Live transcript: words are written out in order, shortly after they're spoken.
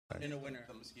In the winter.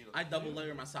 I double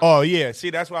layer my socks. Oh, yeah. See,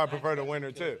 that's why I prefer the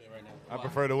winter, too. I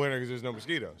prefer the winter because there's no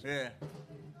mosquitoes. Yeah.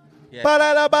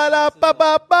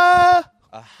 Ba-da-da-ba-da-ba-ba-ba.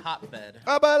 A hotbed.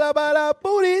 Ba-ba-da-ba-da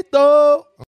burrito.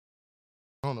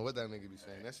 I don't know what that nigga be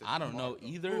saying. That's I don't know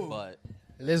either, but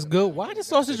Let's go. Why the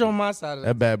sausage on my side of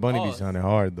that Bad Bunny be sounding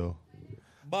hard, though.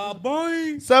 Bad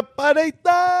Bunny.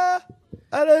 Zaparita.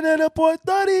 Arena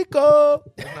Puerto Rico.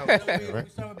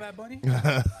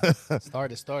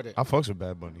 Started. I fucks with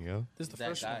Bad Bunny, yo. This is the That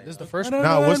first guy. one. This is the first one.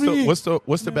 Nah,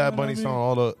 what's the Bad Bunny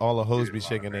song? All the hoes be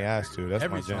shaking their ass to. That's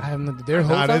my I jam. have no, there's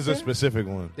hoes Nah, out there's there? a specific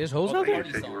one. There's hoes out there?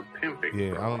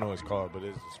 Yeah, I don't know what it's called, but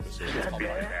it's a specific.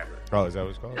 Oh, is that what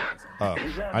it's called? Oh,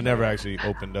 I never actually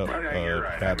opened up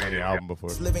a Bad Bunny album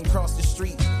before. Living across the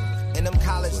street. And them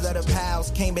college letter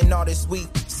pals came in all this week.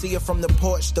 See her from the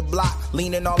porch, the block,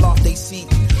 leaning all off they seat.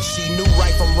 She knew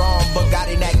right from wrong, but got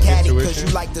in that caddy cause you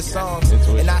like the songs.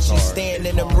 And now she's staring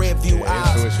in them rear view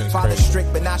eyes. Father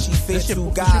strict, but now she fit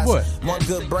two guys. One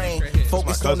good brain,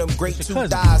 focused on them great two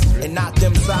thighs and not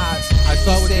them sides. I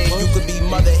said you could be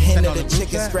mother hen of the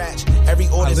chicken scratch. Every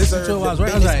order served, the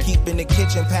business keep in the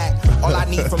kitchen pack. All I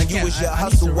need from you is your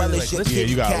hustle, well as your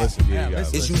kitty cat.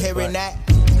 Is you hearing that?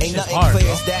 Ain't nothing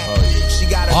clear as that. She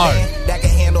got a man that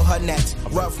can handle her next.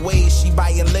 Rough ways, she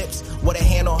biting lips with a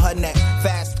hand on her neck.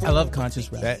 Fast food. I love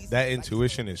conscious rap. That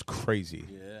intuition is crazy.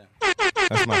 Yeah,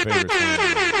 that's my favorite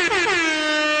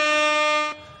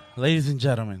song. Ladies and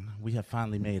gentlemen, we have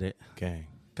finally made it. Gang.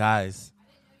 Guys,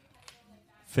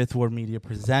 Fifth Ward Media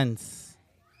presents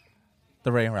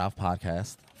the Ray and Ralph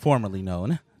podcast, formerly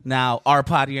known. Now, Our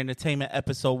Potty Entertainment,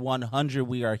 episode 100.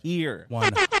 We are here.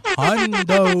 100. I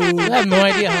have no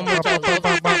idea how much I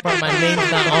thought my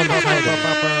name's not on the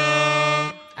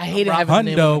title. I hate it having a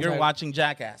name on the You're title. watching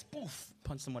Jackass. Poof.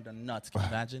 Punch someone in the nuts. Can you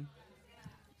imagine?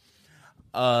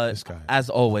 This guy. As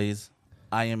always,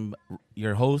 I am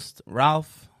your host,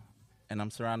 Ralph, and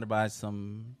I'm surrounded by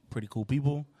some pretty cool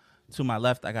people. To my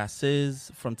left, I got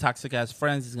Sis from Toxic Ass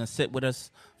Friends. He's going to sit with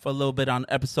us for a little bit on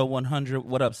episode 100.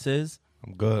 What up, Sis?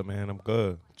 I'm good, man. I'm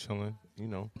good. Chilling. You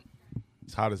know,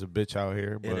 it's hot as a bitch out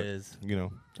here, but is. you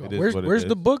know, it is Where's what it where's is.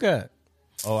 the book at?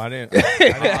 Oh, I didn't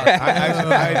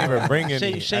even bring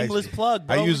any. Shameless plug,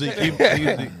 bro. I usually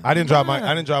I didn't drive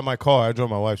my car. I drove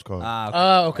my wife's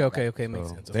car. Okay. Makes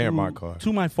sense. They're my car.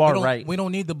 To my far right. We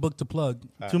don't need the book to plug.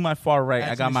 To my far right, I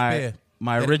Actually got spare.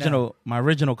 my Get it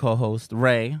original co-host,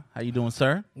 Ray. How you doing,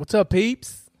 sir? What's up,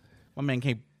 peeps? My man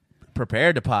came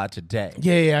prepared to pod today.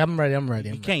 Yeah, I'm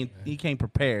ready. He came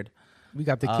prepared. We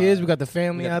got the kids, we got the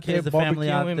family We got out the kids, there, the family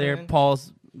out barbecuing, there. man.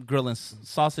 Paul's grilling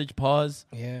sausage paws.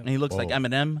 Yeah. And he looks like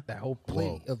Eminem. That whole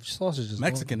plate of sausages.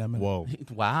 Mexican, I mean. Whoa.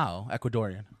 Wow,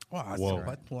 Ecuadorian. Wow, Whoa.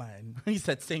 but line. He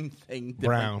said same thing.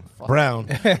 Brown.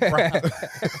 different. Brown.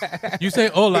 You say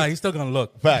hola, he's still gonna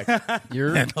look. Fact.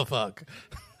 You're. What the fuck?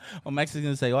 Well,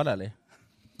 Mexicans say orale.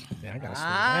 Yeah, I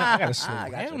gotta slow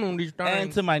down on these And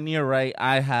to my near right,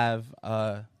 I have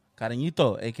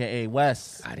Cariñito, a.k.a.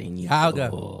 Wes.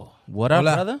 Cariñaga. What up,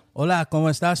 Hola. brother? Hola, ¿cómo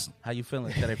estás? How you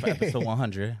feeling today for episode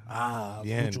 100?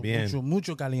 Bien, bien.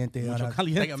 Mucho caliente. Mucho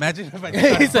caliente. Like, imagine if I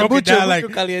He said broke it down mucho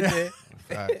like, caliente.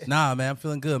 nah, man, I'm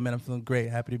feeling good, man. I'm feeling great.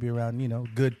 Happy to be around,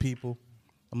 good people.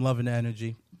 I'm loving the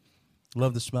energy.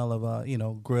 Love the smell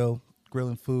of,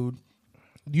 grilling food.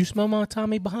 Do you smell my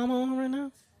Tommy Bahama on right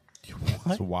now?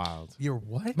 That's wild. You're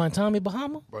what? My Tommy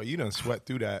Bahama? Bro, you done sweat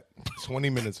through that 20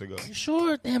 minutes ago. You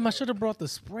sure? Damn, I should have brought the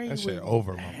spray. That with shit me.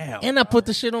 over, man. And I put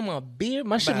the shit on my beard.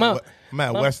 My shit, my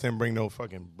West didn't bring no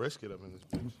fucking brisket up in this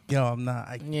bitch. Yo, I'm not.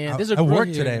 there's a I grill work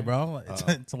here. today, bro. It's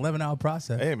an 11-hour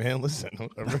process. Hey, man, listen. All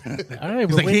right,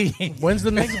 but like, when's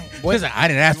the next? Listen, I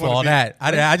didn't ask for all be- that.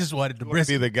 I just wanted to be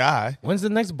brisket. the guy When's the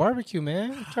next barbecue,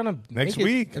 man? I'm trying to next make it-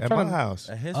 week I'm at trying my to- house.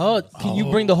 Oh, can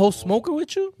you bring the whole smoker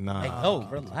with you? Nah. Hey, yo,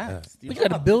 relax. We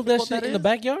gotta build that shit in the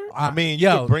backyard. I mean, you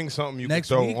could bring something you could next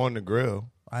throw week- on the grill.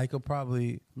 I could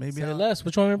probably maybe. Say less.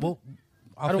 Which one? Well,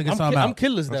 I'll figure something I'm out.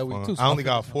 killless That's that week fine. too. so I only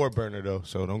got a 4-burner though,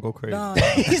 so don't go crazy. Nah,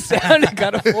 he sounded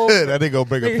got a full. that nigga go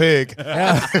bring a pig.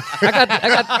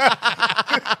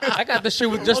 I got the shit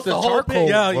with just the charcoal.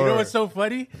 Yo, you know Word. what's so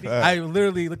funny? I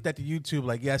literally looked at the YouTube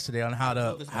like yesterday on how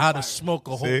to smoke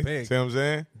a whole See? pig. See what I'm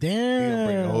saying? Damn.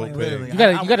 bring the whole Like, pig. literally.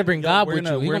 You gotta bring God We're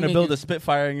with you. gonna build a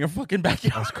Spitfire in your fucking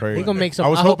backyard. That's crazy. He gonna make some I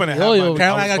was hoping to have oil. my,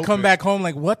 Apparently, I was gotta come hoping- back home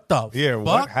like, what the Yeah, fuck?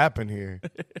 what happened here?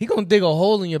 He gonna dig a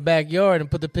hole in your backyard and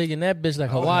put the pig in that bitch like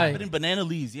Hawaii. Put in banana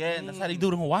leaves, yeah, and that's how they do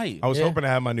it in Hawaii. I was Yeah. hoping to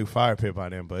have my new fire pit by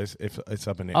then, but it's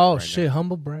up in the air. Oh right shit! now.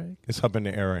 Humble brag. It's up in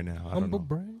the air right now. I don't Humble know.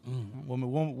 brag.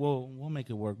 We'll make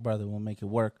it work, brother. We'll make it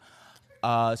work.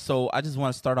 So I just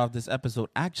want to start off this episode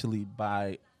actually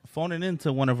by phoning in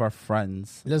to one of our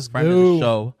friends. Let's friend go. of the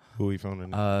show. Who we phoning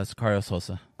in? Sicario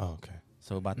Sosa. Oh, okay.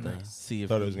 So about to see if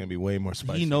Thought it was gonna be way more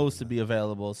spicy. he knows to be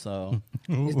available. So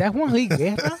Is that one he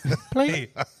Guerra played?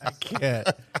 I can't.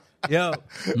 Yo,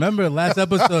 remember last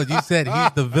episode you said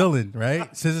he's the villain,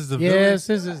 right? Sis is the villain. Yes,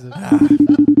 this is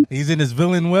the. He's in his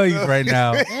villain ways right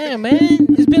now. Damn, man.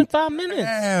 It's been 5 minutes.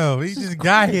 Damn, he just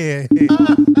got here.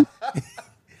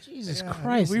 Jesus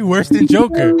Christ. We worse than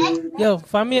Joker. Yo,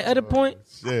 find me an edit point.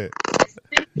 Shit.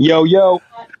 Yo.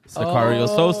 Sicario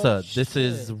Oh, Sosa. This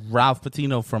is Ralph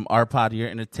Patino from Our Pod Your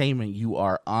Entertainment. You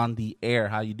are on the air.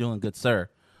 How you doing, good sir?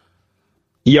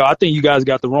 Yo, I think you guys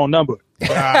got the wrong number.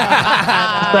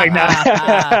 Like,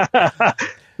 nah.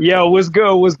 Yo, what's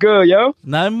good, yo?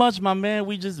 Not much, my man.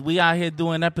 We out here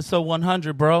doing episode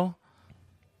 100, bro.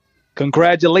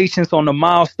 Congratulations on the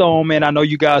milestone, man. I know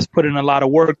you guys put in a lot of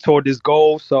work toward this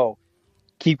goal, so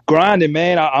keep grinding,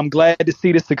 man. I'm glad to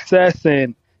see the success,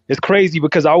 and it's crazy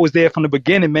because I was there from the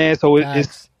beginning, man. So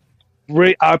it's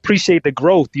I appreciate the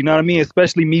growth, you know what I mean?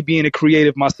 Especially me being a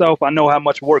creative myself. I know how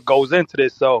much work goes into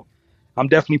this, so I'm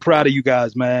definitely proud of you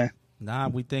guys, man. Nah,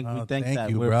 we think thank that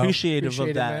you, we're bro. appreciative Appreciate of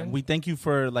it, that. man. We thank you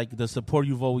for like the support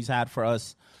you've always had for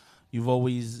us. You've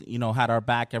always, had our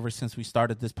back ever since we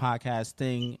started this podcast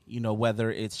thing.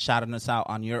 Whether it's shouting us out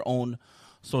on your own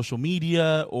social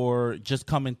media or just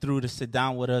coming through to sit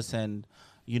down with us and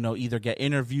either get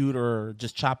interviewed or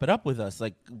just chop it up with us,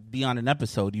 like be on an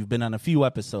episode. You've been on a few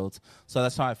episodes, so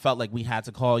that's how I felt like we had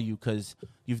to call you because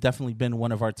you've definitely been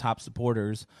one of our top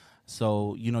supporters.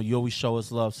 So, you always show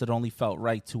us love, so it only felt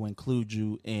right to include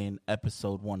you in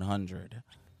episode 100.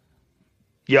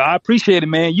 Yeah, I appreciate it,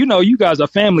 man. You guys are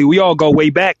family. We all go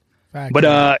way back. Fact.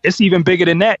 But it's even bigger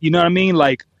than that. You know what I mean?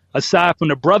 Like, aside from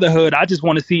the brotherhood, I just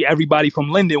want to see everybody from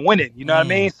Linden winning. You know what I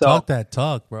mean? So Talk that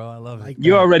talk, bro. I love it.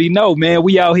 you already know, man.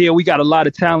 We out here. We got a lot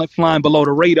of talent flying below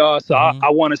the radar. So I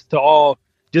want us to all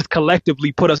just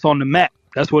collectively put us on the map.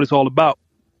 That's what it's all about.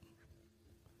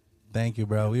 Thank you,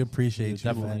 bro. We appreciate you,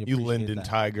 Definitely. man. You Appreciate Linden that.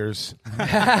 Tigers.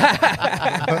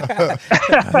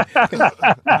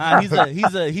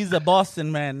 He's a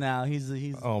Boston man now. He's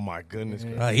Oh my goodness.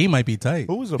 He might be tight.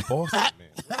 Who was a Boston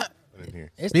man in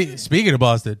here? Speaking of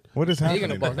Boston, What is Speaking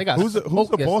happening? of Boston, they got who's a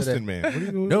smoked Boston yesterday. man?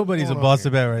 Who's nobody's a going on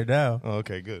Boston here? man right now. Oh,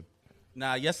 okay, good.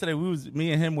 yesterday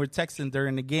me and him were texting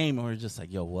during the game and we are just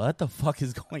like, yo, what the fuck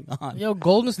is going on? Yo,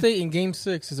 Golden State in Game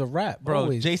 6 is a wrap, Bro,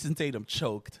 always. Jason Tatum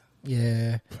choked.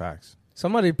 Yeah. Facts.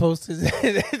 Somebody posted.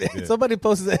 Somebody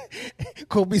posted.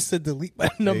 Kobe said delete my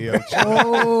number. Hey, yo,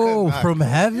 Oh, from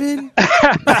heaven?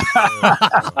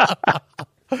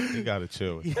 you gotta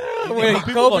chill. Wait,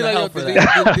 People Kobe gonna like, yo, help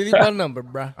for delete my number,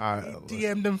 bro.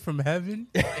 DM'd him from heaven?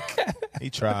 He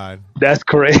tried. That's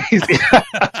crazy.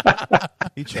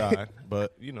 He tried,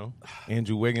 but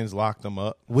Andrew Wiggins locked him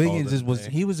up. Wiggins Called his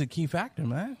name. he was a key factor,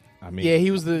 man. I mean, Yeah, he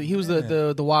was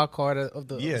the wild card of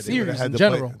the they series would've had in to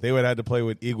general. Play, they would have had to play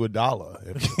with Iguodala.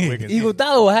 If Wiggins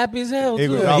Iguodala was happy as hell too.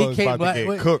 Iguodala was about to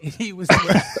get cooked. He was.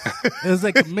 It was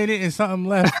like a minute and something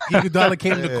left. Iguodala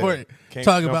came to court Came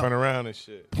talking jumping about around and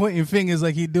shit. pointing fingers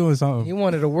like he doing He something.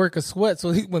 wanted to work a sweat,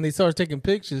 so when they started taking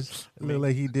pictures, It looked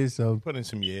like he did so. Put in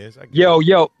some years. I get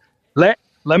Yo, let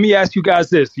me ask you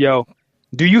guys this, yo.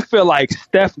 Do you feel like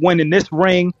Steph winning this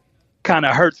ring kind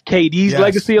of hurts KD's Yes.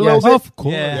 legacy a little Yes. bit? Of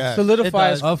course. Yeah. Yes.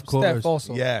 solidifies It does. Of course. Steph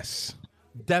also. Yes.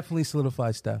 Definitely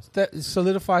solidified Steph.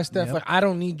 Solidifies Steph. Yep. Like, I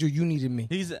don't need you, you needed me.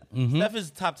 Steph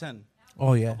is top 10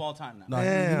 Oh yeah. of all time now. No,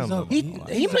 Damn. he's up. He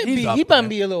might he's be up he there. might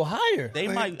be a little higher. They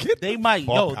might, get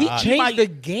yo, fuck he out. Changed might, the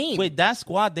game. With that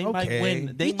squad, they might Okay.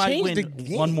 win. They He might changed win the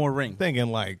game. one more ring. Thinking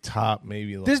like top,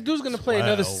 maybe like This dude's gonna play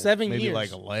another 12, 7 maybe years.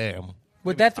 like a lamb.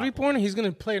 With that 3-pointer, he's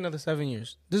gonna play another 7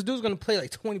 years. This dude's gonna play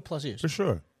like 20 plus years. For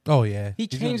sure. Oh yeah. He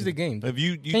changed the game. If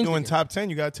you Changed doing the top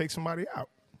 10, you gotta take somebody out.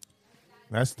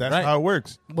 That's Right. how it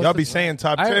works. What's Y'all the- be saying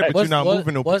top All 10, right, but you're not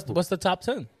moving no people. What's the top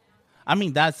 10? I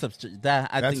mean, I think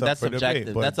That's that's up for subjective.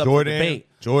 debate, but That's up Jordan, for debate.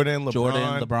 Jordan,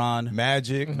 Jordan, LeBron,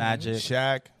 Magic,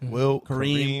 Shaq, Wilt,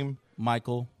 Kareem,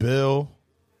 Michael. Bill.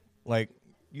 Like,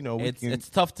 we can It's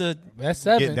tough to. That's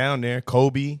 7. get down there.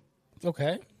 Kobe.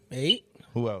 Okay, 8.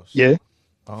 Who else? Yeah.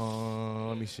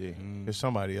 Let me see. There's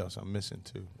somebody else I'm missing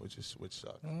too, which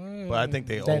sucks. But I think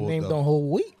they That old name though. don't hold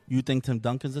weight. You think Tim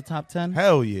Duncan's a top 10?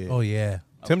 Hell yeah. Oh yeah.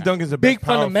 Tim Duncan's a Big best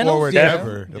power fundamentals, forward yeah.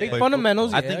 ever. to Big play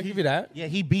fundamentals. football. Yeah, I'll give you that. Yeah,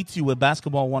 he beats you with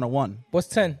basketball 101. What's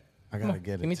 10? I gotta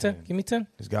get it. Give me 10. Give me 10.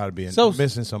 It's gotta be. So- I'm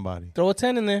missing somebody. Throw a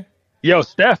 10 in there. Yo,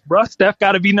 Steph, bro. Steph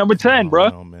got to be number 10, I bro.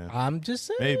 don't know, man. I'm just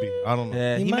saying. Maybe. I don't know.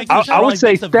 Yeah, he might- makes a I strong- would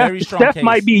say makes a very strong Steph case.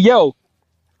 might be,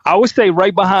 I would say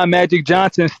right behind Magic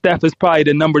Johnson, Steph is probably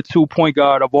the number 2 point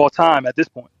guard of all time at this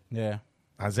point. Yeah.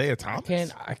 Isaiah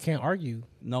Thomas. I can't argue.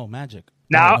 No, Magic.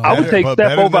 Now I would take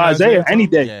Steph over Isaiah any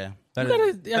day. Yeah.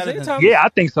 Yeah, I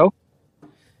think so.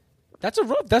 That's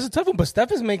a tough one. But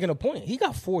Steph is making a point. He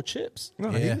got 4 chips.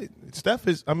 No, Steph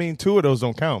is. I mean, 2 of those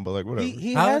don't count, but like whatever.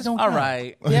 He has. All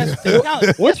right.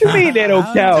 What you mean they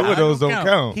don't count? 2 of those don't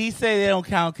count. He said they don't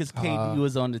count because KD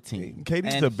was on the team.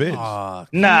 KD's a bitch.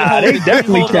 Nah, they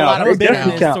definitely count. They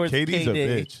definitely count. KD's a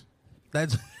bitch.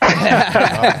 That's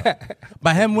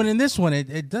by him winning this one.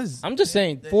 It does. I'm just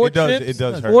saying 4 chips. It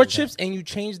does hurt. 4 chips, and you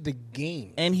changed the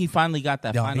game. And he finally got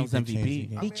that Finals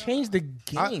MVP. He changed the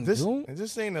game, dude.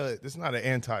 This ain't this not an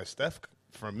anti-Steph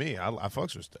for me. I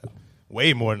fucks with Steph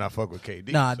way more than I fuck with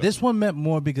KD. Nah, this one meant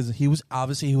more because he was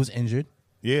injured.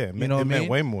 Yeah, you know it meant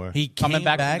way more. He coming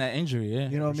back from that injury. Yeah,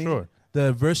 you know what I mean. Sure. The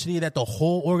adversity that the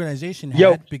whole organization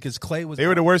had because Clay was. They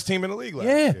were the worst team in the league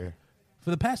last year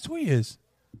for the past 2 years.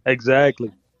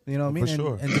 Exactly. You know what I mean? For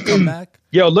sure. And to come back.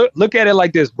 Yo, look at it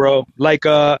like this, bro. Like,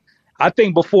 I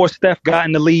think before Steph got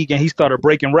in the league and he started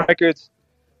breaking records,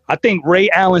 I think Ray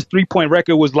Allen's 3-point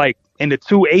record was like in the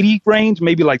 280 range,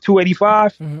 maybe like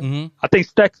 285. Mm-hmm. I think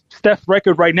Steph's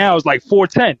record right now is like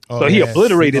 410. So he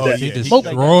obliterated that. He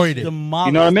destroyed it. You know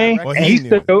what I mean? Well, and he's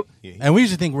still. And we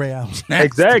used to think Ray Allen was nasty.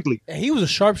 Exactly. And he was a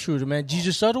sharpshooter, man.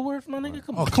 Jesus Shuttleworth, my nigga.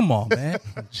 Come on. Oh, come on, man.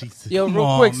 Jesus. Yo,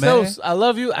 real quick, Sos, I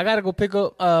love you. I gotta go pick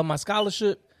up my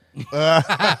scholarship.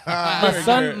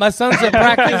 my son's at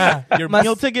practice. Your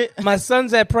meal ticket. My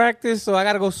son's at practice, so I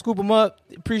gotta go scoop him up.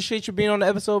 Appreciate you being on the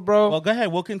episode, bro. Well, go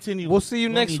ahead. We'll continue. We'll see you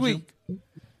next week.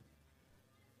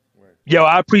 Yo,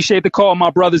 I appreciate the call, my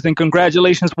brothers, and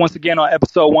congratulations once again on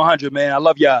episode 100, man. I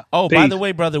love y'all. Oh, Peace. by the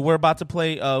way, brother, we're about to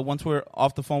play. Once we're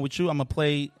off the phone with you, I'm gonna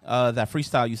play that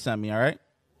freestyle you sent me. All right.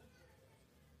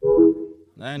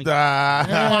 He said,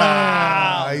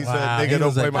 "Nigga,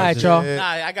 don't play my shit." Y'all. Nah,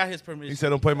 I got his permission. He said,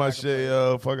 "Don't play my shit,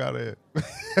 yo. Fuck out of here."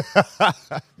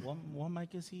 What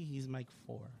mic is he? He's mic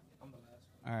 4.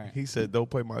 All right. He said, "Don't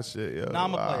play my shit, yo." No,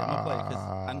 I'm gonna play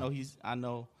because I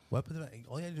know. All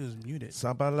you gotta do is mute it.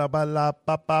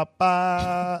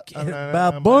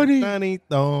 Bad Bunny. I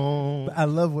I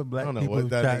love what black don't know people what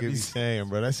that try nigga to be be. saying,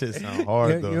 bro. That shit sound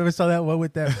hard, though. You ever saw that one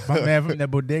with that my man from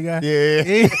that bodega?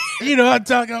 Yeah. You know what I'm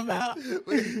talking about.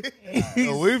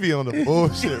 Yo, we be on the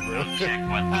bullshit, bro.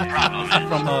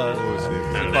 From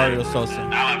Mario Sosa,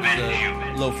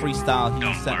 the little freestyle he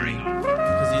sent me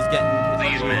because he's getting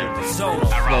his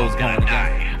flows going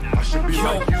again.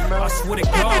 Yo, I swear to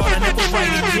God, I never write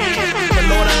again. The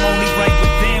Lord, I'm only right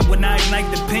within when I ignite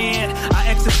the pen. I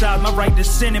exercise my right to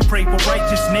sin and pray for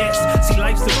righteousness. See,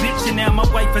 life's a bitch and now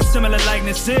my wife has similar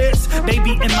likenesses.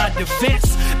 Baby, in my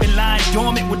defense, been lying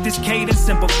dormant with this cadence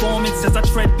and performance as I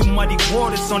tread through muddy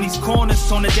waters on these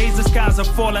corners. On the days the skies are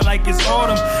falling like it's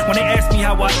autumn. When they ask me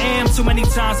how I am, too many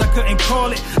times I couldn't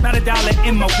call it. Not a dollar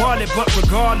in my wallet, but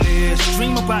regardless,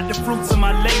 dream about the fruits of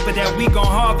my labor that we gon'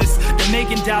 harvest. They're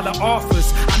making dollar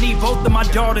offers. I need both of my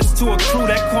daughters to accrue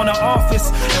that corner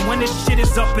office. And when this shit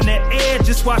is up in the air,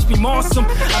 just watch me moss them.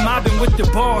 I'm mobbing with the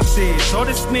bosses. All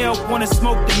the smell wanna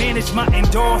smoke to manage my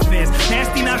endorphins.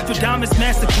 Nasty Nostradamus,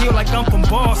 mass appeal like I'm from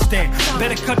Boston.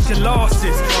 Better cut your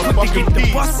losses. Quick to get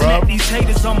the bustin' at these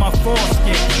haters on my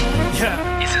foreskin.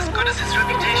 Yeah. He's as good as his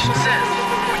reputation says.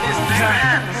 With his bare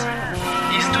hands,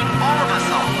 he stood all of us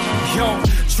up. Yo,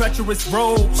 treacherous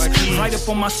roads, right up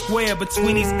on my square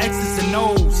between these X's and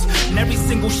O's. And every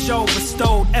single show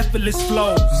bestowed effortless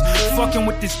flows. Fucking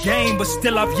with this game, but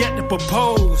still I've yet to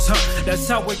propose. That's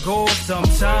how it goes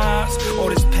sometimes. All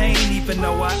this pain, even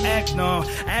though I act numb.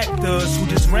 Actors who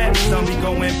just rap some be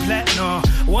going platinum.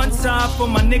 One time for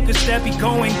my niggas that be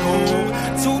going gold.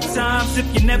 2 times if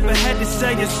you never had to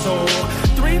sell your soul.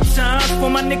 3 times for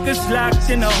my niggas locked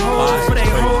in a hole for their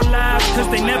whole lives, cause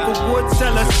they never would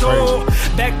sell a soul.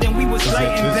 Back then we was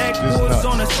lighting backwoods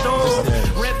on the stove.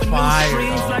 Revenue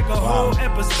streams like a whole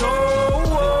episode.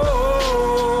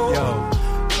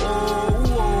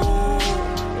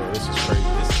 This is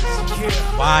crazy.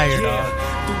 Fire, dog.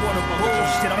 Through all the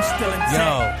bullshit, I'm still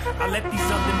intact. I let these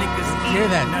other niggas eat. Hear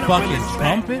that Now the fucking realest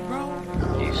trumpet, bro?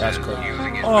 That's crazy.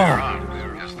 Using his Oh. bare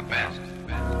arms is the best.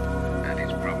 And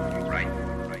he's probably right.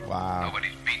 Wow.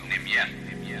 Nobody's beaten him yet.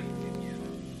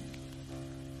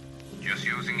 Just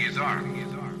using his arm.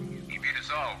 He beat us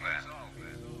all, man.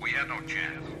 We had no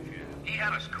chance. He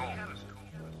had us cold.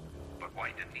 But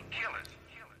why didn't he kill us?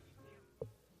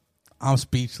 I'm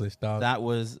speechless, dog.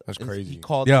 That's crazy. He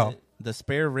called Yo. it the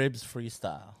spare ribs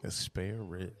freestyle. A spare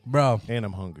rib, Bro, and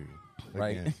I'm hungry.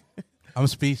 Right. Again. I'm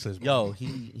speechless. Bro. Yo,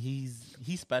 he's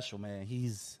special, man.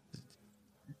 He's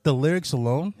The lyrics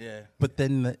alone, yeah. but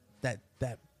then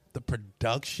the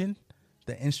production,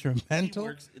 the He instrumental.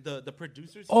 works the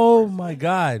producers. Oh my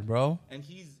God, bro. And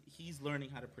he's learning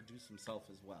how to produce himself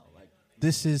as well. Like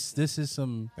This is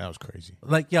some That was crazy.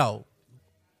 like yo.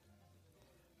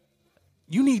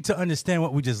 You need to understand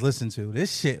what we just listened to.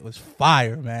 This shit was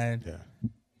fire, man. Yeah.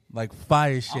 Like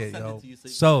fire I'll shit, send yo. it to you so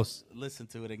you So can listen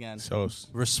to it again. So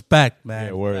respect, man.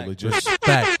 yeah, word legit.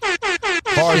 Respect.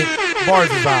 Bars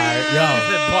is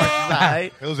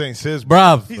alright. Yo, Those ain't sis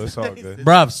bruv. That's all good.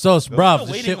 bruv, Sos, I'm bruv. still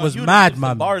This waiting shit on was you to mad, do some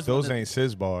man. bars Those with it ain't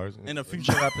sis bars. in a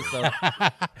future episode.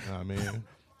 Nah, man.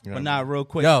 But not real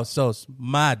quick. Yo, Sos,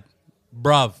 mad,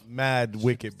 bruv. Mad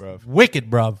wicked, bro. Wicked,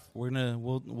 bruv.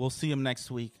 We'll see him next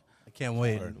week. I can't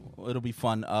wait. It'll be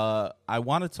fun. I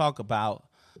want to talk about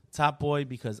Top Boy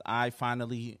because I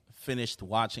finally finished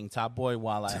watching Top Boy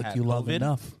while I Took had you long COVID.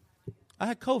 enough. I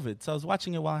had COVID, so I was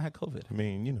watching it while I had COVID. I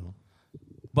mean, you know.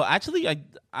 But actually,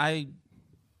 I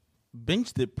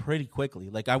binged it pretty quickly.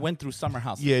 Like I went through Summer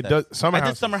House. Yeah, in a it does- day. Summer I did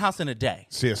House Summer is- House in a day,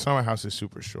 See, a Summer House is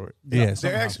super short. Yeah,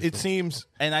 They're actually, it seems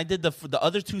and I did the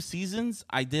other 2 seasons.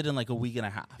 I did in like a week and a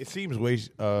half. it seems way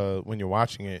when you're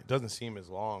watching it, it doesn't seem as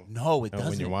long. No, it when you're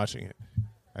doesn't. watching it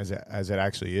as it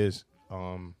actually is.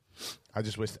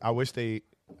 I wish they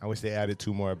added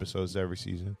 2 more episodes to every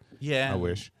season. Yeah, I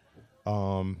wish.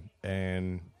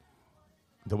 And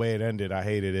the way it ended, I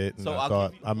hated it. And So I I'll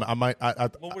thought give you- I might. Well,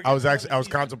 we're I was getting actually I was another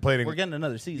season. contemplating. We're getting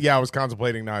another season. Yeah, I was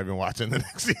contemplating not even watching the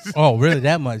next season. Oh, really?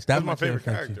 That much? That's That my much favorite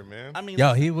character. character, man. I mean,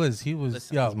 Yo, he was.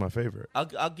 Listen, Yo, That's my favorite.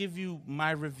 I'll give you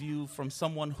my review from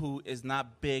someone who is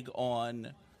not big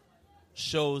on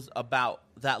shows about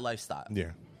that lifestyle.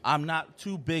 Yeah. I'm not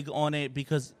too big on it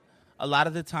because a lot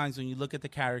of the times when you look at the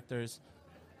characters,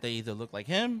 they either look like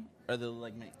him or they look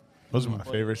like me. Those are my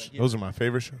favorite. Those are my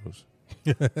favorite shows.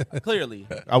 Clearly,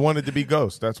 I wanted to be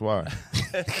Ghost. That's why.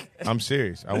 I'm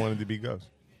serious. I wanted to be Ghost.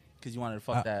 because you wanted to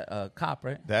fuck that cop,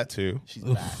 right? That too. She's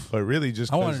bad. But really,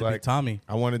 just I wanted 'cause, to be like Tommy.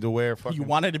 I wanted to wear fucking. You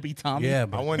wanted to be Tommy. Yeah, I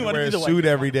but wanted You to wanted wear to a be the suit white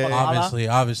every guy. day.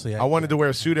 obviously. I wanted to wear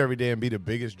a suit every day and be the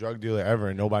biggest drug dealer ever,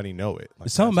 and nobody know it. Like,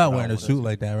 There's something that's about what I wearing a wanted suit to-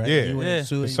 like that, right? Yeah. You wear Yeah. a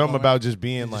suit, There's you something go about around, just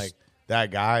being like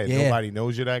that guy, and Yeah. nobody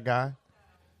knows you're that guy.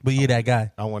 but you're that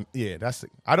guy.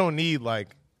 I don't need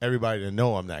like everybody to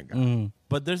know I'm that guy.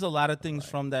 But there's a lot of things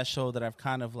from that show that I've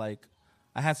kind of like,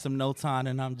 I had some notes on,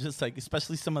 and I'm just like,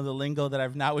 especially some of the lingo that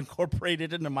I've now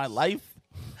incorporated into my life.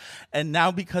 And now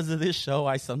because of this show,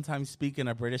 I sometimes speak in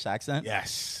a British accent.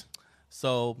 Yes.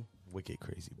 So Wicked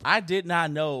crazy. I did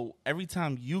not know. Every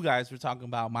time you guys were talking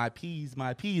about my peas,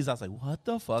 I was like, what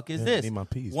the fuck is Yeah, this? need my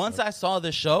peas, Once bro. I saw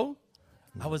the show,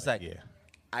 I was like, Yeah.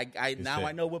 I now it.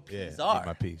 I know what peas Yeah, are. need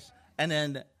my peas. And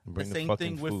then Bring the the same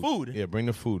fucking thing with food. Yeah, bring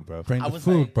the food, bro. Bring I the was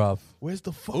food, like- bruv. Where's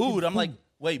the Food. I'm like,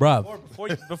 wait,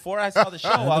 Bruv. before I saw the show,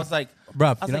 I was like,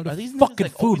 Bruv, I was you know like, the are these fucking niggas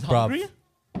like food, always bruv. hungry?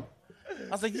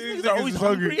 I was like, these niggas are always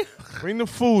hungry. Bring the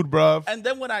food, bro. And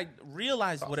then when I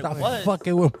realized what it Stop was,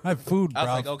 fucking with my food, I was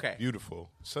bruv. like, okay. Beautiful.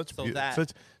 Such So that-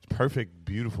 such perfect,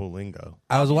 beautiful lingo.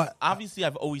 I was what Obviously,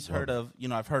 I've always heard of,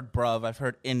 I've heard bruv, I've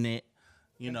heard in it,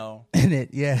 in it,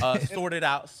 yeah. sorted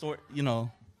out,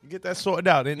 Get that sorted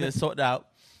out, isn't get it? it sorted out.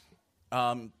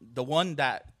 The one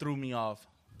that threw me off,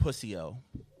 Pussy-O.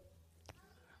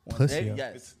 Pussy-O.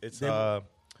 Yes.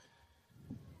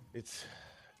 It's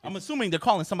I'm assuming they're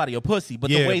calling somebody a pussy, but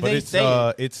yeah, the way but they it's, say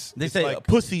it, it's they it's say like,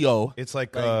 Pussy-O. It's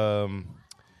like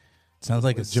Sounds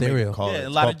like a Jamaican cereal. call it. Yeah, It's a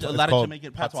lot called- of it's called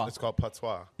Jamaican patois. It's called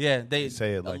patois. Yeah, they They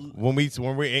say it like a- when we say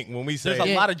There's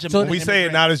a it, lot of so Jamaican. when we say it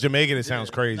immigrants. not as Jamaican, it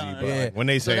sounds crazy. No, no, But no. like, when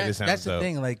they So say that- it, it sounds that's the dope.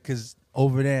 thing, like, because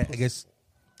over there, I guess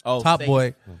Oh, Top say-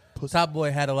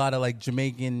 Boy had a lot of like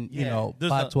Jamaican, Yeah,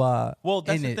 there's patois Well,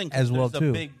 that's in the it thing, as well there's too.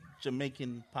 a big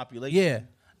Jamaican population. Yeah.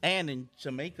 And in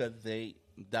Jamaica,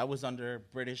 that was under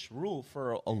British rule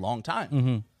for a long time.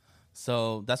 Mm-hmm.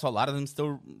 So that's why a lot of them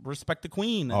still respect the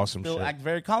Queen and Awesome still shit. act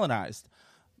very colonized.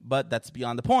 But that's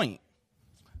beyond the point.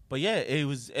 But yeah, it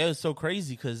was so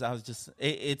crazy because I was just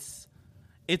it's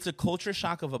a culture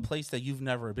shock of a place that you've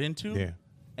never been to. Yeah.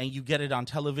 And you get it on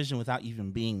television without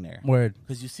even being there. Word.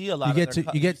 Because you see a lot You of get their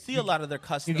to- you get- see a lot of their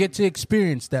customs. You get to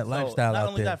experience that So, lifestyle not out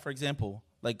only there. that, for example,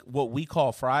 like what we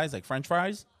call fries, like French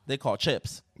fries, they call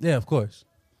chips. Yeah, of course.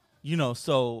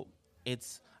 So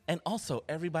it's, and also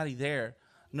everybody there,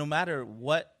 no matter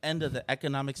what end of the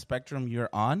economic spectrum you're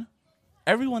on,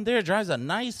 everyone there drives a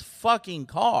nice fucking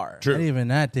car. True. Not even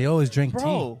that. They always drink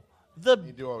Bro, You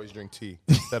do always drink tea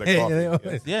instead of tea. coffee. They Yeah.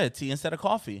 always- yeah, tea instead of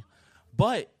coffee.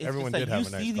 But it's Everyone just did like have you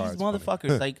a nice see car, these it's funny.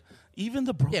 motherfuckers, like even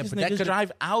the brokest but that niggas could've-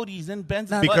 drive Audis and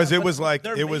Benzes. Because but- it was but like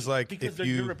they're it was made like because if they're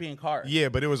you European cars. Yeah,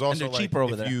 but it was also they're like cheaper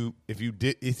over there. if you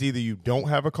did, it's either you don't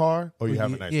have a car or you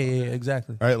have a nice yeah, car. yeah,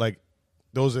 exactly. Right? Like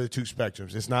those are the two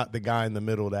spectrums. It's not the guy in the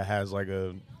middle that has like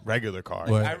a regular car.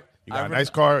 Right. You got I a nice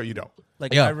car or you don't.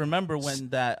 Like I remember when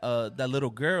that little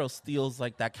girl steals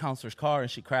like that counselor's car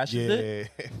and she crashes it.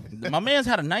 My man's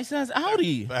had a nice ass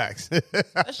Audi. Facts.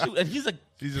 That shit, and he's a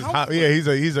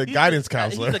he's a guidance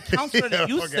counselor. He's a counselor in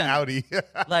Houston. Audi.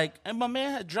 Like, and my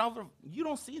man had driver. You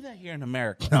don't see that here in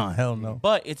America. No, hell no.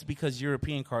 But it's because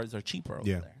European cars are cheaper over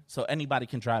there, so anybody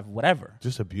can drive whatever.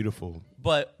 Just a beautiful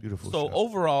So show.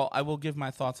 overall, I will give my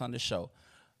thoughts on the show.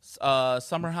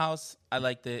 Summer House, I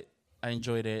liked it. I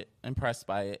enjoyed it. Impressed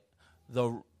by it.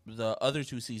 The other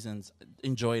 2 seasons,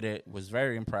 enjoyed it. Was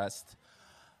very impressed.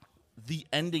 The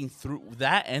ending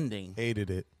hated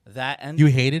it. That ending.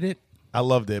 You hated it? I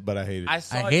loved it, but I hated it. I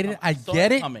hated it. I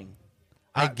get it. Coming.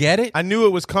 I get it. I knew it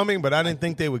was coming, but I didn't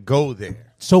think they would go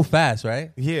there So fast,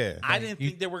 right? Yeah. I didn't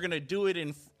think they were gonna do it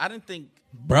I didn't think,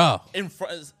 bro, in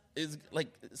front is like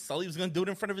Sully was gonna do it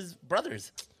in front of his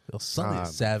brothers. Yo, Sully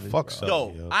is savage. Fuck bro.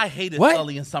 Sully. Yo, I hated What?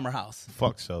 Sully in Summer House.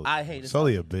 Fuck Sully. I hated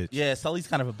Sully a bitch. Yeah, Sully's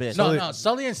kind of a bitch. No,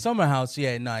 Sully in Summer House.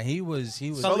 Yeah, he was.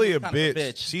 Sully a kind of a bitch.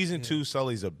 bitch. Season 2,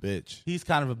 Sully's a bitch. He's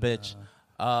kind of a bitch.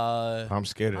 I'm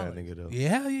scared of that nigga though.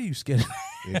 Yeah, you scared.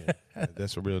 Yeah,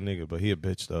 that's a real nigga, but he a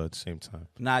bitch though at the same time.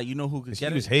 Nah, you know who could get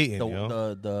he was it? hating,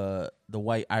 the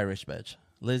white Irish bitch,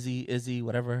 Izzy,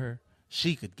 whatever her.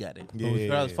 She could get it. Yeah, Whose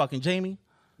girl is yeah. fucking Jamie,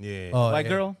 Yeah. white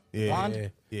girl, Yeah.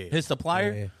 blonde, Yeah. his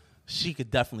supplier. Yeah. She could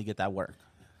definitely get that work.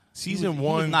 Season he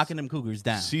 1 was knocking them cougars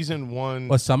down. Season 1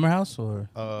 What, Summer House or?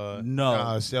 No.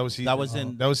 nah, that was season. That was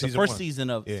in that was the season first 1. season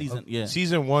of season. Yeah,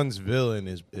 Season 1's villain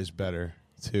is better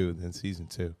too than season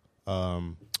 2.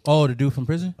 Oh, the dude from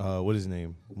prison? What his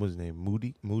name?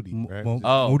 Moody, right?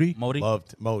 Moody? Modi.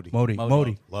 Loved Modi.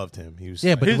 Modi. Loved him. He was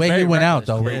Yeah, but the He's way he very went out, reckless,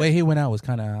 though, yeah. the way he went out was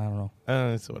kind of, I don't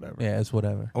know. it's whatever. Yeah, it's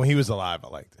whatever. When he was alive, I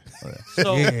liked it.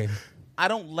 So Yeah. I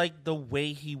don't like the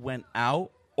way he went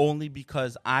out, only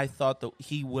because I thought that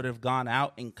he would have gone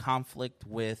out in conflict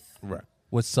with Right.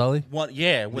 With Sully? one.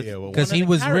 Yeah, with Because he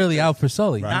was really out for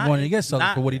Sully. Not- He wanted to get Sully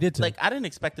not- for what he did to Like him. I didn't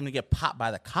expect him to get popped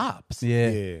by the cops. Yeah.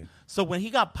 Yeah. So when he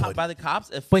got popped by the cops,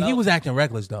 But he was acting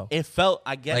reckless, though. It felt,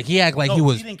 I guess, Like, he acted like no, he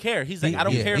was- He didn't care. He's like, he- I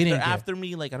don't yeah, care he if they're didn't care. after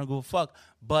me. Like I don't give a fuck.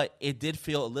 But it did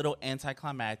feel a little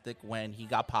anticlimactic when he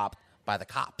got popped by the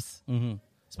cops,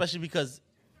 especially because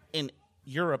in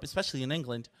Europe, especially in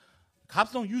England,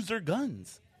 cops don't use their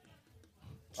guns.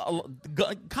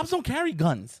 Cops don't carry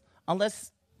guns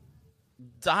unless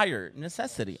dire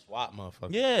necessity. SWAT motherfucker.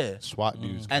 Yeah, SWAT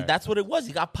dudes. and that's what it was.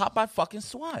 He got popped by fucking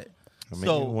SWAT. I mean,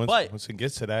 So, once it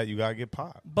gets to that, you gotta get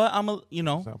popped. But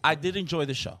I did enjoy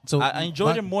the show. So I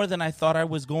enjoyed my- it more than I thought I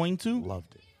was going to,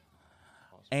 Loved it.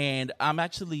 and I'm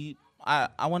actually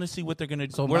I want to see what they're gonna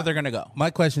So where my- they're gonna go.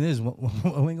 My question is,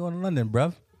 when we going to London,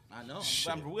 bruv? I know,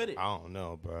 I'm with it. I don't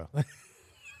know, bro.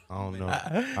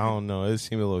 I don't know. It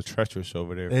seemed a little treacherous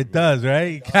over there. It does,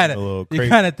 right? You kind A little of, you crazy.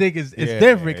 kind of think it's Yeah,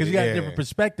 different because you got yeah. a different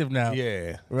perspective now.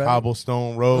 Yeah, Right.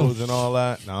 cobblestone roads and all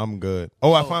that. No, I'm good.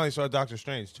 Oh, I finally saw Doctor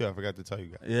Strange too. I forgot to tell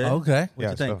you guys. Yeah. Okay. What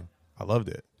you think? so I loved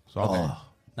it. So that was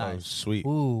Nice. sweet.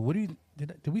 Ooh, what do you?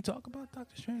 Did we talk about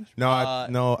Doctor Strange? No,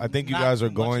 No, I think you not guys are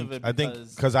too much going. of it I think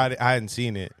because- because I hadn't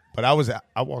seen it, but I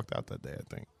walked out that day. I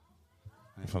think,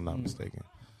 if I'm not mistaken.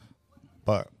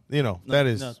 But that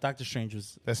is No, Doctor Strange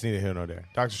was that's neither here nor there.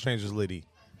 Doctor Strange is litty.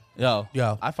 yo.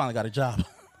 Yo. I finally got a job.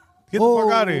 Get the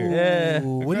fuck out of here. Yeah.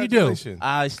 What do you do? Congratulations.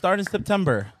 I start in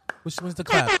September. What's the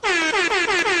clap?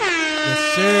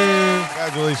 Yes, sir.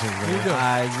 Congratulations, man.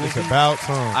 I will It's be, about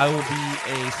time. I will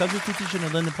be a substitute teacher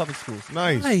in Linden Public Schools.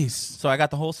 Nice. Nice. So I got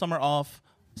the whole summer off.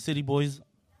 City Boys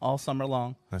all summer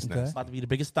long. That's Okay. nice. About to be the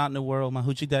biggest stunt in the world. My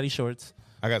hoochie daddy shorts.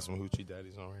 I got some hoochie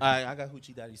daddies on right I got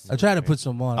hoochie daddies. I try to put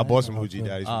some on. I bought some hoochie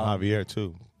daddies from Um, Javier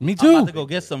too. Me I'm too. about to go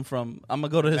get some from. I'm gonna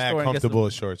go to his Mad store and get some. comfortable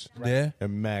shorts. Yeah. They're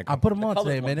mad. I put them on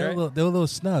colored today, man. ones, They were a little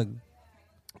snug.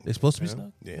 They're supposed to be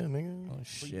snug. Yeah, nigga. Oh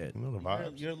shit. You know the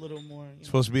vibes. You're a little more.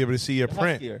 Supposed to be able to see your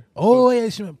print. Huskier. Oh yeah,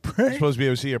 she went You're print. supposed to be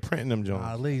able to see your print in them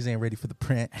Jones. Ladies ain't ready for the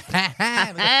print.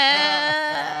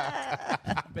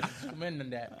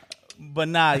 But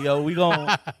nah, yo, we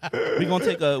gonna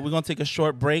take a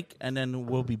short break and then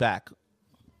we'll be back.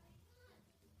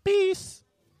 Peace.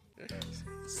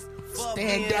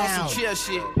 Stand down. Some chill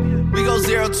shit. We go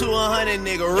 0 to 100,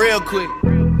 nigga, real quick.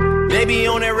 They be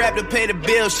on that rap to pay the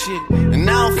bill shit. And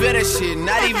I don't feel that shit,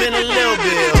 not even a little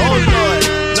bit. Oh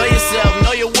Lord, know yourself,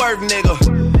 know your worth,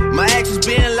 nigga. My actions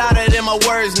being louder than my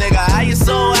words, nigga. How you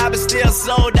so high but still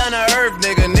so down to earth,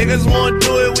 nigga. Niggas won't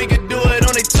do it, we can do it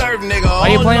on they turf, nigga. Why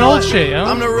you playing old shit, yo?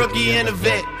 I'm the rookie and the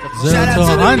vet. 0 Shout out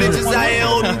to to the 100. bitches out here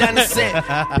holding down the set.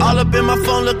 All up in my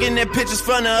phone looking at pictures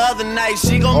from the other night.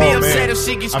 She gon' be Oh, upset man. if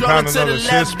she keep I scrolling found to the another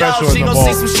shit left, dog. special She in the gon'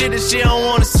 see vault. some shit that she don't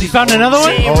wanna see. You found another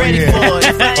one? She ain't Oh, ready yeah. for it.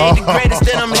 If I ain't the greatest,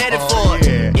 then I'm headed for it.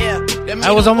 Yeah. Yeah, that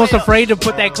I was almost afraid to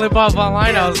put that clip off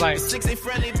online. I was like,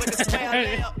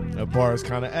 That bar is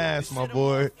kind of ass, my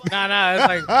boy. nah. It's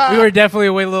like we were definitely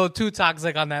a little too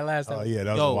toxic on that last. Oh yeah,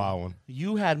 that was a wild one.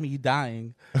 You had me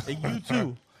dying. And you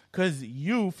too. Because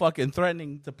you fucking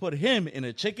threatening to put him in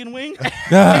a chicken wing. Yo,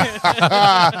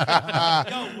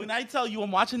 when I tell you I'm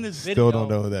watching this video. Still don't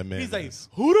know who that man He's is. like,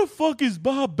 who the fuck is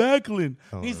Bob Backlund?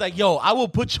 He's like, yo, I will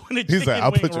put you in a chicken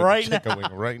I'll wing put you right in a chicken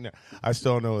wing right now. I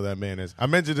still don't know who that man is. I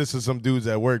mentioned this to some dudes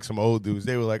at work, some old dudes.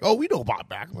 They were like, oh, we know Bob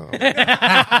Backlund.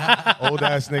 Old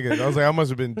ass niggas. I was like, I must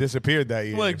have been disappeared that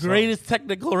year. One of the greatest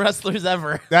technical wrestlers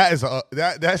ever. That is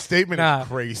that statement is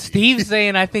crazy. Steve's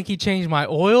saying I think he changed my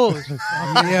oil.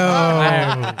 Yo.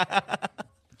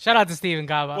 Shout out to Steven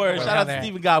Gobb. Shout out to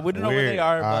Steven Gobb. We don't know where they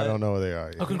are. I don't know where they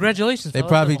are. Oh, congratulations. They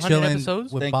fellas. probably 100 chilling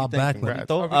episodes. with Thank Bob you, thank you.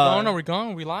 Backlund. Are we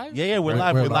going? Are we live? Yeah, we're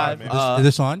live. We're live. Is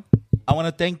this on? I want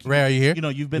to thank you. Ray, are you here? You know,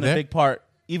 you've been You a there? big part.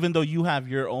 Even though you have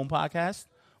your own podcast,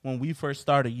 when we first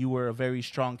started, you were a very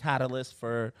strong catalyst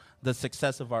for the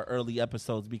success of our early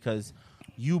episodes because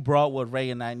you brought what Ray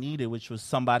and I needed, which was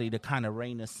somebody to kind of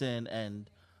rein us in and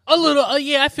A little.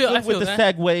 Yeah, I feel with the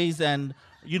that. segues and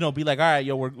be like, all right,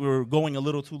 yo, we're going a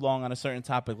little too long on a certain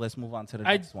topic. Let's move on to the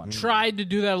next one. Tried to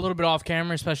do that a little bit off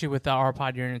camera, especially with our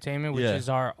Pod Your Entertainment, which is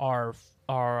our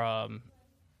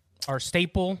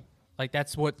staple. Like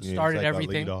that's what started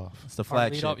everything. It's the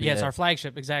flagship. Yes, our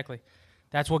flagship, exactly.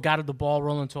 That's what got the ball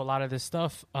rolling to a lot of this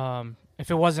stuff. If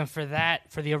it wasn't for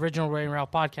that, for the original Ray and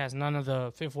Ralph podcast, none of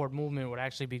the Fifth Ward movement would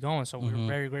actually be going. So we're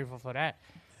very grateful for that.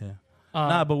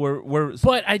 Yeah. But we're.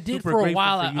 But I did super for a grateful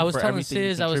while. for you I was for telling everything you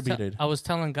Sis, contributed. I was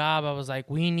telling Gob, I was like,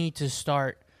 we need to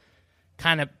start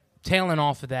kind of tailing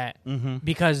off of that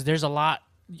because there's a lot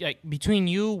like between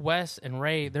you, Wes, and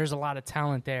Ray. There's a lot of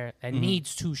talent there that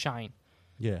needs to shine.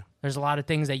 Yeah. There's a lot of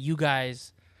things that you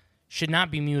guys should not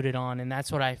be muted on, and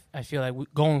that's what I feel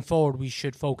like going forward we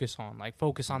should focus on. Like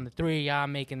focus on the three of y'all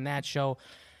making that show.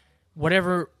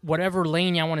 Whatever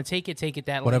lane y'all want to take it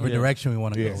that Whatever lane. direction we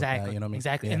want to go. Exactly. With that, you know what I mean?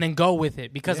 Exactly. Yeah. And then go with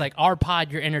it. Because like our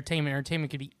pod, your entertainment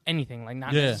could be anything. Like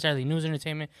not necessarily news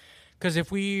entertainment. Because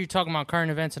if we're talking about current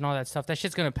events and all that stuff, that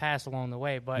shit's gonna pass along the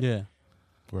way. But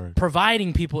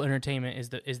providing people entertainment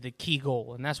is the key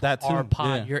goal. And that's what our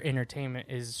pod, your entertainment,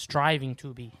 is striving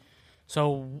to be.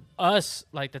 So us,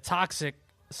 like the toxic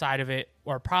side of it,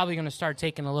 are probably gonna start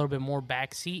taking a little bit more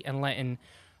backseat and letting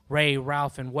Ray,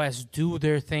 Ralph, and Wes do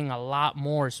their thing a lot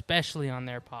more, especially on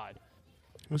their pod.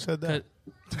 Who said that?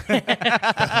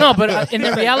 No, but in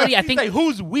the reality, I think like,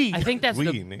 who's we? I think that's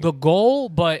We, the goal.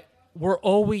 But we're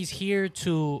always here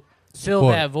to fill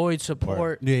Support. that void,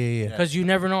 support. Yeah. Because you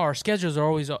never know, our schedules are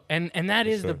always, and that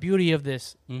is the beauty of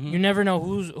this. You never know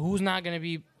who's not going to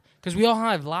be, because we all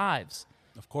have lives.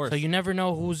 Of course. So you never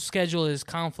know whose schedule is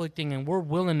conflicting, and we're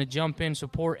willing to jump in,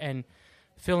 support, and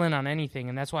fill in on anything.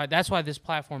 And that's why this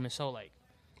platform is so like.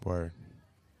 Word.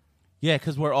 Yeah,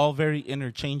 because we're all very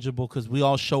interchangeable because we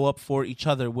all show up for each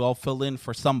other. We all fill in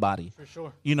for somebody. For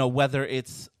sure. You know, whether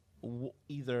it's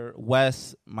either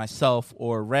Wes, myself,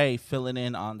 or Ray filling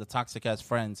in on the Toxic As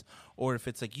Friends, or if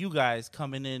it's like you guys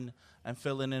coming in and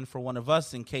filling in for one of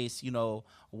us in case,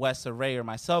 Wes or Ray or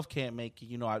myself can't make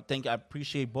it. I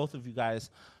appreciate both of you guys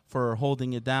for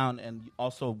holding it down, and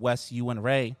also Wes, you and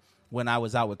Ray, when I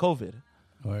was out with COVID.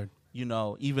 Word.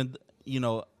 Even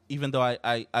though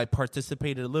I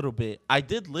participated a little bit, I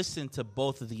did listen to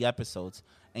both of the episodes,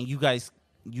 and you guys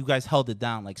held it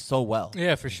down like so well.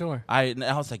 Yeah, for sure. I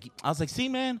was like, see,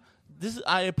 man,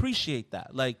 I appreciate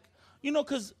that. Like,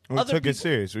 because We took it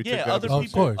serious. We took that other episode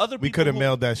people, serious. other We people could have who-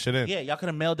 mailed that shit in. Yeah, y'all could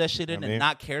have mailed that shit in and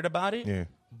not cared about it. Yeah.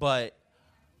 But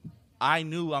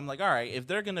I'm like, all right, if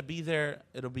they're gonna be there,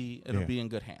 it'll be in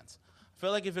good hands. I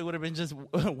feel like if it would have been just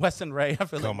Wes and Ray, I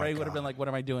feel like my Ray would have God. been like, what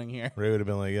am I doing here? Ray would have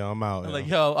been like, yo, I'm out. I'm like,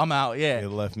 yo, I'm out. Yeah. It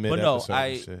left But no, mid-episode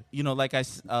and shit. like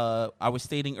I was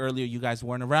stating earlier, you guys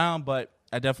weren't around, but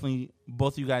I definitely,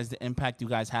 both you guys, the impact you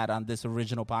guys had on this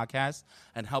original podcast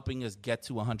and helping us get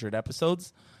to 100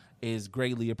 episodes is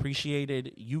greatly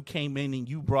appreciated. You came in and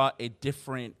you brought a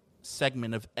different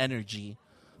segment of energy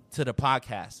to the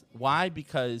podcast. Why?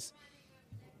 Because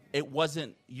it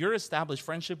wasn't, your established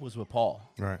friendship was with Paul.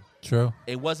 Right. True.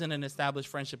 It wasn't an established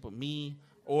friendship with me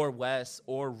or Wes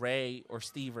or Ray or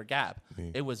Steve or Gab.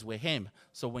 It was with him.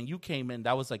 So when you came in,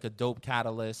 that was like a dope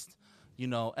catalyst,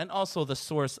 and also the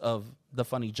source of the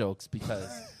funny jokes because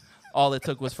all it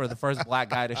took was for the first black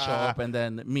guy to show up and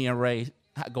then me and Ray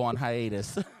go on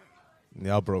hiatus.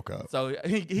 Y'all broke up. So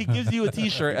he gives you a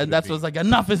T-shirt and that's what's like,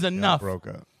 enough is enough. Broke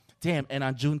up. Damn, and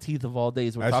on Juneteenth of all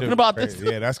days, we're That talking shit about was this.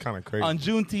 crazy. Yeah, that's kind of crazy. On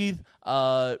Juneteenth,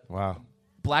 Wow.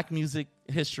 Black Music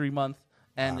History Month,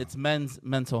 and it's Men's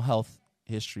Mental Health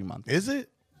History Month. Is it?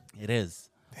 It is.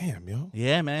 Damn, yo.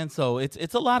 Yeah, man. So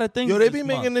it's a lot of things. Yo, they be this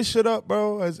making month. this shit up,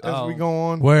 bro, as we go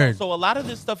on. Word. So a lot of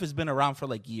this stuff has been around for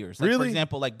like years. Like, Really? For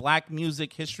example, like Black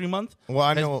Music History Month. Well,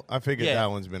 I know. I figured yeah, that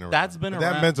one's been around. that's been But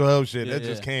around. That mental health shit, Yeah, that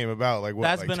just came about like what,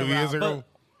 That's like been 2 around, years ago?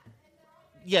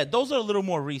 Yeah, those are a little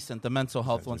more recent. The mental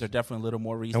health ones are definitely a little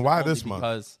more recent. And why only this month?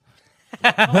 Because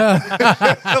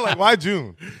Like, why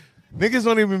June? Niggas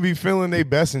don't even be feeling their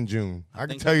best in June. I can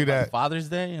think tell you it's like that. Father's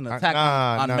Day and attack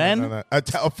on men.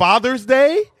 A Father's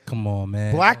Day? Come on,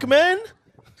 man. Black men?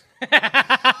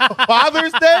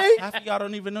 Father's Day? Half of y'all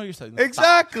don't even know yourself.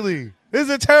 Exactly. This is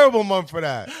a terrible month for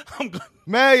that. I'm good.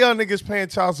 Man, y'all niggas paying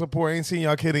child support. Ain't seen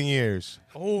y'all kid in years.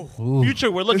 Ooh. Future,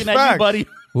 we're looking It's at facts. you, buddy.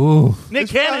 Ooh. Nick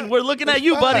It's Cannon, facts. we're looking at It's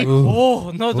you, buddy. facts.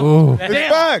 Oh no! Ooh. Don't do that.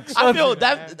 It's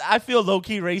facts. I feel low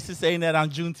key racist saying that on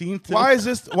Juneteenth too. Why is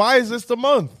this the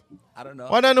month? I don't know.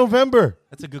 Why not November?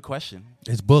 That's a good question.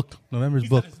 It's booked. November's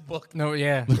booked. Book. No,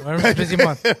 yeah. November's a busy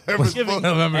month.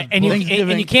 November. And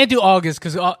you can't do August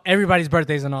because everybody's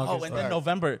birthday's in August. Oh, and then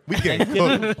November. can't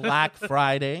Thanksgiving, Black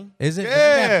Friday. Isn't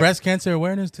Yeah. that breast cancer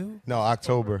awareness too? No,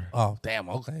 October. Oh, damn.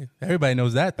 Okay. Everybody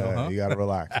knows that though, huh? You gotta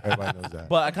relax. Everybody knows that.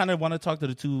 But I kind of want to talk to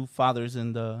the two fathers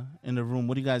in the room.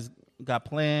 What do you guys got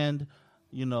planned?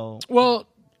 You know, Well,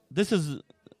 this is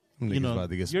Niggas you know about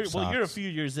to get some you're a socks. few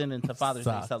years into Father's Day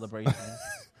Socks. celebrations,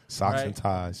 Socks right. and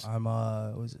ties. I'm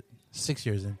what was it 6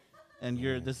 years in? and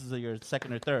this is your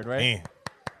second or third, right?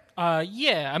 Man.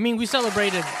 yeah. I mean, we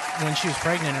celebrated when she was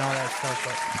pregnant and all that stuff,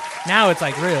 but now it's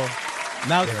like real.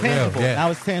 Now it's tangible. yeah. Now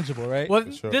it's tangible, right?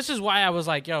 Well, sure. this is why I was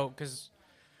like, yo, because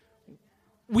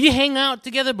we hang out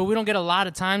together, but we don't get a lot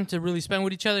of time to really spend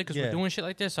with each other because Yeah. we're doing shit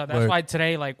like this. So that's Word. why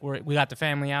today, like, we got the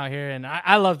family out here, and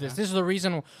I love this. This is the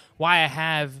reason why I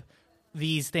have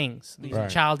these things, these Right.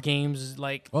 child games,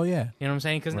 like, Oh yeah. you know what I'm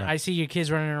saying? Because Right. I see your kids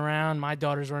running around, my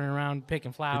daughter's running around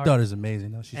picking Your flowers. daughter's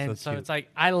amazing though. She's and so so cute. it's like,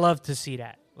 I love to see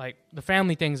that. Like, the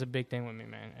family thing is a big thing with me,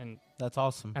 man. That's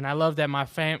awesome. And I love that my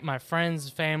friends'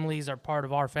 families are part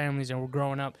of our families, and we're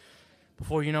growing up.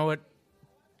 Before you know it,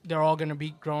 they're all gonna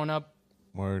be growing up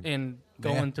Word. and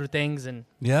going through things. And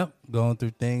Yep, going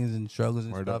through things and struggles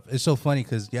and Word stuff. up. It's so funny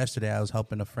because yesterday I was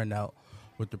helping a friend out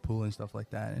with the pool and stuff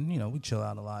like that, and we chill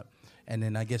out a lot. And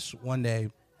then I guess one day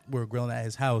we were grilling at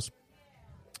his house,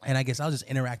 and I guess I was just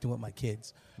interacting with my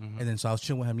kids. And then so I was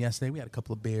chilling with him yesterday. We had a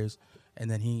couple of beers, and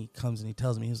then he comes and he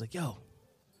tells me, he was like, "Yo,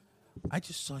 I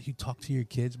just saw you talk to your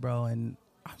kids, bro, and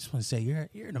I just want to say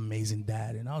you're an amazing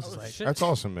dad." And I was just like, shit. That's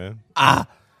awesome, man.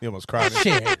 You almost cried.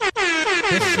 "Shit,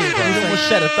 this shit, You almost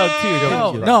shed a thug tear. didn't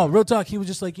No, you? no, real talk. He was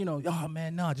just like, oh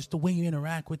man, no, just the way you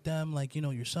interact with them. Like,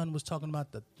 your son was talking about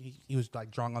he was like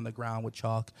drawing on the ground with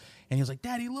chalk, and he was like,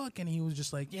 "Daddy, look," and he was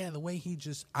just like, yeah, the way he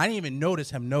just, I didn't even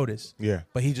notice him notice. Yeah.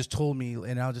 But he just told me,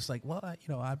 and I was just like, well,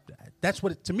 that's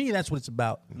what to me, that's what it's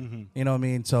about. You know what I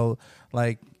mean? So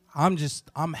like,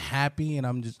 I'm happy,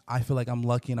 and I feel like I'm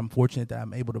lucky and I'm fortunate that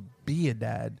I'm able to be a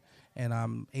dad. And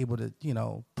I'm able to,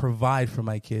 provide for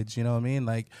my kids. You know what I mean?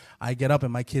 Like, I get up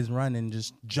and my kids run and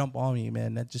just jump on me,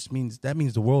 man. That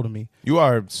means the world to me. You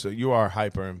are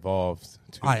hyper involved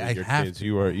too, I with your have kids. to.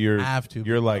 You're Have to,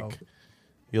 You're bro.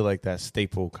 like that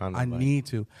staple kind of. I need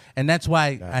to, and that's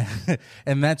why,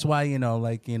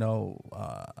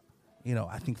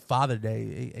 I think Father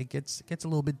Day it gets a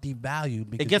little bit devalued.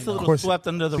 Because, It gets a little swept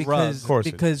under the rug.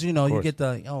 Because you course. get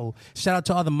the shout out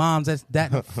to all the moms.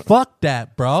 Fuck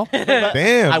that, bro.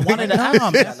 Damn. I wanted to Nah, ask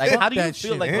man, that. Like, fuck how do you that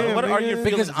feel? shit. Like, Damn, what are your nigga.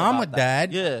 feelings Because I'm a about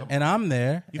dad, that? Yeah. and I'm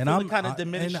there, You and feel I'm it kinda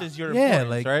diminishes your yeah, importance,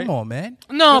 like right? come on, man.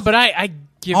 no, but I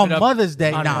give On it up Mother's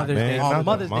Day, on nah, Mother's man. Day. Not On the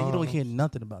Mother's Day, you don't moms. hear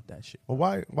nothing about that shit.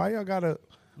 Well, why y'all gotta?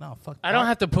 No, fuck. I don't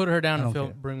have to put her down I and don't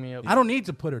care. bring me up. I don't need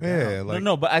to put her down. Yeah, like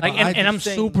no, but I Like, think and I'm just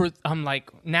saying- super. I'm like,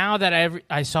 now that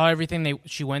I saw everything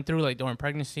she went through, like during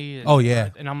pregnancy. And Oh, yeah.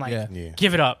 and I'm like, Yeah. Yeah.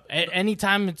 give it up.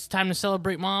 Anytime it's time to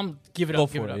celebrate mom, give it Go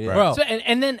up. Give for it up, it, yeah. Bro. So,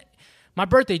 and then my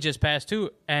birthday just passed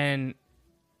too, and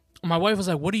my wife was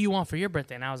like, "What do you want for your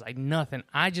birthday?" And I was like, "Nothing.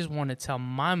 I just want to tell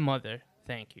my mother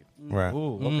thank you." right.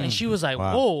 Ooh, okay. And she was like,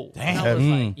 Wow. "Whoa!" And I was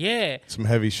like, "Yeah." Some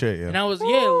heavy shit. Yeah. And I was,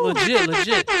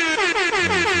 legit.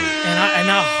 And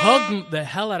I hugged the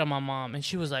hell out of my mom, and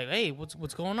she was like, "Hey, what's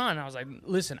going on?" And I was like,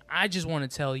 "Listen, I just want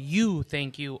to tell you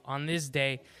thank you on this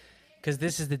day, because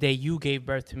this is the day you gave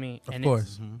birth to me, Of and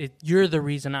course. you're the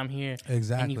reason I'm here.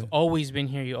 Exactly. And you've always been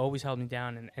here. You always held me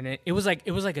down, and it was like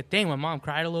a thing. My mom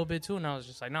cried a little bit too, and I was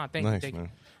just like, "No, thank Nice, you."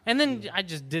 man. And then I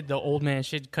just did the old man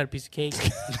shit, cut a piece of cake.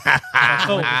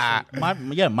 So,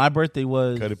 my birthday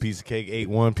was Cut a piece of cake, ate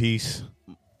one piece.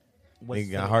 what's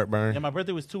Nigga got the- heartburn. Yeah, my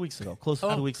birthday was 2 weeks ago. Close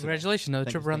to 2 weeks ago. Congratulations, another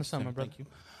Thank trip you, around the thank you, sun, my brother.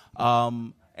 Thank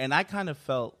you. And I kind of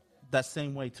felt that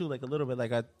same way too, like a little bit,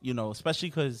 like especially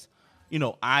because,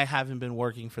 I haven't been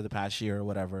working for the past year or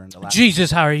whatever. In the last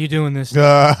Jesus, how are you doing this?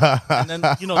 and then,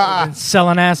 Been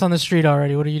selling ass on the street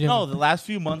already. What are you doing? No, the last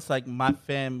few months, like my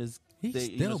fam is,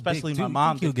 especially my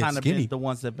mom, they kind of been the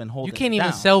ones that have been holding. You can't it even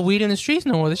down. sell weed in the streets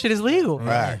no more. This shit is legal.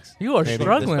 Facts. You are Maybe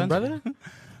struggling, dispensary. brother.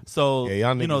 So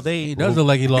y'all niggas- He does look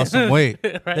like he lost some weight.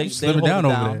 they Slim hold it down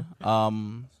it over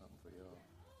there.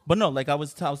 But no, like I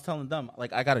was telling them,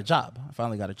 like I got a job. I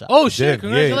finally got a job. Oh shit! did.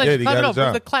 Yeah, he Congratulations! did. He Clap got it a up. Where's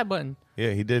job. the clap button?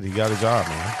 Yeah, he did. He got a job,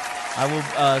 man. I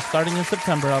will starting in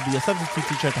September. I'll be a substitute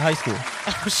teacher at the high school.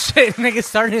 Oh shit! Nigga,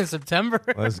 starting in September.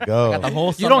 Let's go. The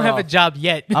whole You don't have a summer job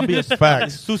yet. off. I'll be a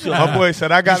Facts. socio. My boy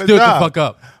said I got a Stood the job. fuck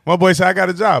up. My boy said I got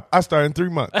a job. I start in 3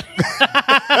 months. What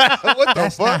the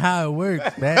That's not fuck? how it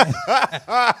works, man.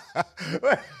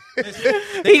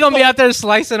 He gonna be out there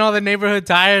slicing all the neighborhood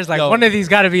tires. Like Yo. one of these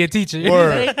got to be a teacher.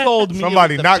 Word. They told me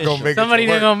Somebody it was not official. gonna make Somebody it.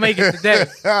 to ain't work. gonna make it today.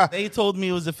 They told me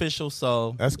it was official,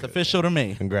 so That's it's good. official to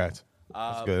me. Congrats.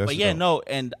 That's good. That's But yeah, dope. no,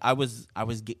 and I was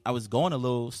going a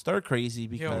little stir crazy Yo,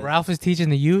 because Ralph is teaching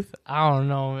the youth. I don't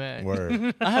know, man.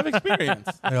 Word. I have experience.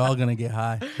 They're all gonna get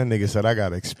high. That nigga said I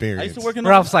got experience. I used to work in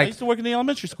Ralph's I like- used to work in the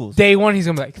elementary schools. Day one, he's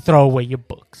gonna be like, throw away your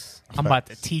books. I'm about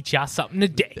to teach y'all something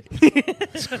today.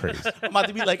 It's crazy. I'm about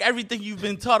to be like, everything you've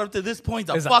been taught up to this point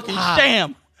is It's a a fucking lie.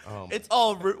 sham. It's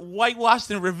all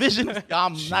whitewashed and revision.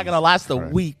 I'm not gonna last a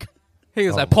week. He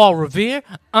was like, Paul Revere,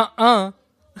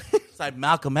 It's like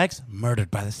Malcolm X murdered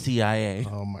by the CIA.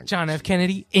 Oh my John F.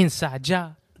 Kennedy, inside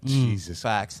job. Jesus.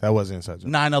 Facts. That wasn't such a.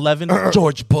 9/11,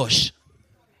 George Bush.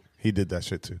 He did that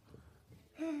shit too.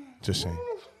 Just saying.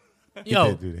 He Yo,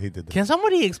 did do that. He did that. can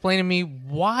somebody explain to me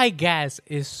why gas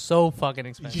is so fucking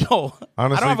expensive? Yo, I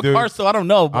Honestly, don't have a dude, car, so I don't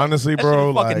know. But Honestly, that shit bro,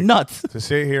 is fucking like nuts. to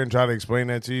sit here and try to explain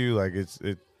that to you, like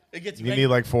it gets you need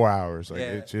like 4 hours. Like Yeah.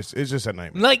 it's just a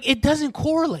nightmare. Like, it doesn't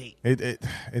correlate. It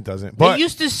doesn't. They But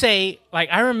used to say, like,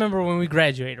 I remember when we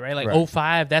graduated, right? Like, Right.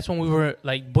 05, that's when we were,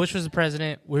 like, Bush was the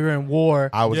president. We were in war.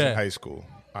 I was Yeah. in high school.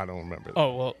 I don't remember. That.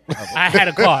 Oh, well, I had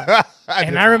a car.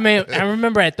 And I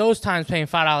remember at those times paying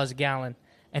 $5 a gallon.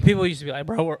 And people used to be like,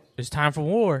 bro, it's time for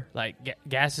war. Like,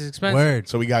 gas is expensive. Word.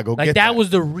 So we gotta go Like, get that was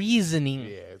the reasoning.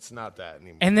 Yeah, it's not that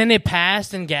anymore. And then it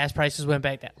passed and gas prices went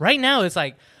back down. Right now, it's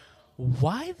like,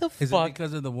 why the Is it fuck?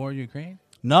 because of the war in Ukraine?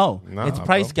 No, Nah, it's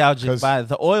price bro. gouging 'Cause- by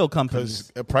the oil companies.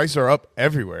 Because prices are up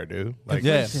everywhere, dude. Like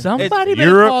Yeah. Somebody It's better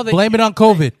Europe- call the Blame it on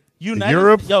COVID.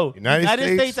 Europe, United United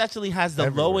States States, actually has the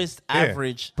everywhere. lowest Yeah,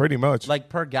 average, pretty much. like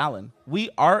per gallon.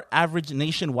 Our average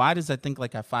nationwide is I think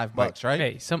like at $5, right?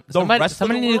 Hey, The somebody rest of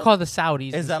the need to world call the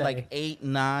Saudis. is and at say, like $8,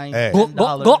 $9, Hey.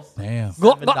 $10, Go. Damn.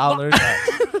 $7.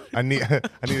 I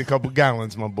need a couple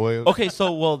gallons, my boy. Okay,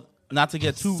 so not to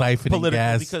get too Siphoning political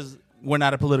gas. because we're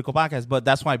not a political podcast, but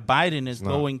that's why Biden is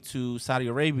going to Saudi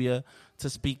Arabia to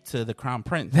speak to the Crown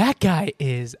Prince. that guy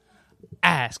is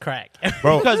ass crack.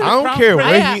 Bro, I Because the don't Crown care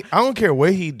Prince- I don't care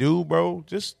what he do, bro.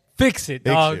 Just Fix it, fix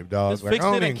dog. it, dog. Just Like, fix I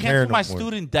it don't and even care cancel no my more.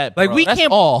 student debt. Like bro. we That's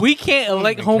can't all. we can't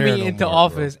elect even care homie no into more,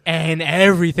 office and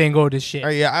everything go to shit.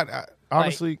 Hey, yeah, I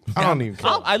honestly, I don't even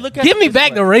care. I look at Give it me this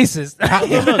back way. the racist.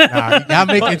 Y'all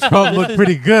making Trump look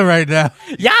pretty good right now.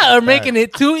 Y'all are making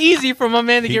it too easy for my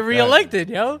man to Keep get that. reelected,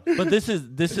 yo. But this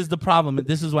is the problem.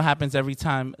 This is what happens every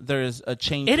time there is a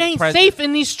change. It in ain't president. safe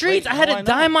in these streets. Wait, I had no, to I know.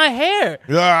 dye my hair.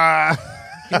 Ah.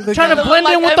 Trying to blend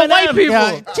like in with the white Eminem.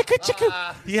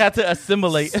 people. He had to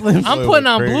assimilate. I'm putting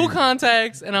on Crazy. blue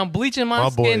contacts and I'm bleaching my My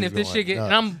skin boy's if this going shit get. nuts.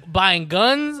 And I'm buying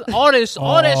guns, all that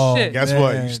Oh, shit. Guess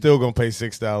what? Man. You still gonna pay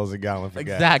 $6 a gallon for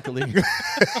gas. Exactly.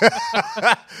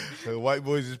 The white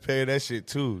boys is paying that shit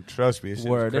too. Trust me. It's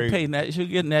Word. They're crazy. paying that. You're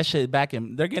getting that shit back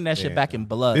in. They're getting that shit Yeah. back in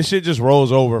blood. This shit just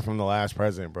rolls over from the last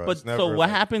president, bro. But It's never, so what like,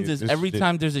 happens is this every shit-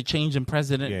 time there's a change in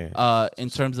president, Yeah. in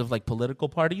terms of like political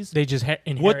parties, They just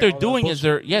inherit what they're all that doing is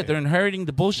bullshit. they're inheriting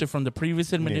the bullshit from the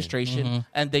previous administration,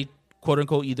 and they quote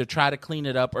unquote either try to clean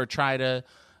it up or try to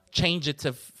change it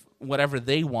to whatever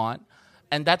they want.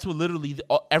 And that's what literally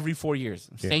every 4 years,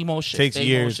 same old shit. Takes same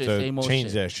years old shit, to same old change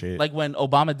shit. that shit. Like when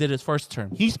Obama did his first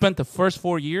term, he spent the first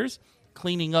 4 years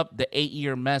cleaning up the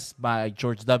 8-year mess by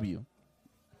George W.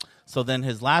 So then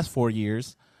his last 4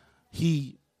 years,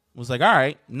 he was like, all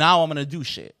right, now I'm going to do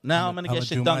shit. Now I'm going to I'ma get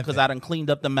shit do done my because thing. I done cleaned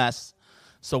up the mess.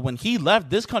 So when he left,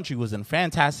 this country was in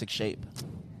fantastic shape.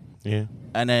 Yeah.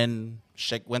 And then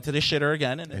shit went to the shitter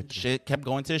again, and then shit kept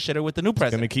going to the shitter with the new Gonna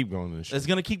president. keep going to this shit. It's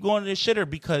gonna keep going to the shitter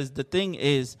because the thing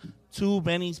is, too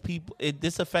many people.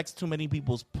 This affects too many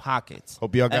people's pockets.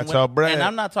 Hope y'all got And y'all bread. And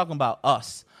I'm not talking about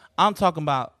us. I'm talking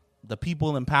about the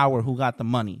people in power who got the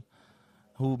money,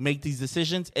 who make these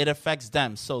decisions. It affects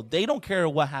them, so they don't care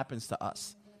what happens to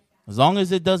us, as long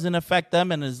as it doesn't affect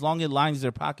them, and as long as it lines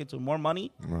their pockets with more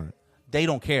money. Right. They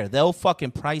don't care. They'll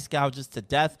fucking price gouge us to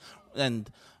death. And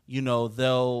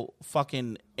they'll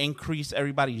fucking increase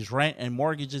everybody's rent and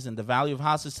mortgages and the value of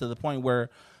houses to the point where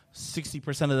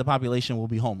 60% of the population will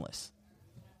be homeless.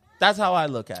 That's how I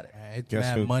look at it.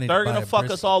 They're going to fuck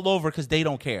us all over because they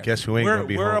don't care. Guess who ain't going to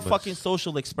be homeless? We're a fucking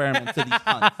social experiment to these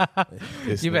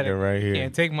cunts. You better right here.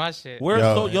 Can't take my shit.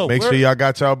 Make sure y'all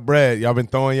got y'all bread. Y'all been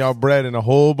throwing y'all bread in a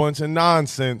whole bunch of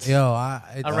nonsense.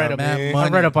 I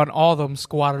read up on all them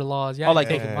squatter laws. Yeah,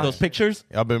 those pictures?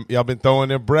 Y'all been throwing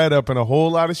their bread up in a whole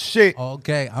lot of shit.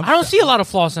 Okay. I don't see a lot of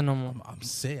flossing no more. I'm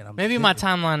saying. Maybe my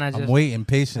timeline, I'm waiting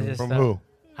patiently. From who?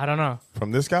 I don't know.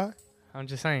 From this guy? I'm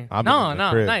just saying. No,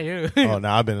 not you. Oh, no,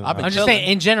 I've been. I'm just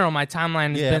saying in general, my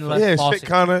timeline has been less flossy.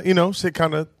 Shit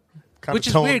kind of. Which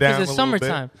is weird because it's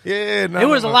summertime. Yeah, it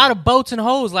was a lot of boats and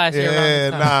hoes last year. Yeah,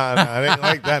 nah, it ain't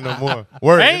like that no more.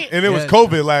 Word, right? And it was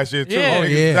COVID last year too.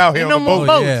 Yeah, out here on the boat.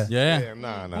 Boats. Yeah,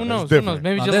 nah. Who knows? There's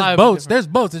Maybe July. boats. There's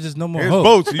boats. There's just no more. There's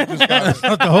hoes. boats. You just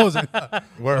got the hose.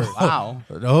 Word. Wow.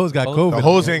 The hose got COVID. The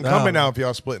hose ain't coming out if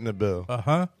y'all splitting the bill.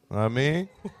 I mean,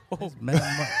 it's mad.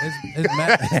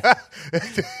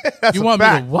 You want me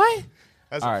to what?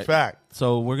 That's a fact.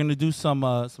 So we're gonna do some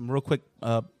real quick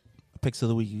picks of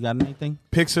the week. You got anything?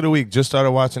 Picks of the week. Just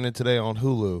started watching it today on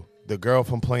Hulu. The Girl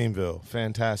from Plainville.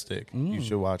 Fantastic. You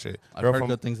should watch it. I've heard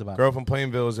good things about it. Girl from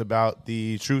Plainville is about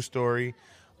the true story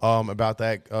about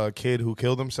that kid who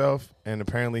killed himself, and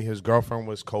apparently his girlfriend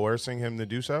was coercing him to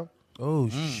do so. Oh,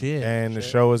 shit. And the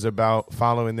show is about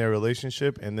following their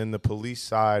relationship and then the police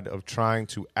side of trying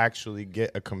to actually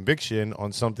get a conviction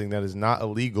on something that is not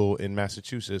illegal in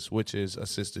Massachusetts, which is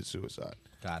assisted suicide.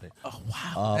 Got it. Oh,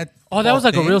 wow. That was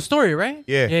like a real story, right?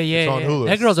 Yeah. It's on Hulu.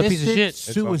 That girl's a piece of shit.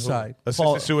 Suicide.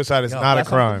 Assisted suicide is not a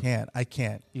crime. I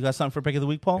can't. You got something for pick of the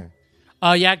week, Paul?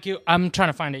 Yeah, I'm trying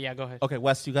to find it. Yeah, go ahead. Okay,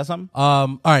 Wes, you got something?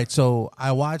 All right, so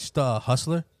I watched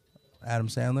Hustler, Adam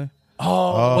Sandler.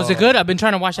 Oh, was it good? I've been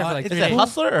trying to watch that for like 3 days. Is it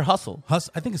Hustler or Hustle? I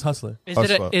think it's Hustler. Is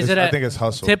it I think it's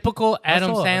Hustle. Typical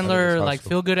Adam Sandler Hustle. like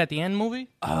feel good at the end movie?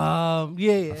 Yeah.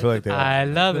 I feel like I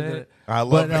love it. I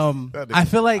love it. But I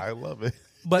feel like I love it.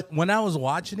 But when I was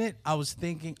watching it, I was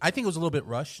thinking. I think it was a little bit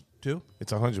rushed too.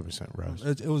 It's 100% rushed.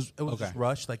 It was just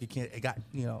rushed. Like it got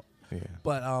Yeah.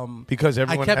 But because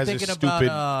everyone I kept has thinking a stupid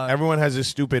everyone has a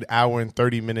stupid hour and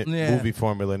 30-minute movie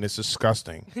formula, and it's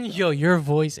disgusting. Yo, your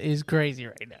voice is crazy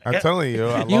right now. I'm telling you,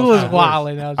 you was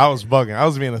wilding. I was bugging. I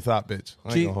was being a thought bitch.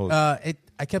 I ain't gonna hold you.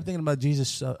 I kept thinking about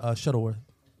Jesus Shuttleworth.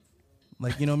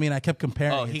 Like, you know what I mean? I kept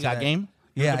comparing. Oh, he got game.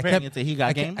 Yeah, I kept he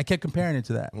got game. I kept comparing it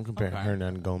to that. I'm comparing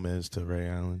Hernan Gomez to Ray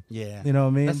Allen. Yeah, you know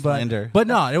what I mean. That's slander. But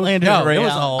no, it was it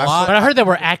was a lot. But I heard they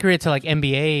were accurate to like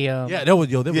NBA. Yeah, there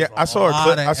was. I saw a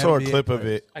clip. I saw a clip of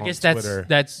it. I guess on that's Twitter.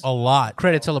 that's a lot.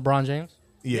 Credit to LeBron James.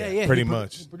 Yeah, pretty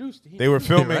much. They were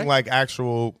filming like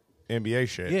actual NBA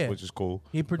shit, which is cool.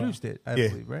 He produced it, I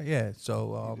believe, right? Yeah.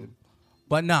 So,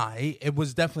 but nah, it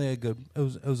was definitely a good.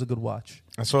 It was a good watch.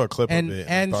 I saw a clip of it,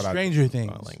 and Stranger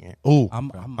Things. Ooh,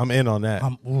 I'm in on that.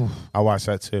 I watched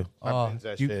that too. I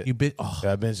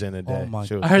binged in a day. Oh my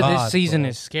I heard this season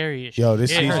is scary as shit. Yo,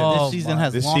 this season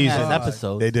has long ass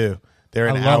episodes. They do. They're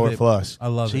an hour plus. I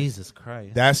love Jesus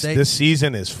Christ. This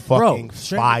season is fucking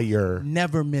fire.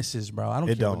 Never misses, bro. I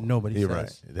don't care what nobody You're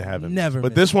says. right. They haven't. Never.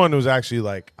 But this one was actually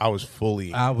like I was full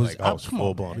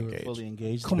blown engaged. Fully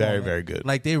engaged. Very, very good.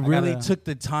 Like they really took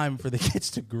the time for the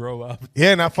kids to grow up.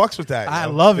 Yeah, and I fucks with that. I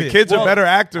love it. The kids are better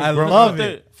actors. I bro. love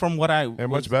it. From what they're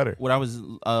much better. What I was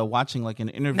watching, like an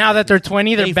interview. Now that they're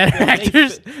 20, they're better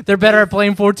actors. They're better at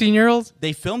playing 14-year-olds.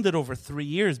 They filmed it over 3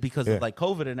 years because of like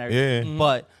COVID and everything. Yeah.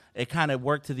 But it kind of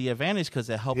worked to the advantage because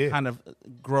it helped kind of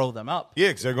grow them up. Yeah,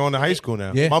 because they're going to high school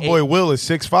now. Yeah. My boy Will is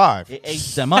 6'5". It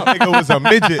aged them up. That nigga was a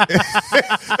midget.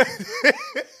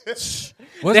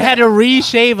 They had to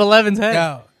reshave 11's head.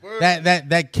 Yo,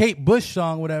 that Kate Bush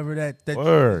song, whatever that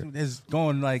is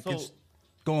going like it's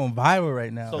going viral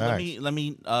right now. So let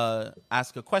me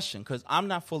ask a question because I'm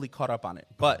not fully caught up on it,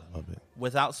 but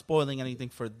without spoiling anything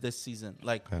for this season,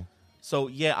 like, so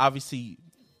yeah, obviously,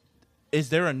 is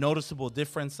there a noticeable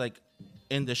difference like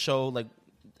in the show, like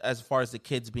as far as the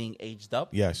kids being aged up?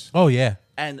 Yes. Oh yeah.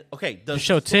 And okay, does the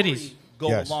show story titties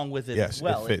go along with it as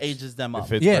well? It ages them up.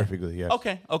 It fits perfectly. Yes.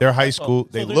 Okay. They're high school.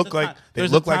 They look like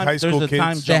high school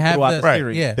kids. They have the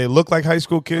right. Yeah. They look like high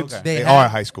school kids. Okay. They are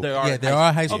high school. They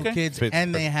are high school kids,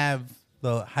 and they have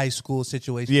the high school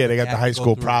situation. Yeah, they got the high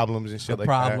school problems and shit like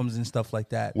that. Problems and stuff like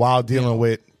that. While dealing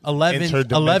with 11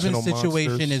 situation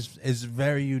monsters. is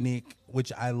very unique,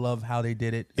 which I love how they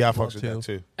did it. Yeah, I fucks with that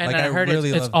too. And like, I heard really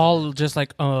it's all just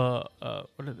like what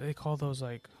do they call those,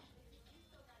 like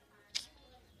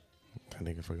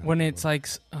when it's like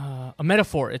a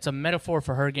metaphor. It's a metaphor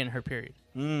for her getting her period.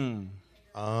 Didn't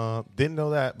know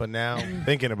that, but now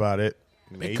thinking about it,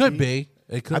 Maybe. It could be.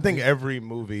 I think every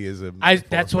movie is a.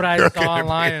 That's what I saw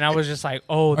online, and I was just like,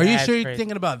 "Oh, are you that's sure you're crazy.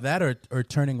 thinking about that or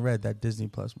Turning Red, that Disney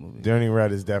Plus movie? Turning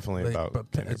Red is definitely Like, about.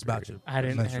 it's about you. I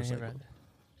didn't Menstrual hear cycle. about that.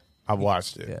 I've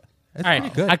watched it. Yeah, it's All right,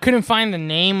 pretty good. I couldn't find the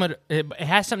name. It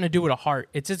has something to do with a heart.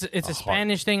 It's a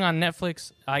Spanish thing on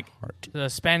Netflix, like the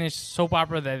Spanish soap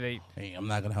opera that they. Hey, I'm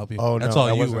not gonna help you. Oh That's no, all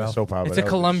that you, wasn't a Ralph. soap opera. It's That a was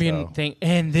Colombian show. thing,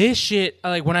 and this shit,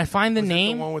 like when I find the Was it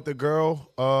name, the one with the girl.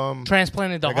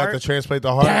 transplanted the I got heart. to translate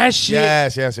the heart. That shit.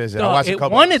 Yes. I Dog, watched a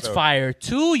couple. one, it's episodes. fire.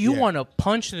 Two, you Yeah. want to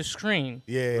punch the screen.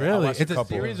 Yeah, I Really? watched It's a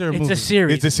couple. series or a It's movie? a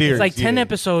series. It's a series. It's like 10 yeah.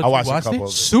 episodes. I watched a watched couple. it? Of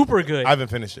it. Super good. I haven't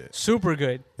finished it. Super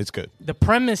good. It's good. The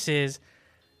premise is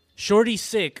Shorty's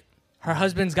sick. Her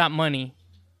husband's got money.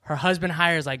 Her husband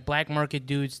hires like black market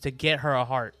dudes to get her a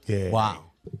heart, Yeah. Wow.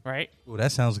 right? Ooh,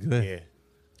 that sounds good. Yeah.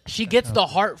 She gets the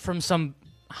heart from some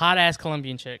hot ass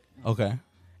Colombian chick. Okay.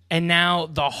 And now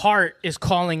the heart is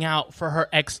calling out for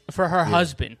her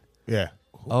husband. Yeah.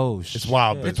 Oh, It's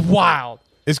wild. It's wild.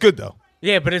 It's good though.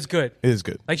 Yeah, but it's good. It is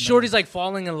good. Like Shorty's like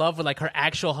falling in love with like her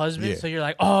actual husband. Yeah. So you're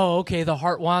like, oh, okay, the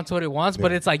heart wants what it wants. But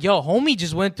Yeah. it's like, yo, homie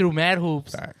just went through mad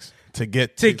hoops Facts. To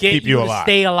get keep you to alive.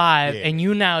 stay alive, Yeah. and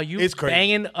you It's crazy.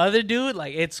 banging other dude.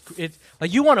 Like it's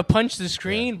like you want to punch the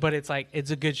screen, but it's like it's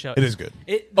a good show. It is good.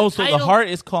 Oh, so the title- heart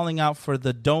is calling out for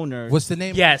the donor. What's the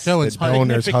name? Yes. Of the show? The It's Spanish?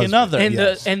 donor's significant husband. other. and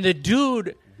Yes. the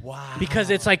dude. Wow. Because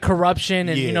it's like corruption,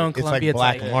 and Yeah, you know in it's like Colombia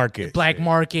black market black shit.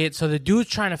 market. So the dude's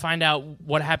trying to find out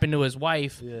what happened to his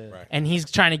wife, and he's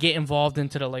trying to get involved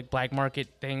into the like black market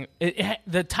thing.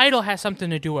 The title has something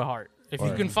to do with heart. If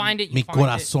you can find it, you Mi find it.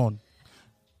 corazón.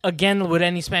 Again, with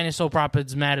any Spanish soap opera,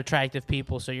 it's mad attractive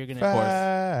people, so you're gonna.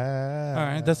 All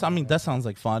right. That sounds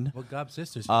like fun. What Gob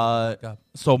sisters?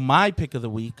 So my pick of the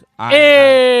week.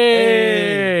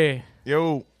 Hey!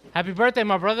 Yo. Happy birthday,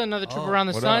 my brother! Another trip around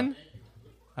the what sun.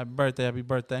 Happy birthday. Happy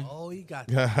birthday. Oh, he got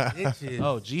the bitches.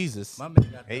 Oh, Jesus. My man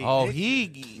got the Hey. Oh, bitches.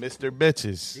 he Mr.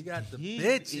 Bitches. He got the he,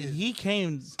 bitches. he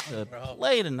came to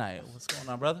play tonight. What's going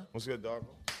on, brother? What's good, dog?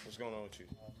 What's going on with you?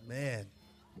 Man.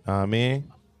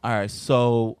 Man. All right.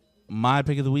 So my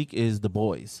pick of the week is The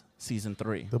Boys, season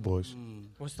 3. The boys.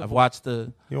 What's the I've watched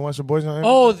the. You don't watch the boys on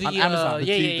Oh, the On Amazon, the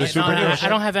yeah, TV yeah, yeah. the No, superhero I show?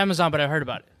 don't have Amazon, but I heard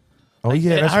about it. Oh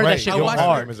yeah, I that's heard that right. shit You go don't have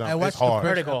hard. Amazon. I watched It's the hard.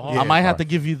 Heard it go hard. Yeah, I might it's have to hard.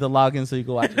 give you the login so you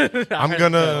can watch it. I'm heard it go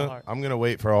gonna hard.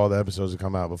 wait for all the episodes to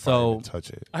come out before I So- even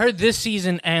touch it. I heard this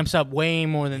season amps up way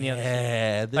more than the other.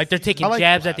 Yeah. Like they're taking I like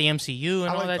jabs the at the MCU and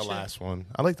I all like that the shit. last one.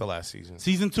 I like the last season.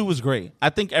 Season 2 was great.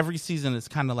 I think every season is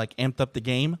kind of like amped up the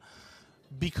game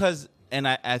because, and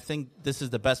I think this is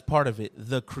the best part of it,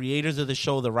 the creators of the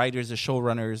show, the writers, the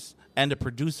showrunners, and the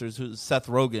producers, who's Seth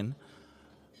Rogen,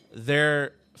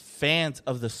 they're fans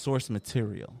of the source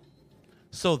material.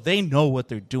 So they know what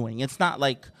they're doing. It's not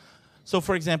like, so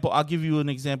for example, I'll give you an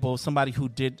example of somebody who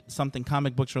did something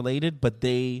comic books related, but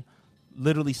they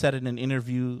literally said in an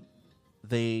interview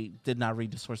they did not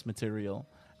read the source material.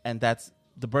 And that's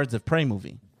the Birds of Prey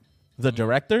movie. The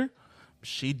director,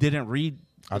 she didn't read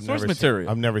the source material.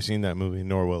 I've never seen that movie,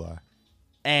 nor will I.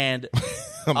 And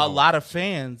a lot of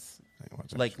fans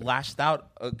like lashed out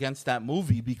against that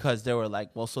movie because they were like,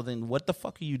 well, so then what the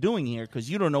fuck are you doing here? Because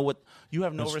you don't know what, you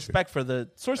have no That's respect for the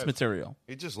source material.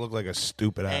 It just looked like a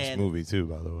stupid ass And- movie too,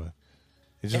 by the way.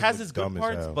 It just has looked its good dumb as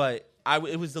parts, hell. but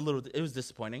it was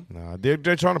disappointing. Nah, they're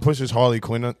trying to push this Harley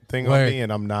Quinn thing on Word. me,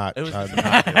 and I'm not. It was- trying to-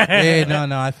 Yeah,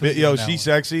 no, I feel you Yo, on that she's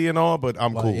one. sexy and all, but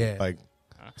I'm Well, cool. yeah. Like,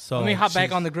 So Let me hop back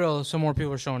she's- on the grill. Some more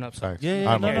people are showing up. So. facts.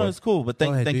 Yeah, I'm no, on board. it's cool. But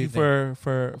thank ahead, you do your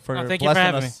for No, thank blessing you for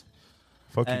having us.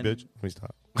 Fuck you, And- bitch. Please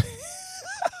stop.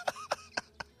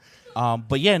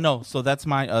 But yeah, no. So that's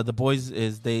my the boys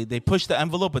is they push the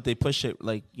envelope, but they push it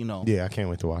like Yeah, I can't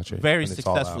wait to watch it. very when it's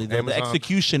all out. successfully. The Amazon,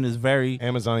 execution is very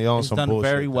Amazon, y'all on is some done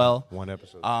bullshit. very though. well. One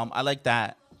episode. I like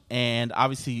that, and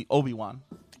obviously Obi-Wan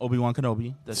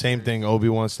Kenobi. That's Same very- thing.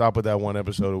 Obi-Wan, stop with that one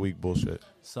episode a week bullshit.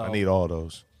 So I need all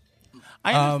those.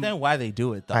 I understand why they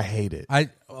do it though. I hate it.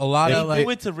 A lot They of like do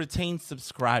it to retain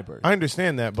subscribers. I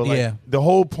understand that, but like Yeah. the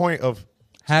whole point of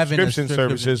having a subscription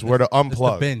services is- were to is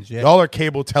unplug. binge, yeah. Y'all are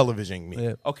cable televisioning me.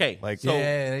 Yeah. Okay, Like- so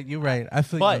yeah, you're right. I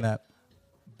feel you But- on that.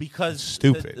 because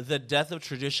Stupid. the death of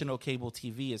traditional cable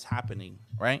TV is happening,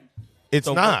 right? It's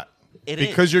So not. it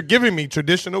because is. you're giving me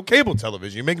traditional cable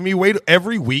television. You're making me wait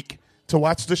every week to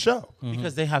watch the show.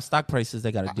 Because they have stock prices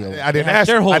they got to deal with. I They didn't have ask.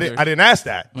 I shareholders. didn't ask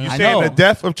that. You I saying know. the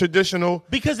death of traditional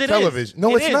Because it is. television?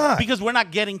 No, It it's is, not. because we're not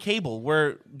getting cable.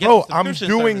 We're getting Bro, I'm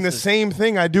subscription doing the services. same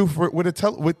thing I do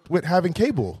with having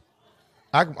cable.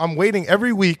 I'm waiting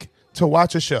every week to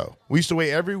watch a show. We used to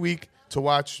wait every week to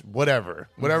watch whatever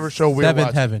show we're Seventh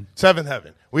watching. Heaven. Seventh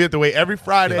Heaven. We have to wait every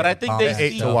Friday. But I think at they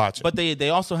 8 see, to watch it. But they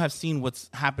also have seen what's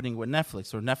happening with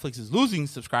Netflix, or Netflix is losing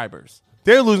subscribers.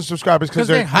 They're losing subscribers because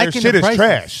their shit is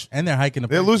trash. And they're hiking the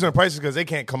prices. They're losing the prices because they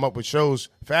can't come up with shows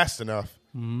fast enough,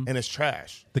 and it's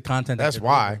trash. The content. That's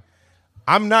why.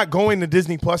 I'm not going to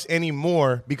Disney Plus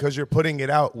anymore because you're putting it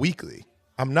out weekly.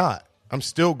 I'm not. I'm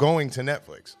still going to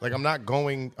Netflix. Like, I'm not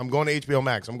going. I'm going to HBO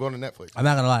Max. I'm going to Netflix. I'm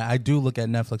not going to lie. I do look at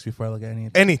Netflix before I look at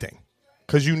anything. Anything.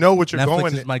 Because you know what you're Netflix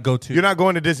going. Is my go-to. You're not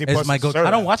going to Disney Plus. My go-to.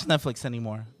 I don't watch Netflix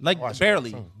anymore. Like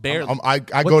barely. I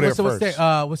go there first.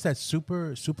 What's that?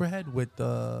 Superhead with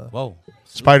Whoa.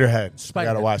 Spiderhead. I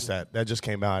gotta watch that. That just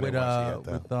came out. With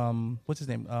what's his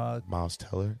name? Miles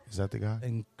Teller. Is that the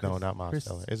guy? No, not Miles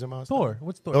Teller. Is it Miles? Thor.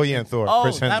 What's Thor? Oh yeah, and Thor. Oh,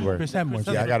 Chris Hemsworth. Chris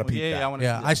Hemsworth. Yeah, I gotta peep that.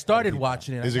 Yeah, I started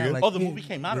watching it. Is it good? The movie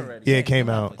came out already. Yeah, it came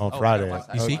out on Friday.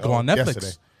 You see, go on Netflix.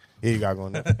 Yesterday. Yeah, you gotta go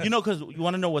on Netflix. You know, because you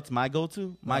want to know what's my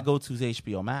go-to? My go-to is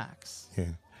HBO Max. Yeah.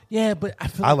 Yeah, but I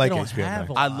feel like they don't HBO have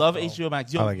Max. I love HBO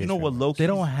Max. Yo, like you know HBO what? Max. Loki. They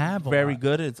don't have very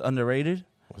good. It's underrated.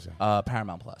 What's that?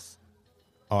 Paramount Plus.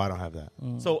 Oh, I don't have that.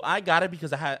 So I got it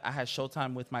because I had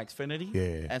Showtime with my Xfinity.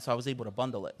 Yeah. And so I was able to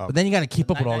bundle it. But then you got to keep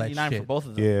up with all that $9.99 shit. for both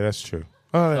of them. Yeah, that's true.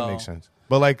 Oh, that makes sense.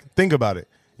 But like, think about it.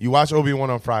 You watch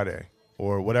Obi-Wan on Friday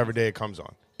or whatever day it comes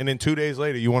on, and then 2 days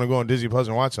later you want to go on Disney Plus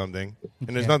and watch something,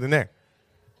 and there's nothing there.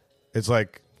 It's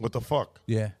like, what the fuck?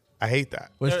 Yeah. I hate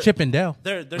that. Well, it's Chip and Dale.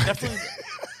 They're definitely.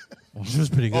 Which was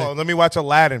pretty good. Oh, let me watch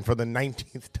Aladdin for the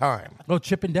 19th time. No,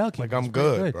 Chip and Dale. Like, I'm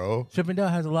good, bro. Chip and Dale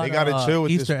has a lot They gotta chill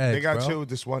with Easter this. eggs. They got to bro. chill with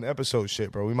this one episode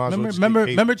shit, bro. We might as well.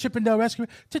 Remember Chip and Dale Rescue?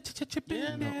 Chip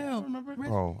and Dale. Remember?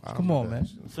 Oh, Come on, man.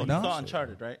 So you saw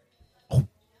Uncharted, right?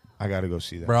 I gotta go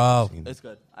see that. Bro. It's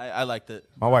good. I liked it.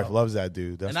 My wife loves that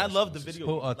dude. That's And I love the video.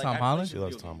 Who, Tom Holland? She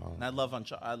loves Tom Holland. And I love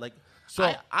Uncharted.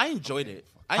 So I enjoyed it.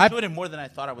 I enjoyed it more than I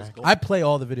thought I was going. I play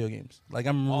all the video games. Like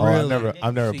I'm I've never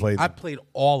played them. I played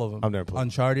all of them. I've never played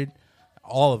Uncharted,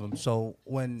 all of them. So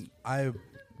when I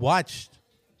watched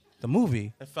the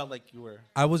movie, it felt like you were.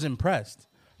 I was impressed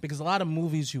because a lot of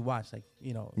movies you watch, like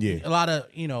a lot of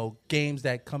games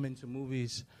that come into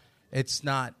movies, it's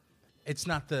not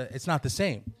the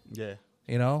same. Yeah.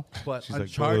 But She's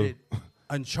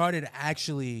Uncharted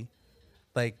actually,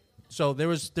 like, so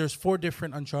there's 4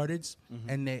 different Uncharteds,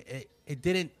 and it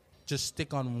didn't just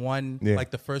stick on one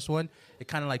like the first one. It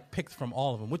kind of like picked from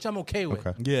all of them, which I'm okay with.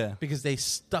 Okay. Yeah. Because they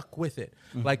stuck with it.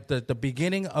 Like the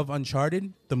beginning of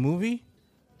Uncharted, the movie,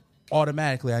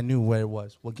 automatically I knew where it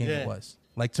was, what game it was.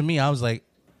 Like, to me, I was like,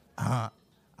 I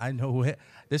know where.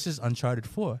 This is Uncharted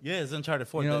 4. Yeah, it's Uncharted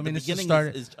 4. You know what I mean? The beginning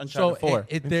is so Uncharted 4.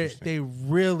 They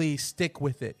really stick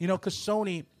with it. Because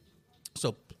Sony,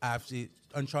 so actually,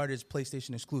 Uncharted is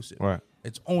PlayStation exclusive. Right.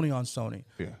 It's only on Sony.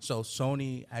 Yeah. So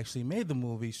Sony actually made the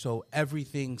movie, so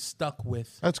everything stuck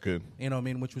with. That's good. You know what I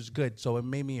mean? Which was good. So it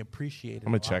made me appreciate it.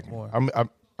 I'm gonna check more.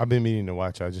 I've been meaning to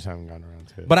watch it. I just haven't gotten around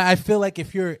to it. But I feel like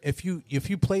if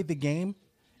you played the game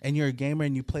and you're a gamer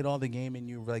and you played all the game and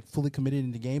you're like fully committed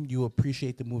in the game, you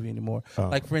appreciate the movie anymore.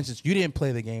 Like, for instance, you didn't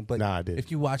play the game, but I did.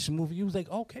 If you watch the movie, you was like,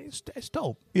 okay, it's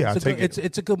dope. Yeah,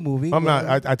 it's a good movie. I'm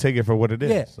not. I take it for what it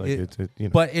is. Yeah,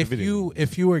 like but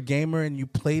if you were a gamer and you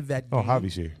played that game,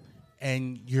 hobby's here,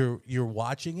 and you're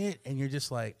watching it and you're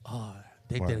just like, oh,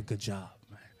 they did a good job,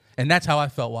 man. And that's how I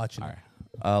felt watching it.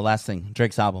 Last thing,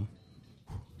 Drake's album.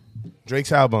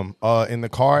 Drake's album. In the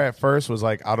car at first was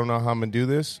like, I don't know how I'm gonna do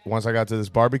this. Once I got to this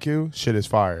barbecue, shit is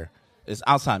fire. It's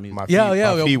outside music. My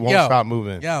feet won't stop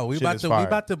moving. Yeah, we about to I'm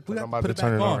about to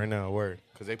turn it on right now. Word,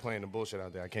 because they playing the bullshit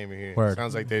out there. I came in here. Word.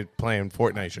 Sounds like they're playing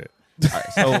Fortnite shit. All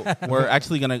right, so we're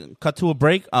actually gonna cut to a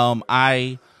break.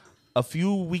 A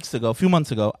few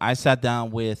months ago, I sat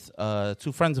down with 2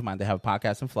 friends of mine. They have a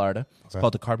podcast in Florida. It's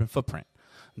called The Carbon Footprint.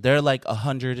 They're like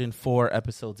 104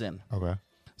 episodes in. Okay.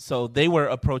 So they were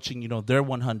approaching, their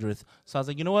 100th. So I was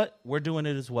like, you know what? We're doing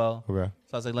it as well. Okay.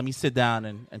 So I was like, let me sit down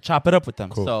and chop it up with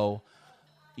them. Cool. So,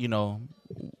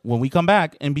 when we come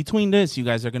back, in between this, you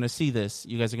guys are going to see this.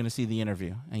 You guys are going to see the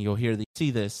interview, and you'll hear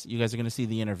You guys are going to see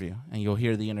the interview, and you'll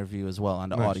hear the interview as well on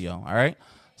the audio. All right?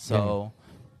 So,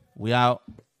 we out.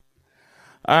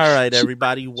 All right,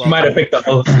 everybody. She might have picked up.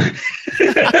 She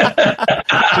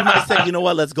might say, you know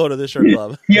what? Let's go to the strip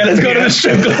club. Yeah, let's go to the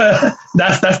strip club.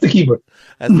 That's the keeper.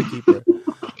 That's the keeper.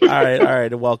 All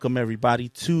right. And welcome, everybody,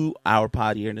 to our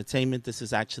Potty Entertainment. This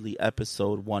is actually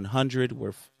episode 100.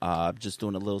 We're just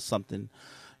doing a little something,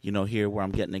 here where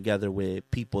I'm getting together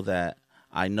with people that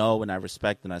I know and I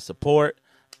respect and I support.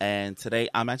 And today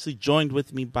I'm actually joining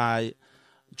me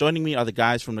are the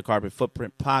guys from the Carbon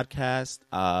Footprint podcast,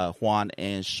 Juan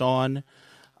and Sean.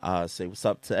 Say what's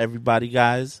up to everybody,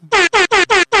 guys. What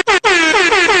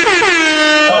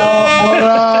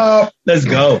up? Let's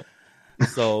go.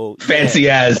 So fancy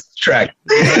ass track.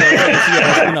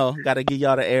 Gotta give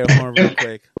y'all the air horn real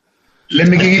quick. Let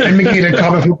me give you the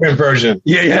carbon footprint version.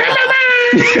 Yeah.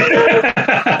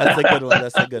 That's a good one.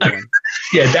 That's a good one.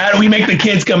 Yeah, Dad, we make the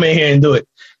kids come in here and do it.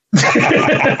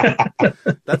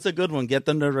 That's a good one. Get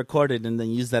them to record it and then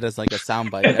use that as like a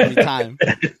soundbite every time.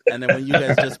 And then when you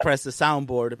guys just press the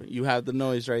soundboard, you have the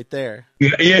noise right there.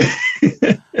 Yeah.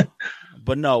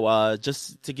 But no,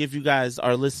 just to give you guys,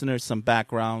 our listeners, some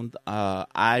background,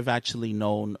 I've actually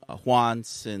known Juan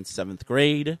since 7th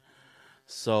grade.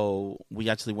 So we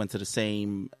actually went to the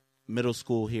same middle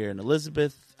school here in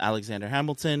Elizabeth, Alexander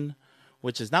Hamilton,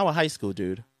 which is now a high school,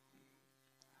 dude.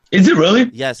 Is it really?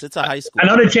 Yes, it's a high school. I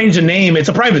know they changed the name. It's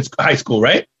a private high school,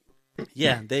 right?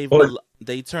 Yeah,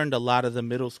 they turned a lot of the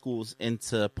middle schools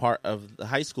into part of the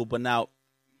high school, but now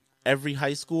every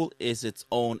high school is its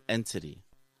own entity.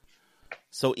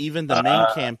 So even the main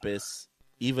campus,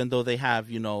 even though they have,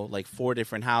 like 4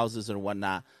 different houses or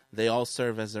whatnot, they all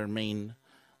serve as their main,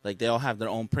 like they all have their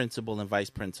own principal and vice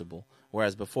principal.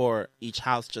 Whereas before, each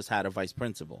house just had a vice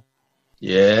principal.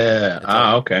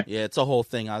 Yeah. Okay. Yeah, it's a whole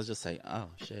thing. I was just like, oh,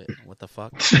 shit, what the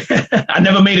fuck? I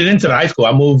never made it into the high school.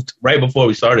 I moved right before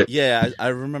we started. Yeah, I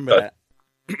remember that.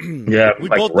 Yeah, we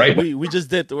both we just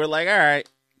did. We're like, all right,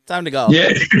 time to go.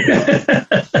 Yeah.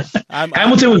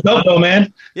 Hamilton was dope, though,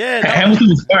 man. Yeah. No, Hamilton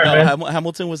was smart, man.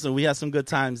 Hamilton was, we had some good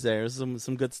times there. Some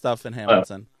good stuff in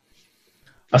Hamilton.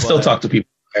 I still talk to people.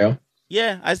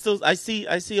 Yeah, I see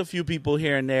a few people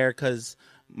here and there because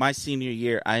my senior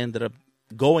year, I ended up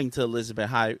going to Elizabeth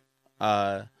High.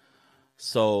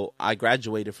 So I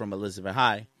graduated from Elizabeth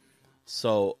High.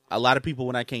 So a lot of people,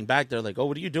 when I came back, they're like, oh,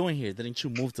 what are you doing here? Didn't you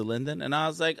move to Linden? And I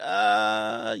was like,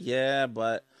 yeah,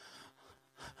 but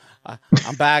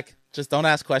I'm back. Just don't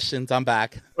ask questions. I'm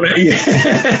back.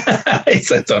 Yeah. He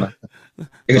said, Sean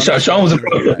was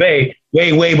across the bay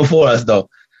way before us, though.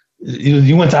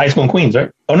 You went to high school in Queens,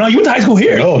 right? Oh, no, you went to high school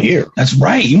here. Oh, here. That's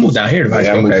right. You moved down here to high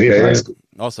school. I moved here to high school.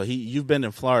 Also, you've been in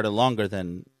Florida longer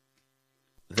than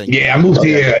yeah, I moved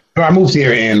here. I moved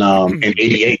here in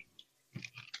 '88.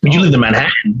 But you lived in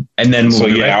Manhattan and then moved. So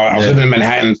yeah, I was living in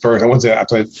Manhattan first. I went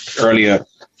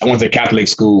to Catholic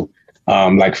school,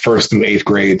 like 1st through 8th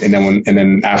grade, and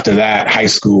then after that, high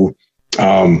school,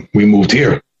 we moved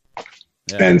here.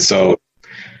 Yeah. And so,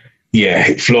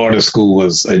 yeah, Florida school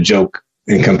was a joke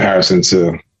in comparison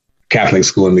to Catholic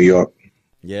school in New York.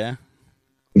 Yeah.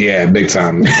 Yeah, big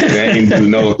time.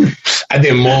 I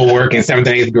did more work in 7th and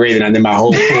 8th grade than I did my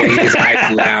whole 4 years of high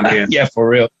school down here. Yeah, for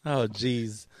real. Oh,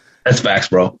 jeez. That's facts,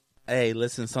 bro. Hey,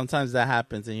 listen, sometimes that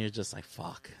happens and you're just like,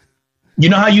 fuck. You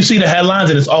know how you see the headlines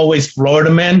and it's always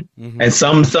Florida men and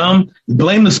some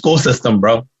blame the school system,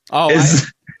 bro. Oh, listen,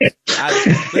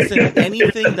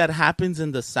 anything that happens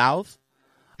in the South,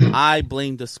 I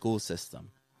blame the school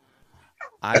system.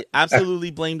 I absolutely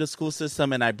blame the school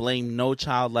system, and I blame No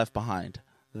Child Left Behind.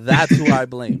 That's who I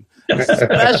blame,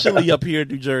 especially up here in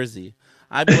New Jersey.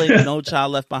 I blame No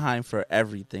Child Left Behind for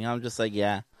everything. I'm just like,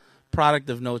 yeah, product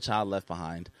of No Child Left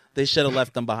Behind. They should have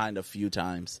left them behind a few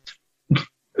times.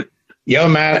 Yo,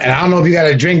 man, and I don't know if you got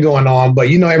a drink going on, but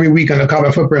every week on the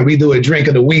Carbon Footprint, we do a drink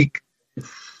of the week.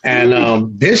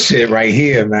 And this shit right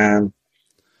here, man,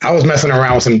 I was messing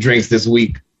around with some drinks this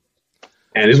week.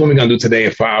 And this is what we're going to do today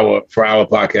for our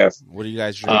podcast. What are you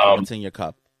guys drinking? What's in your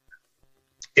cup?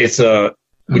 It's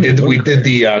we did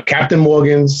the Captain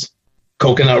Morgan's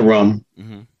coconut rum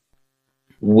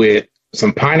with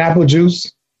some pineapple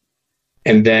juice,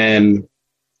 and then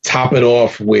top it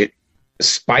off with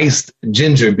spiced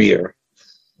ginger beer,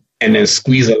 and then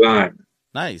squeeze a lime.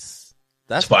 Nice.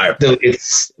 That's fire. Dude,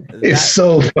 it's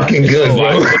so fucking good,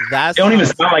 bro. It don't even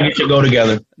sound like it should go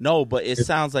together. No, but it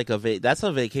sounds like that's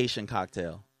a vacation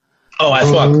cocktail. Oh, I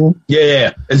fuck.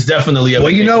 Yeah. It's definitely a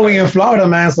vacation. We in Florida,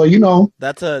 man, so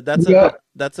That's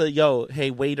a yo,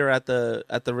 hey, waiter at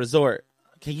the resort.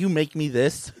 Can you make me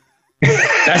this?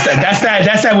 That's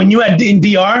that when you in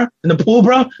DR in the pool,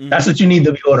 bro. That's what you need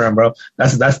to be ordering, bro.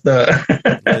 That's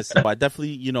the Listen, I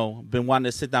definitely, been wanting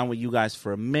to sit down with you guys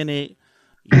for a minute.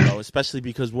 Especially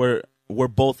because we're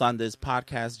both on this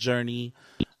podcast journey,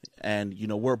 and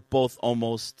we're both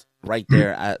almost right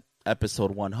there at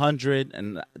episode 100,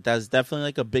 and that's definitely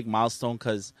like a big milestone.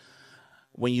 Because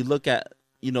when you look at,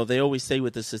 they always say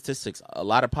with the statistics, a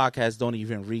lot of podcasts don't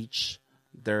even reach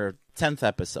their 10th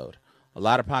episode. A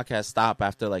lot of podcasts stop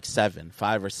after like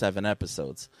 5 or 7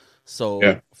 episodes.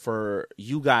 So for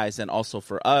you guys, and also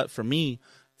for me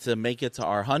to make it to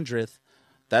our 100th,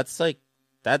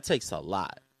 that takes a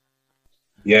lot.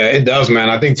 Yeah, it does, man.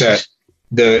 I think that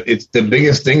the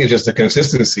biggest thing is just the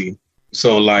consistency.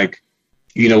 So like,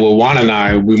 with Juan and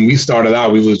I, when we started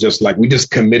out, we was just like, we just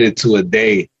committed to a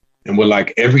day, and we're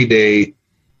like, every day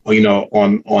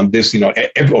on this,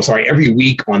 every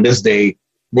week on this day,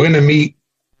 we're going to meet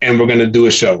and we're going to do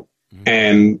a show. Mm-hmm.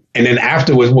 And then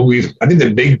afterwards, I think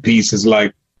the big piece is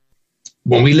like,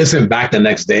 when we listen back the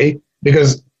next day,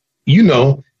 because,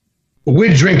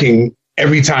 we're drinking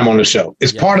every time on the show.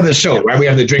 It's part of the show, right? We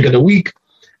have the drink of the week.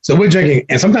 So we're drinking,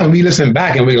 and sometimes we listen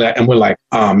back and we're like,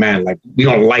 oh man, like we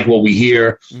don't like what we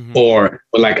hear, or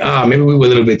we're like, maybe we were a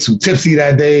little bit too tipsy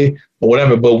that day or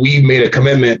whatever. But we made a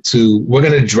commitment we're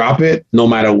going to drop it no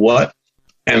matter what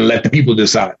and let the people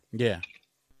decide. Yeah.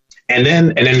 And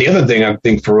then the other thing I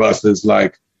think for us is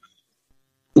like,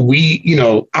 we,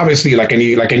 obviously like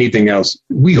anything else,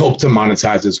 we hope to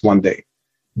monetize this one day.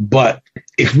 But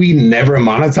if we never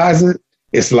monetize it,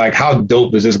 it's like, how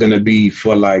dope is this going to be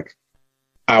for like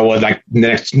our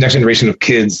next generation of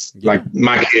kids, like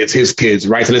my kids, his kids,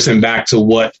 right? To listen back to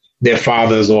what their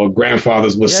fathers or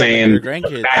grandfathers were saying.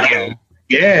 Back in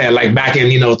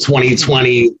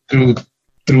 2020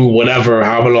 through whatever,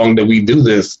 however long that we do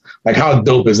this. Like, how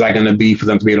dope is that going to be for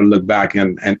them to be able to look back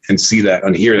and see that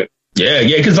and hear it? Yeah,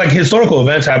 because like historical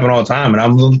events happen all the time, and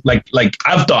I'm like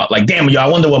I've thought like, damn, I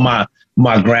wonder what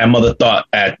my grandmother thought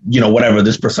at whatever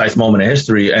this precise moment in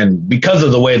history. And because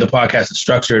of the way the podcast is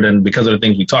structured and because of the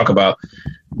things we talk about,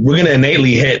 we're gonna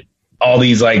innately hit all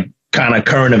these like kind of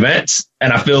current events,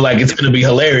 and I feel like it's gonna be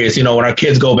hilarious. When our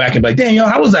kids go back and be like, damn,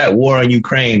 how was that war in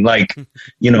Ukraine? Like,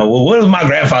 well, what was my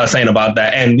grandfather saying about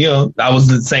that? And I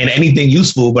wasn't saying anything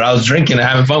useful, but I was drinking and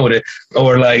having fun with it,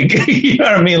 or like, you know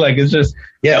what I mean? Like, it's just.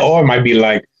 Yeah, or it might be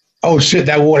like, oh shit,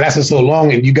 that war lasted so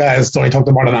long, and you guys only talked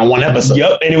about it on one episode.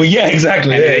 Yep. Anyway, yeah,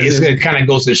 exactly. And it kind of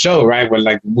goes to show, right? Where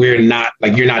like we're not,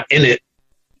 like you're not in it,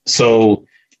 so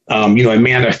it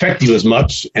may not affect you as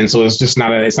much, and so it's just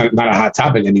not a hot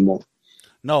topic anymore.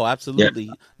 No, absolutely.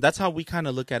 Yeah. That's how we kind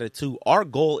of look at it too. Our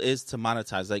goal is to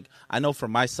monetize. Like, I know for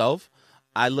myself,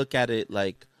 I look at it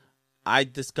like I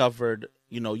discovered.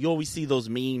 You always see those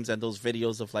memes and those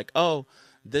videos of like, oh,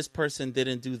 this person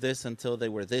didn't do this until they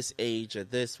were this age or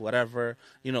this, whatever,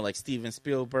 like Steven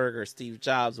Spielberg or Steve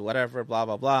Jobs or whatever, blah,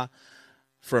 blah, blah.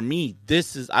 For me,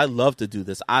 I love to do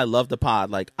this. I love the pod.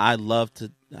 Like, I love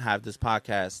to have this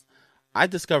podcast. I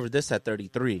discovered this at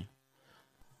 33.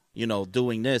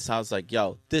 Doing this, I was like,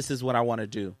 yo, this is what I want to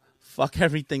do. Fuck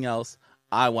everything else.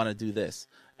 I want to do this.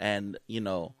 And,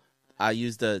 I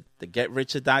use the get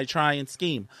rich or die trying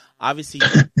scheme. Obviously,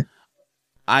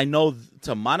 I know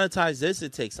to monetize this,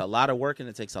 it takes a lot of work and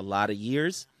it takes a lot of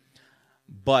years.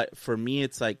 But for me,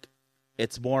 it's like,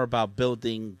 it's more about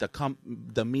building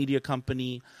the media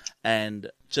company and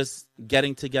just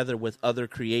getting together with other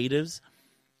creatives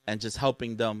and just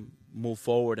helping them move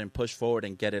forward and push forward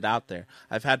and get it out there.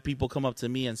 I've had people come up to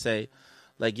me and say,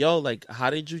 like, yo, like, how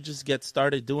did you just get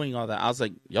started doing all that? I was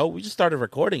like, yo, we just started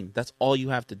recording. That's all you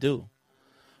have to do.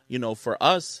 For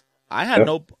us,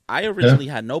 I originally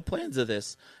had no plans of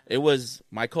this. It was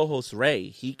my co-host Ray.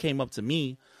 He came up to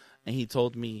me and he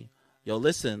told me, yo,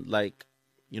 listen, like,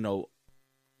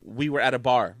 we were at a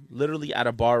bar, literally at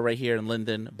a bar right here in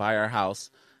Linden by our house,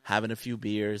 having a few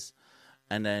beers.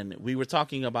 And then we were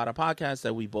talking about a podcast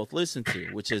that we both listen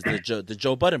to, which is the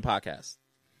Joe Budden podcast.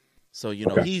 So,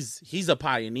 he's a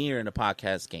pioneer in the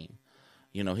podcast game.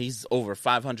 He's over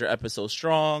 500 episodes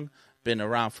strong, been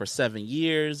around for 7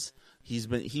 years.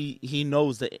 He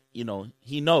knows that,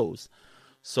 he knows.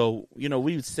 So, we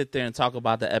would sit there and talk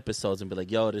about the episodes and be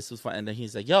like, yo, this was fun. And then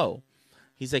he's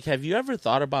like, have you ever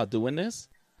thought about doing this?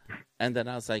 And then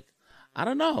I was like, I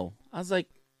don't know. I was like,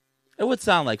 it would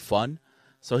sound like fun.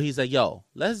 So he's like, yo,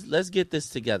 let's get this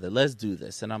together. Let's do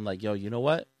this. And I'm like, yo, you know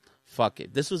what? Fuck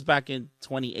it. This was back in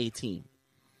 2018.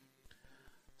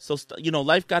 So,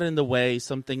 life got in the way.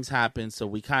 Some things happened. So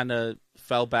we kind of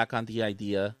fell back on the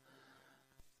idea.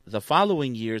 The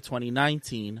following year,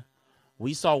 2019,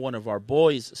 we saw one of our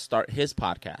boys start his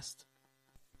podcast.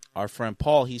 Our friend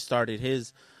Paul, he started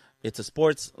his. It's a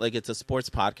sports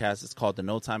podcast. It's called the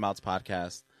No Timeouts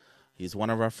Podcast. He's one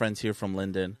of our friends here from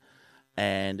Linden.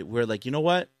 And we're like, you know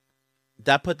what?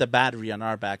 That put the battery on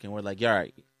our back. And we're like, all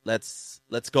right, let's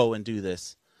go and do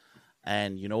this.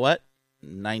 And you know what?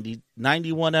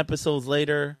 91 episodes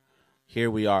later,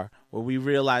 here we are. Where we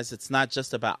realize it's not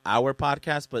just about our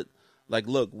podcast, but like,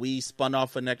 look, we spun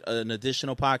off an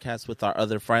additional podcast with our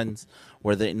other friends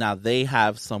where they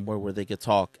have somewhere where they could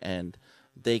talk and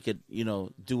they could,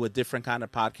 do a different kind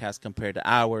of podcast compared to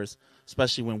ours,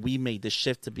 especially when we made the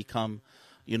shift to become,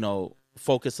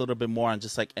 focus a little bit more on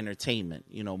just like entertainment,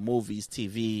 movies,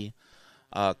 TV,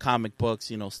 comic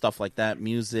books, stuff like that,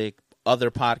 music,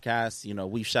 other podcasts.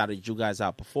 We've shouted you guys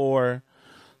out before.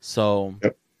 So,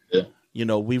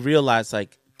 we realized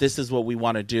like this is what we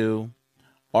want to do.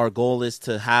 Our goal is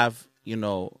to have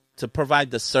to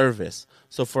provide the service.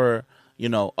 So for,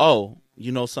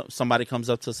 somebody comes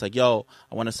up to us like, yo,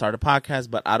 I want to start a podcast,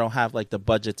 but I don't have like the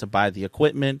budget to buy the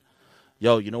equipment.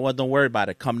 Yo, you know what? Don't worry about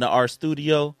it. Come to our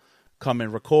studio, come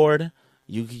and record.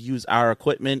 You can use our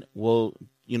equipment. We'll,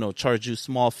 charge you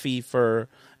small fee for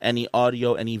any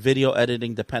audio, any video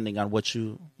editing, depending on what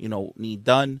you need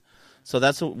done. So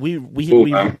that's what we saw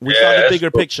the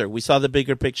bigger picture. We saw the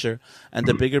bigger picture, and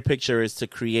the bigger picture is to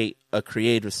create a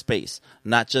creative space,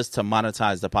 not just to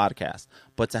monetize the podcast,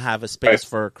 but to have a space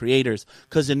for creators.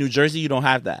 Because in New Jersey, you don't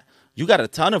have that. You got a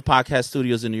ton of podcast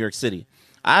studios in New York City.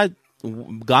 I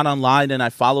got online and I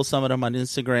follow some of them on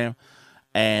Instagram,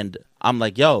 and I'm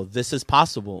like, yo, this is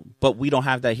possible, but we don't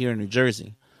have that here in New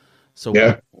Jersey. So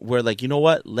we're like, you know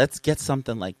what? Let's get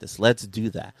something like this. Let's do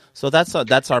that. So that's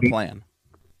our plan.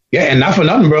 Yeah, and not for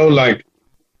nothing, bro. Like,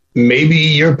 maybe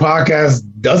your podcast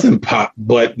doesn't pop,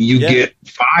 but you get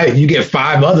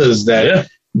five others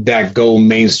that go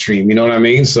mainstream. You know what I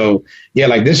mean? So yeah,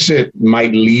 like this shit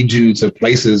might lead you to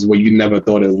places where you never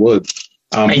thought it would.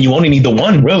 And you only need the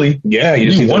one, really. Yeah, you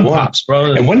just need one pops,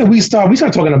 bro. And when did we start? We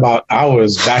started talking about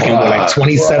hours back in like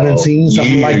 2017,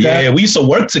 something like that. Yeah, we used to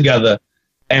work together.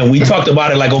 And we talked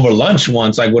about it like over lunch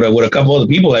once, like with a couple other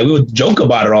people. Like we would joke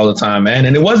about it all the time, man.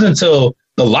 And it wasn't until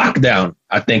the lockdown,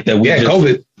 I think, that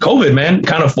COVID, man,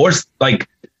 kind of forced. Like,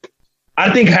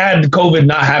 I think had COVID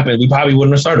not happened, we probably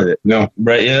wouldn't have started it. No,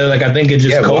 right? Yeah, like I think it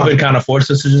just COVID kind of forced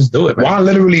us to just do it. Man. Juan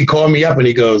literally called me up and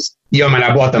he goes, "Yo, man,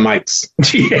 I bought the mics.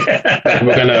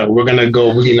 we're gonna go.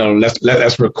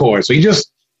 Let's record." So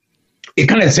it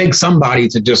kind of takes somebody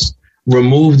to just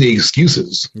remove the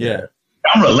excuses. Yeah.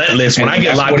 I'm relentless when I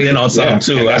get locked in on something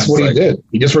too. That's what he did.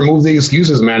 He just removed the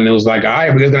excuses, man. And it was like, all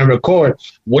right, we're going to record.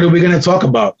 What are we going to talk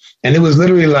about? And it was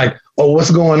literally like, oh,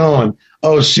 what's going on?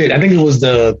 Oh shit. I think it was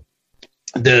the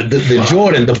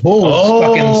Jordan, the Bulls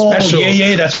fucking special.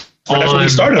 Yeah. That's what we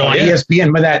started on ESPN.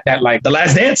 Remember that like The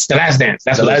Last Dance? The Last Dance.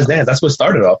 That's what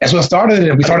started off. That's what started.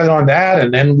 And we started on that.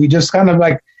 And then we just kind of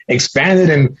like expanded,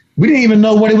 and we didn't even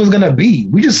know what it was going to be.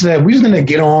 We just said, we're just going to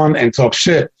get on and talk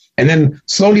shit. And then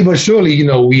slowly but surely,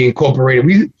 we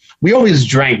incorporated. We always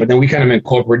drank, but then we kind of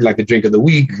incorporated like the drink of the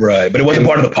week, right? But it wasn't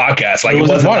part of the podcast. Like it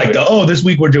wasn't like this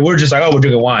week we're just like, oh, we're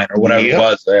drinking wine or whatever it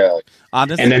was. Yeah.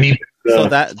 Honestly, and then so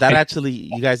that actually,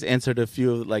 you guys answered a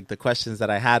few of like the questions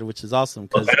that I had, which is awesome.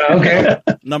 Because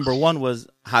number one was,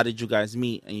 how did you guys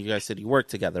meet? And you guys said you worked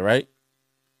together, right?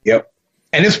 Yep.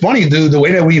 And it's funny, dude, the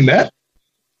way that we met,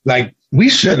 like. We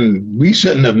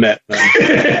shouldn't have met.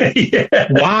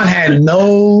 Juan had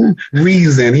no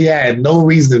reason. He had no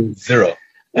reason, zero,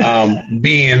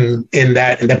 being in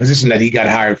that position that he got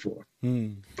hired for.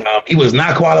 He was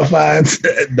not qualified.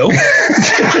 Nope.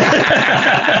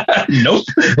 Nope.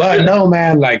 But no,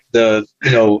 man, like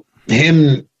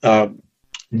him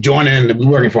joining, we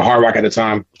were working for Hard Rock at the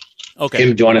time. Okay.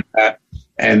 Him joining that.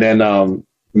 And then,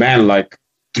 man, like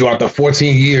throughout the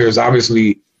 14 years,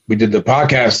 obviously, we did the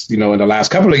podcast, in the last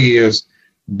couple of years,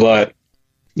 but,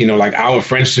 like our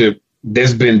friendship,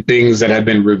 there's been things that have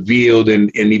been revealed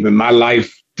in even my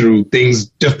life through things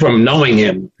just from knowing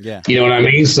him. Yeah. You know what I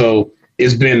mean? So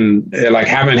it's been like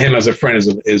having him as a friend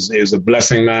is a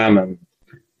blessing, man. And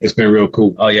it's been real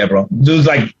cool. Oh yeah, bro. Dude's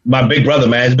like my big brother,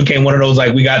 man. It became one of those,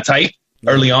 like, we got tight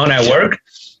early on at work,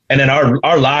 and then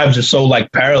our lives are so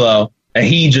like parallel, and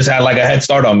he just had like a head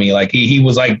start on me. Like he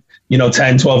was like,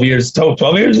 10, 12 years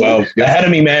ahead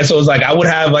of me, man. So it's like, I would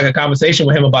have like a conversation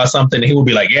with him about something, and he would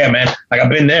be like, yeah, man, like I've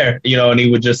been there, and he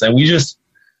would just, and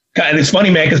it's funny,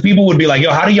 man, because people would be like,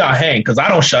 yo, how do y'all hang? Because I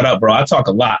don't shut up, bro. I talk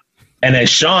a lot. And then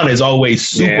Sean is always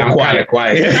super quiet.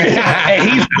 And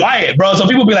he's quiet, bro. So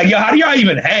people be like, yo, how do y'all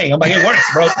even hang? I'm like, it works,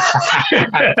 bro.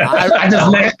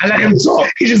 I let him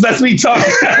talk. He just lets me talk.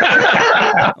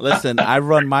 Listen, I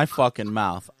run my fucking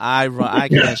mouth. I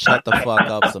can't shut the fuck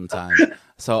up sometimes.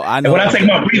 So I know. And when I take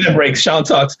my breathing breaks, Sean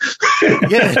talks.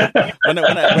 Yeah.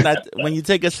 When you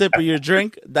take a sip of your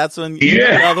drink, that's when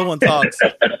the other one talks.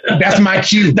 That's my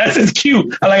cue. That's his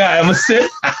cue. I'm a sip,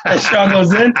 and Sean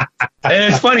goes in. And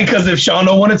it's funny because if Sean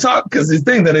don't want to talk, because his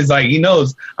thing that is like, he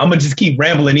knows I'm gonna just keep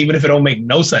rambling even if it don't make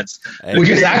no sense. Which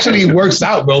just actually works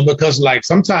out, bro, because like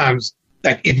sometimes,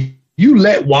 like if you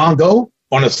let Juan go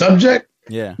on a subject,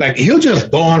 like he'll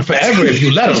just go on forever if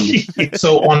you let him.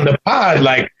 So on the pod,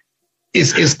 like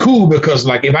it's cool because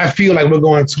like if I feel like we're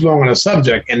going too long on a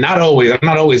subject, and I'm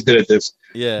not always good at this.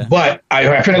 Yeah. But I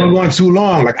feel like we're going too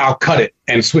long, like I'll cut it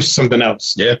and switch to something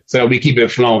else. Yeah. So we keep it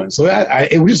flowing. So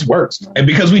it just works, man. And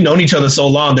because we've known each other so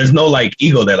long, there's no like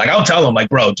ego there. Like I'll tell him like,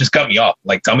 bro, just cut me off.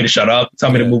 Like tell me to shut up,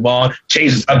 tell me to move on,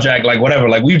 change the subject, like whatever.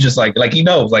 Like we just like he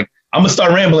knows, like I'm gonna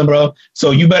start rambling, bro.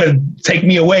 So you better take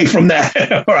me away from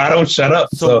that, or I don't shut up.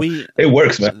 So it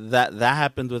works, man. That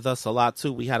happened with us a lot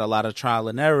too. We had a lot of trial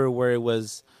and error where it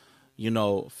was,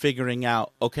 figuring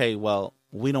out, okay, well,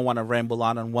 we don't want to ramble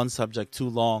on one subject too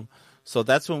long. So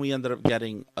that's when we ended up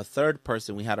getting a third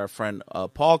person. We had our friend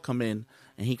Paul come in,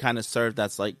 and he kind of served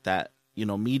as like that,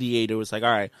 mediator. It was like,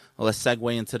 all right, well, let's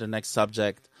segue into the next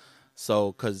subject.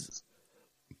 So, because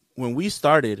when we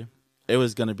started, it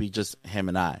was going to be just him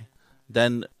and I.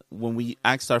 Then when we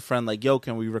asked our friend, like, yo,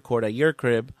 can we record at your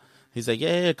crib? He's like,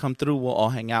 yeah, come through. We'll all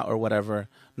hang out or whatever.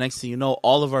 Next thing you know,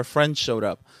 all of our friends showed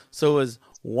up. So it was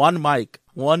one mic,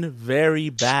 one very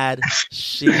bad,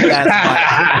 shitty-ass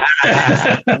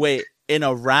mic. Wait, in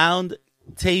a round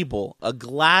table, a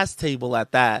glass table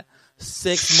at that,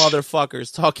 6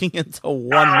 motherfuckers talking into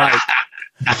one mic.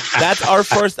 That's our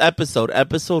first episode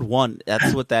 1.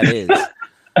 That's what that is.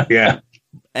 Yeah.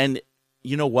 And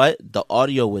you know what? The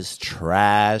audio was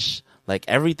trash. Like,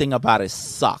 everything about it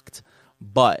sucked.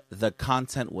 But the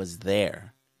content was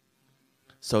there.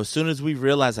 So as soon as we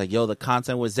realized, like, yo, the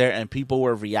content was there and people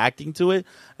were reacting to it,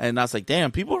 and I was like,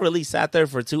 damn, people really sat there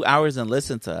for 2 hours and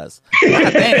listened to us.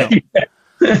 God damn.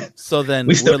 Yeah. So then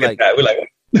we're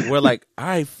like, all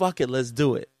right, fuck it, let's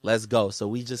do it. Let's go. So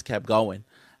we just kept going.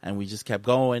 And we just kept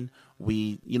going.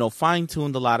 We,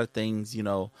 fine-tuned a lot of things.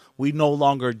 We no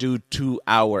longer do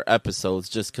 2-hour episodes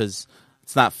just because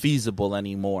it's not feasible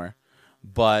anymore.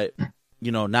 But,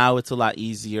 now it's a lot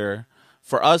easier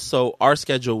for us. So our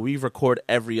schedule, we record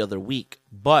every other week.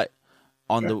 But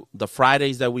on the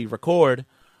Fridays that we record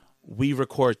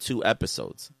 2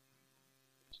 episodes.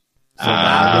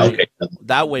 So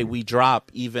that way we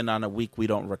drop even on a week we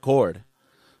don't record.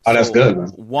 Oh, that's good,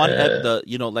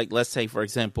 man. Let's say, for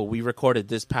example, we recorded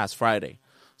this past Friday.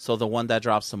 So the one that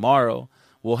drops tomorrow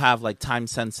will have like time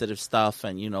sensitive stuff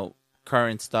and,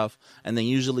 current stuff. And then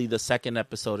usually the second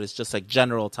episode is just like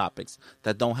general topics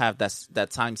that don't have that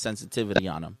time sensitivity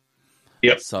on them.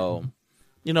 Yep. So,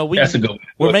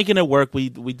 we're making it work. We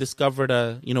discovered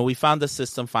we found the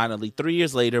system finally 3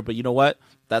 years later, but you know what?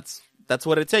 That's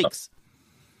what it takes.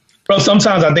 Bro,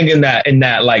 sometimes I think in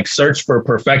that like search for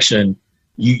perfection,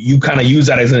 you kind of use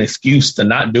that as an excuse to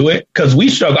not do it. Cause we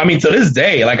struggle. I mean, to this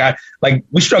day,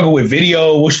 we struggle with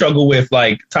video. We'll struggle with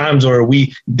like times where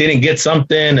we didn't get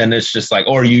something and it's just like,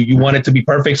 or you want it to be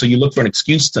perfect. So you look for an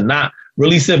excuse to not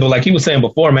release it. But like he was saying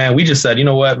before, man, we just said, you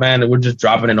know what, man, we're just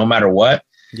dropping it no matter what.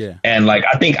 Yeah. And like,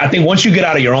 I think once you get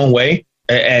out of your own way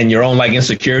and your own like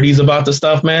insecurities about the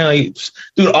stuff, man, like,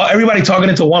 dude, everybody talking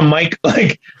into one mic.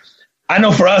 Like, I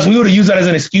know for us, we would have used that as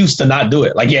an excuse to not do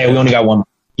it. Like, yeah, we only got one mic.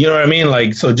 You know what I mean?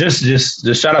 Like, so just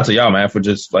shout out to y'all, man, for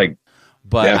just like.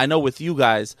 But yeah. I know with you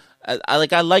guys, I like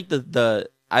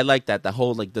the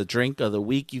whole like the drink of the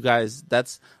week. You guys,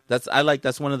 that's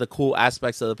one of the cool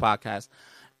aspects of the podcast,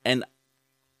 and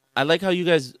I like how you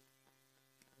guys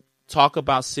talk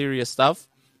about serious stuff,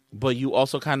 but you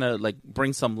also kind of like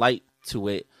bring some light to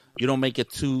it. You don't make it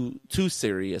too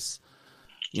serious.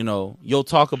 You'll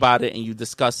talk about it and you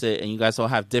discuss it, and you guys all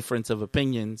have difference of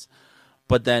opinions,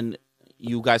 but then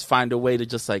you guys find a way to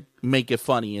just like make it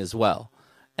funny as well.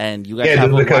 And you guys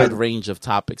have a wide range of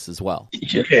topics as well.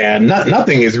 Yeah,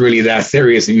 nothing is really that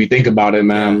serious if you think about it,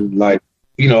 man. Like,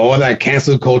 all that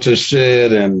cancel culture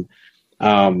shit, and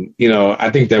I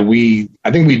think we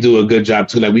do a good job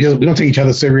too. Like we don't take each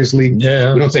other seriously.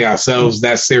 Yeah, we don't take ourselves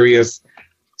that serious.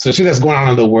 So shit that's going on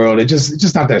in the world, it's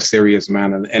just not that serious,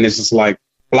 man. And it's just like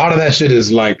a lot of that shit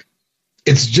is like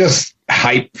it's just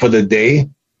hype for the day,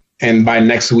 and by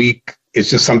next week it's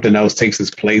just something else takes its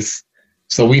place.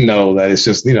 So we know that it's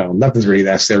just, nothing's really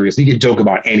that serious. You can joke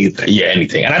about anything. Yeah,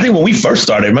 anything. And I think when we first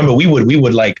started, remember, we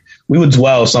would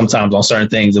dwell sometimes on certain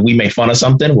things and we made fun of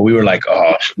something where we were like,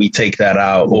 oh, should we take that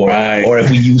out? Or if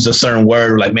we use a certain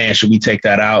word, we're like, man, should we take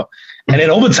that out? And then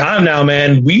over time now,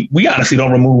 man, we honestly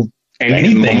don't remove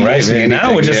anything, right?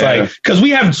 Now we're just like, because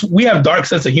we have dark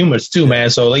sense of humor too, man.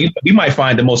 So like we might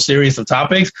find the most serious of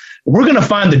topics. We're going to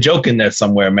find the joke in there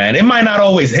somewhere, man. It might not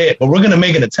always hit, but we're going to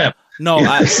make an attempt. No,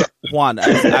 Juan,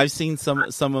 I've seen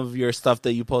some of your stuff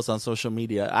that you post on social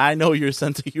media. I know your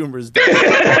sense of humor is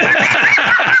different.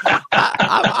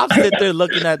 I'm sitting there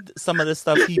looking at some of the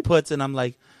stuff he puts, and I'm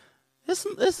like, this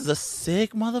is a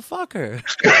sick motherfucker.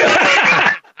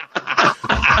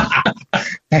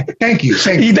 Thank you.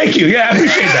 Yeah, I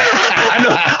appreciate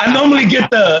that. I normally get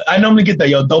the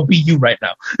yo, don't be you right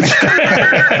now.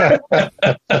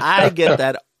 I get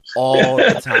that all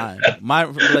the time.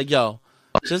 Yo,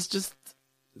 just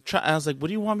try. I was like, what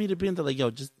do you want me to be? And they're like,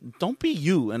 yo, just don't be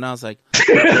you. And I was like,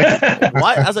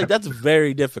 what? I was like, that's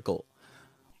very difficult.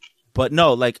 But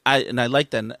no, like I like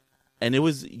that. and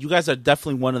you guys are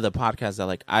definitely one of the podcasts that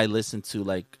like I listen to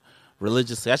like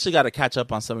religiously. I actually got to catch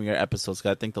up on some of your episodes.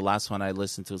 'Cause I think the last one I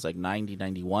listened to was like 90,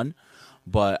 91.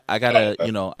 But I gotta,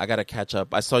 I gotta catch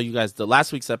up. I saw you guys the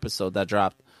last week's episode that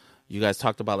dropped. You guys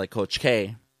talked about like Coach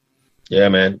K. Yeah,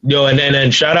 man. Yo, and then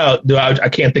shout out. Dude, I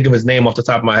can't think of his name off the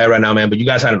top of my head right now, man. But you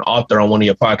guys had an author on one of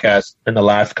your podcasts in the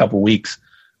last couple weeks,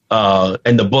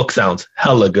 and the book sounds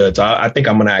hella good. So I think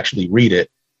I'm gonna actually read it.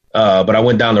 But I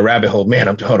went down the rabbit hole. Man,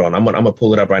 hold on. I'm gonna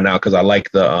pull it up right now because I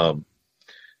like the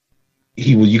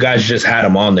you guys just had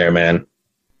him on there, man.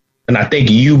 And I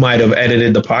think you might have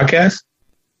edited the podcast.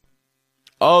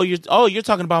 Oh, you're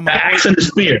talking about my Axe and the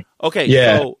Spear. Okay,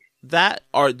 yeah. So that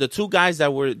are the two guys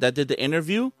that did the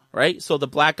interview, right? So the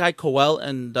black guy Coel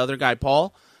and the other guy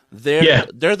Paul,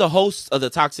 they're the hosts of the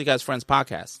Toxic as Friends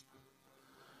podcast.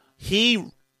 He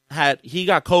got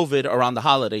COVID around the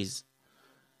holidays.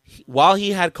 While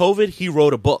he had COVID, he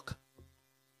wrote a book.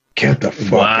 Get the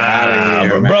fuck out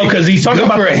of here, bro! Because he's talking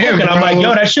about the book, and I'm like,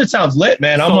 yo, that shit sounds lit,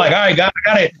 man. I'm like, I got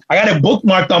it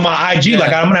bookmarked on my IG. Yeah.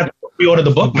 Like, I'm gonna have to pre-order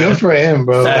the book. Good for him,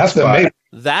 bro. That's amazing.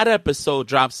 That episode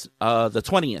drops the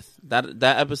 20th. That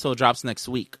episode drops next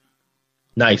week.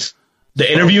 Nice.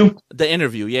 The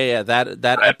interview, yeah.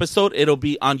 That episode, it'll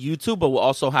be on YouTube, but we'll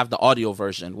also have the audio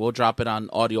version. We'll drop it on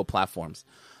audio platforms.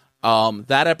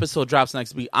 That episode drops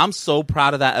next week. I'm so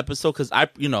proud of that episode because I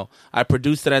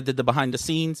produced it. I did the behind the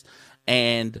scenes,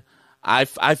 and I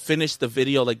finished the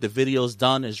video. Like the video's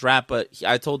done, is wrapped. But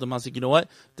I told him, I was like, you know what?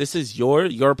 This is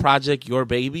your project, your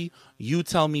baby. You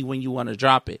tell me when you want to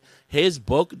drop it. His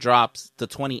book drops the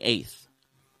 28th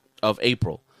of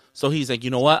April. So he's like,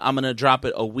 you know what? I'm gonna drop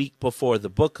it a week before the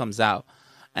book comes out,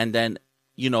 and then.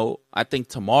 I think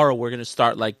tomorrow we're gonna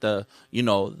start like the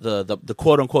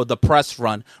quote unquote the press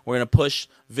run. We're gonna push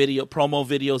promo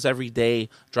videos every day,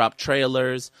 drop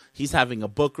trailers. He's having a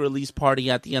book release party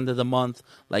at the end of the month.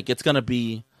 Like it's gonna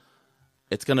be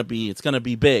big. It's gonna be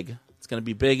big. It's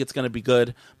gonna be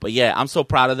good. But yeah, I'm so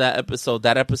proud of that episode.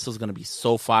 That episode's gonna be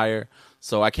so fire.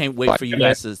 So I can't wait for you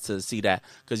guys to see that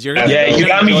because you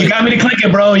got me to click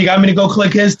it, bro. You got me to go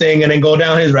click his thing and then go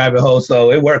down his rabbit hole.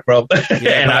 So it worked, bro.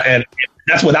 Yeah, and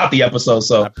that's without the episode.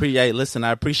 So listen,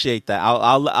 I appreciate that.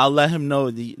 I'll let him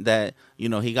know that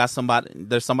he got somebody.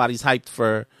 There's somebody's hyped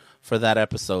for that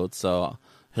episode. So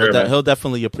he'll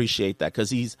definitely appreciate that because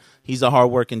he's a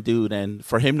hardworking dude, and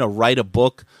for him to write a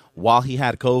book while he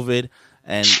had COVID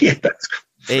and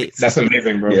that's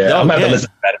amazing, bro. Yeah, I'm gonna listen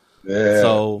to that. Yeah.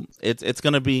 So it's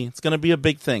gonna be a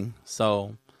big thing.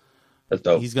 So that's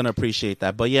dope. He's gonna appreciate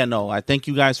that. But yeah, no, I thank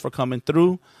you guys for coming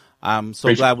through. I'm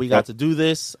so glad we got to do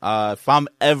this. If I'm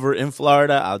ever in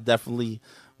Florida,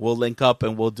 we'll link up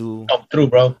and we'll do come through,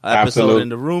 bro. Episode in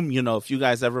the room. If you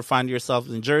guys ever find yourself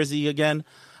in Jersey again,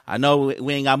 I know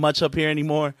we ain't got much up here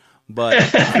anymore, but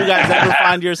if you guys ever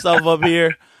find yourself up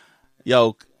here,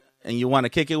 and you want to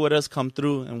kick it with us, come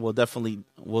through and we'll definitely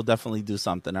do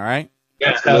something. All right.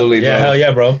 Yeah, absolutely, bro. Hell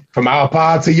yeah, bro. From our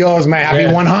pod to yours, man. Happy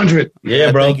 100.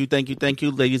 Yeah, bro. Thank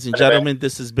you, ladies and gentlemen.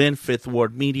 This has been Fifth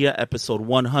Ward Media, episode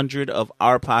 100 of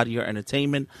Our Pod, Your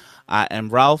Entertainment. I am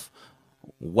Ralph.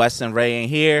 Wes and Ray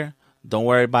ain't here. Don't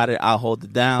worry about it. I'll hold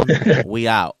it down. We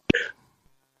out.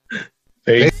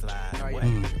 Peace.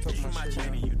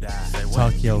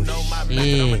 Talk your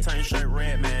shit.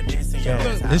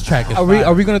 This track is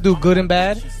Are we gonna do good and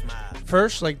bad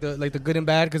first, like the good and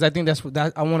bad? Because I think that's what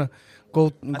I want to go.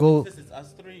 This is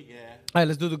us three, yeah. All right,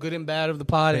 let's do the good and bad of the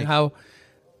pod and how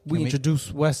we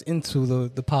introduce Wes into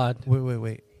the pod.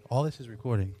 Wait. All this is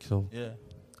recording, so yeah.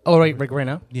 Oh, right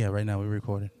now. Yeah, right now we're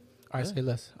recording. All right, say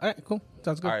less. All right, cool.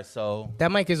 Sounds good. All right, so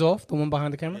that mic is off, the one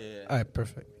behind the camera. Yeah. All right,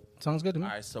 perfect. Sounds good to me.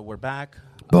 All right, so we're back.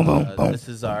 Boom, boom. This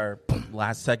is our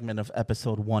last segment of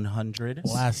episode 100.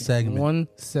 Last segment.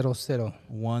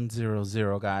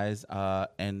 100, guys.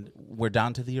 And we're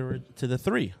down to the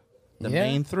three,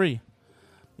 main three.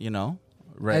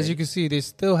 Ray. As you can see, they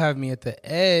still have me at the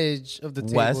edge of the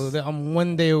table. Wes. I'm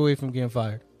one day away from getting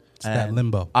fired. It's that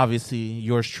limbo. Obviously,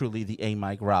 yours truly, the A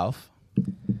Mike Ralph.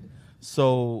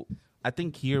 So I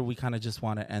think here we kind of just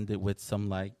want to end it with some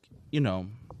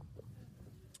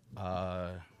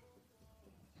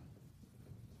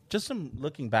just some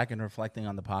looking back and reflecting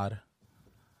on the pod.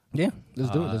 Yeah,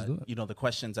 let's do it. The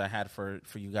questions I had for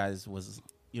you guys was,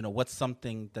 what's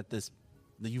something that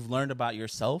you've learned about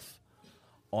yourself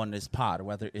on this pod,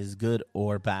 whether it's good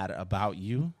or bad about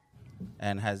you,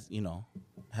 and has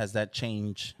that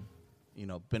change,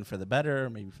 been for the better,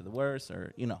 maybe for the worse,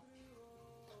 or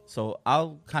So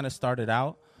I'll kind of start it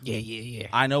out. Yeah.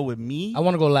 I know with me, I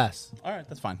want to go last. All right,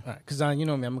 that's fine. All right, because you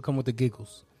know me, I'm gonna come with the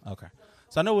giggles. Okay.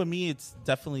 So I know with me, it's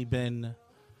definitely been,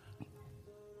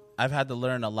 I've had to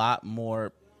learn a lot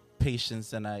more patience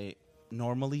than I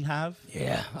normally have.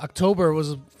 Yeah, October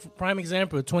was a prime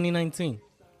example of 2019.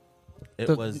 It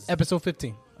was episode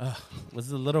 15. Was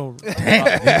a little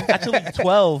actually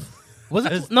 12. Was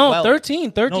it? No, 12.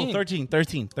 13. No, 13.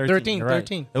 13.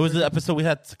 It was the episode we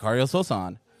had Sicario Sosa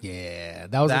on. Yeah,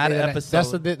 that was that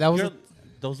episode.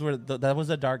 That was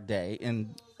a dark day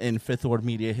in Fifth Ward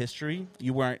media history.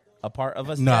 You weren't a part of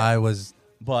us. No, yet, I was.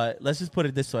 But let's just put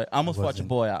it this way: I almost watched a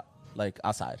boy out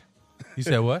outside. You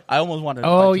said what? I almost wanted.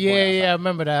 Oh yeah, I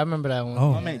remember that. I remember that one.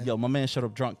 Oh, my man showed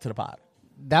up drunk to the pod.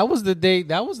 That was the day.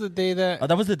 That was the day that.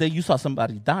 That was the day you saw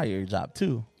somebody die at your job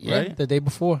too. Yeah, right? The day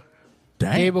before.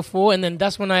 Dang. The day before, and then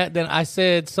that's when I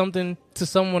said something to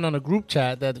someone on a group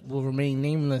chat that will remain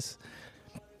nameless,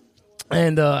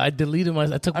 and I deleted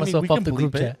I took myself off the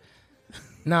group chat.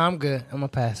 Nah, I'm good. I'm gonna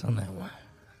pass on that one.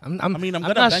 I'm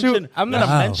gonna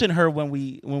mention her when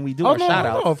we do our shout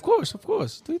out. No, of course.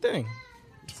 Do your thing.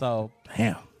 So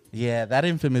damn. Yeah, that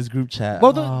infamous group chat.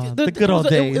 Well, the good old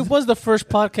days. It was the first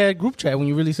podcast group chat when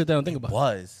you really sit down and think about it. It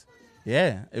was.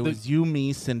 Yeah. It was you,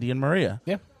 me, Cindy, and Maria.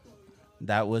 Yeah.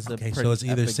 That was a pretty so it's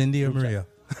either Cindy or Maria.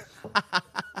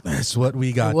 That's what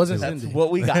we got. It wasn't That's Cindy. what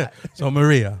we got. So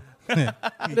Maria,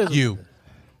 you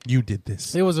did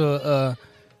this. It was a...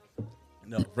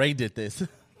 No, Ray did this.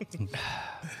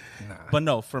 But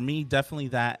no, for me, definitely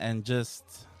that, and just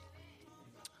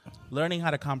learning how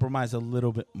to compromise a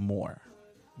little bit more.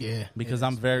 Yeah. Because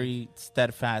I'm very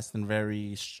steadfast and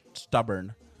very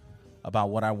stubborn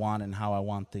about what I want and how I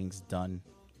want things done.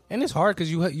 And it's hard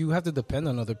because you have to depend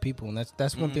on other people, and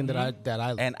that's one thing that I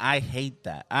and I hate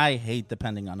that. I hate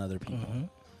depending on other people. Mm-hmm.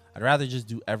 I'd rather just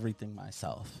do everything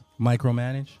myself.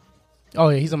 Micromanage? Oh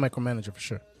yeah, he's a micromanager for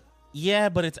sure. Yeah,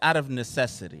 but it's out of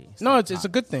necessity. No, it's a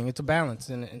good thing. It's a balance,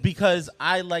 and because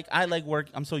I like work.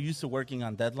 I'm so used to working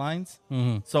on deadlines,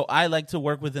 so I like to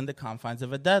work within the confines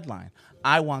of a deadline.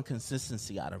 I want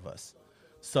consistency out of us.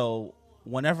 So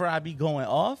whenever I be going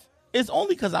off, it's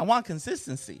only because I want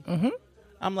consistency. Mm-hmm.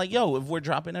 I'm like, yo, if we're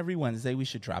dropping every Wednesday, we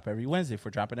should drop every Wednesday. If we're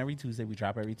dropping every Tuesday, we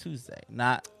drop every Tuesday.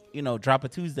 Not, drop a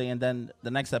Tuesday and then the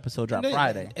next episode drop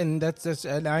Friday. And that's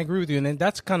and I agree with you. And then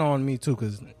that's kind of on me too,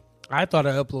 because I thought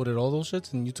I uploaded all those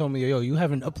shits, and you told me, yo, you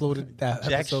haven't uploaded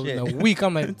that episode in a week.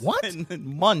 I'm like, what?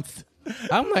 Month.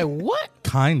 I'm like, what?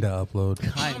 Kinda upload.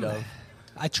 Kind of.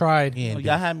 I tried.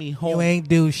 Y'all had me home. You ain't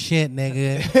do shit,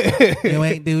 nigga. You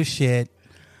ain't do shit.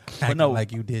 But no,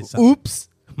 like you did something. Oops.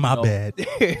 My bad.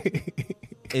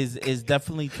 is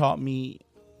definitely taught me,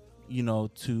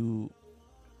 to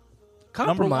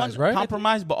compromise, right?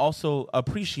 Compromise, but also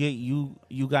appreciate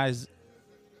you guys,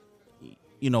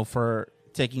 for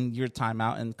taking your time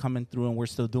out and coming through, and we're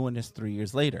still doing this 3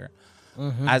 years later.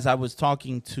 Mm-hmm. As I was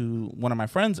talking to one of my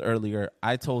friends earlier,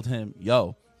 I told him,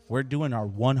 yo, we're doing our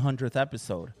 100th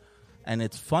episode. And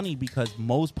it's funny because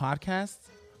most podcasts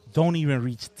don't even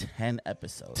reach 10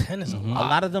 episodes. 10 is a lot. A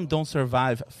lot of them don't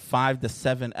survive 5 to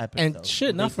 7 episodes. And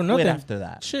shit, not for nothing. After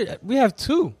that. Shit, we have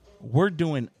 2. We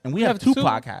have two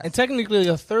podcasts. And technically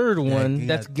a third one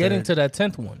that's getting to that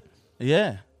 10th one.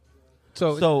 Yeah.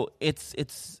 So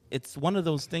it's one of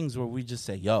those things where we just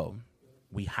say, yo,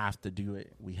 we have to do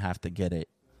it. We have to get it.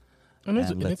 And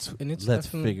let's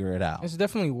figure it out. It's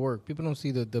definitely work. People don't see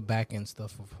the back end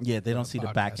stuff. They don't see the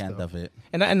back end of it.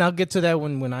 And I'll get to that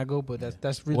when I go. But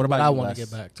that's really what I want to get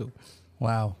back to.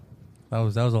 Wow, that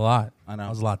was a lot. I know that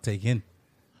was a lot to take in.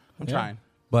 I'm trying,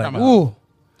 but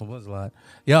it was a lot.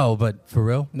 Yo, but for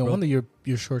real, no wonder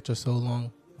your shorts are so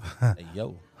long. Hey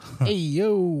yo, hey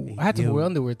yo, I had to wear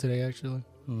underwear today actually.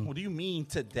 What do you mean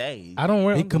today? I don't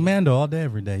wear. Hey, commando all day,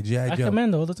 every day. G.I. Joe. I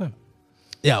commando all the time.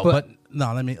 Yeah, but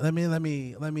no. Let me.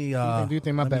 Do you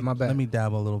think my bad? Let me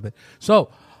dabble a little bit. So,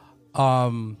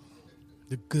 the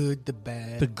good, the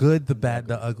bad,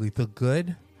 the ugly. The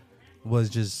good was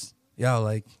just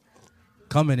like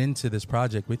coming into this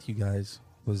project with you guys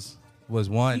was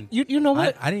one. You know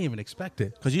what? I didn't even expect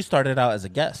it because you started out as a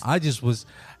guest. I just was.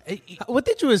 What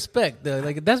did you expect? Though?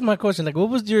 Like that's my question. Like, what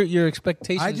was your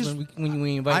expectations when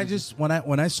we invited?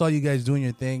 When I saw you guys doing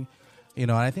your thing. And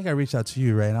I think I reached out to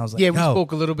you, right? And I was like, yeah, we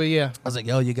spoke a little bit, yeah. I was like,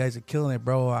 yo, you guys are killing it,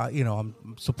 bro. I'm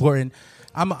supporting.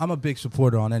 I'm a big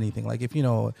supporter on anything. Like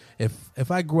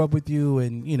if I grew up with you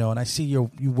and and I see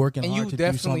you working hard to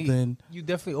do something, you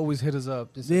definitely always hit us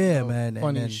up. Just, man,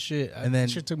 funny shit. And then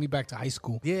shit took me back to high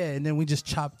school. Yeah, and then we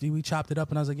chopped it up,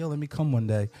 and I was like, yo, let me come one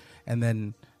day, and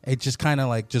then it just kind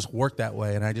of just worked that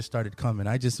way, and I just started coming.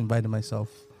 I just invited myself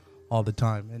all the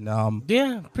time, and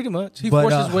yeah, pretty much. He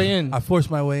forced his way in. I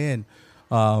forced my way in.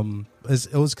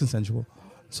 It was consensual,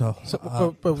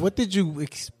 But what did you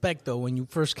expect though when you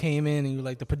first came in and you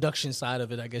like the production side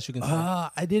of it? I guess you can say.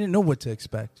 I didn't know what to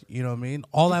expect. You know what I mean?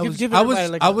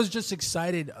 I was just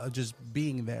excited just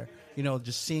being there. You know,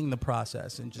 just seeing the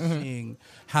process and just seeing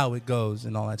how it goes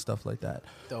and all that stuff like that.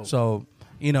 Dope. So,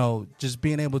 you know, just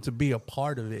being able to be a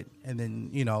part of it and then,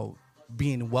 you know,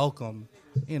 being welcome,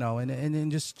 you know, and then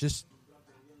just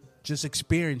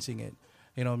experiencing it.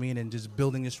 You know what I mean? And just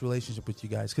building this relationship with you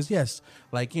guys. Because, yes,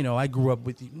 like, you know, I grew up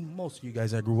with most of you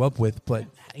guys I grew up with. But,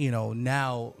 you know,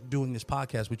 now doing this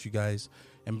podcast with you guys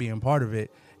and being part of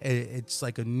it, it's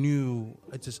like a new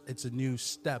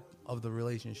step of the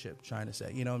relationship, trying to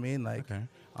say. You know what I mean? Like,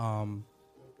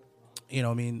 you know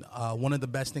what I mean? One of the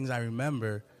best things I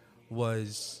remember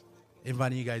was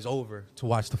inviting you guys over to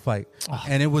watch the fight. Oh,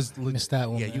 and it was... missed that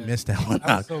one. Yeah, man. You missed that one.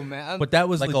 I was so mad. But that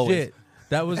was like legit. Always.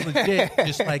 That was legit.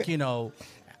 Just like, you know,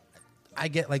 I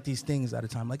get like these things at a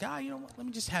time. Like, you know what? Let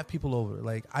me just have people over.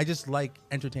 Like, I just like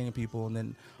entertaining people. And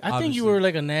then I think you were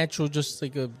like a natural, just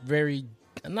like a very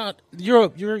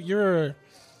you're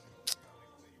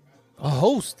a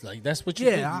host. Like that's what you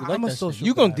do. You I'm a social.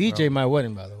 You gonna DJ my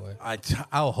wedding, by the way.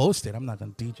 I'll host it. I'm not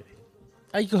gonna DJ.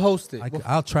 You can host it.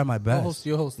 I'll try my best.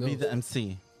 You'll host it. Be the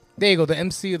MC. There you go. The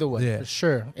MC of the wedding for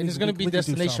sure. And it's gonna be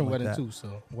destination like wedding that. too.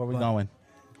 So where we going?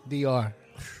 DR.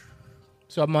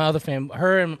 So my other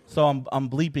her and so I'm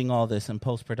bleeping all this in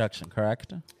post production,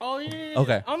 correct? Oh yeah.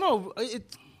 Okay. I don't know.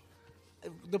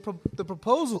 The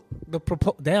proposal.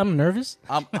 Damn, I'm nervous.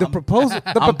 I'm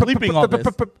bleeping all this.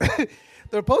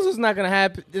 The proposal's not gonna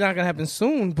happen. It's not gonna happen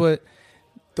soon, but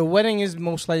the wedding is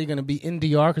most likely gonna be in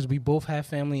DR because we both have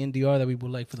family in DR that we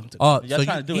would like for them to. Oh, you're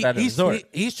trying to do it at a resort.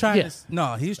 He's trying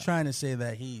to. He's trying to say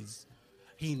that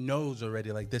he knows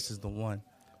already. Like this is the one.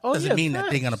 Oh, doesn't mean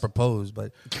that they're gonna propose,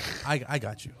 but I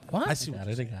got you. What? I see. I got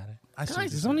it.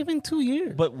 Guys, it's only been 2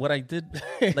 years. But what I did,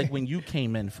 like when you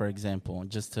came in, for example,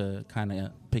 just to kind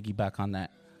of piggyback on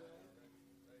that,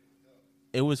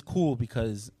 it was cool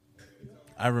because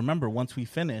I remember once we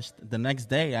finished, the next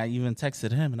day I even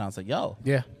texted him and I was like, "Yo,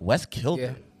 Wes killed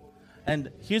it."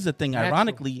 And here's the thing: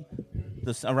 ironically,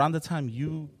 around the time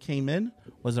you came in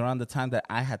was around the time that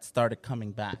I had started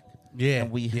coming back. Yeah,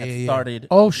 and we had started.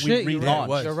 Oh shit! We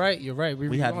relaunched. You're right.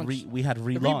 We had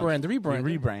relaunched. The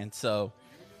rebrand. So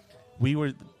we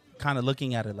were kind of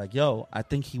looking at it like, yo, I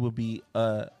think he would be.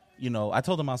 You know, I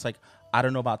told him I was like, I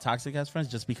don't know about Toxic as Friends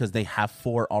just because they have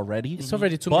 4 already. It's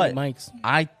already too many mics.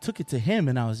 I took it to him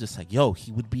and I was just like, yo,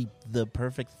 he would be the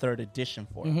perfect third edition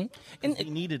for him. And he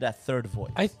needed that third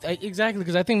voice. Exactly,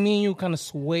 because I think me and you kind of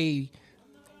sway.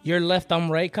 You're left,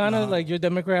 I'm right, kind of like you're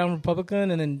Democrat, I'm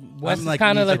Republican, and then Wes is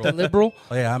kind of like the liberal.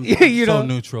 Oh yeah, I'm so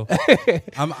neutral.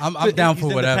 I'm down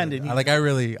for whatever. I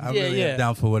really am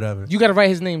down for whatever. You got to write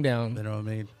his name down. You know what I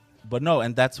mean? But no,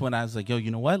 and that's when I was like, yo, you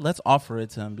know what? Let's offer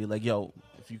it to him. Be like, yo,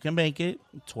 if you can make it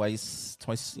twice,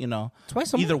 you know,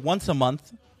 either once a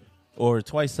month or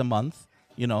twice a month,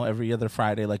 you know, every other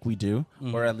Friday like we do,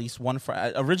 or at least one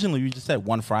Friday. Originally, we just said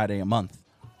one Friday a month.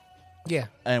 Yeah.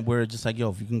 And we're just like, yo,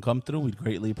 if you can come through, we'd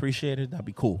greatly appreciate it. That'd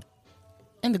be cool.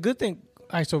 And the good thing,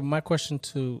 all right, so my question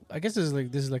I guess this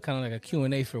is like kind of like a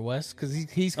Q&A for Wes, because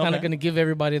he's kind of going to give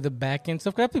everybody the back end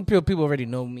stuff. Because I think people already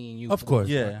know me and you. Of course.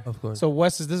 Yeah. Of course. So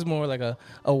Wes, this is more like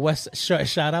a Wes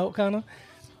shout out kind of.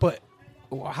 But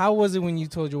how was it when you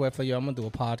told your wife, like, yo, I'm going to do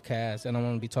a podcast and I'm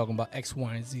going to be talking about X,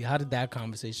 Y, and Z? How did that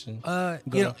conversation go?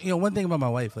 You know, one thing about my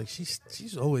wife, like she's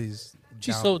always...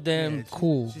 She's so damn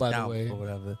cool, she's by the way. Or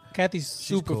whatever. Kathy's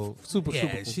super cool. Super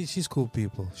cool. She's cool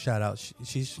people. Shout out.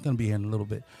 She's going to be here in a little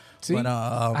bit. See, but,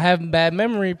 I have bad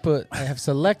memory, but I have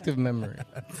selective memory.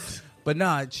 But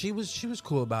nah, she was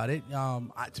cool about it.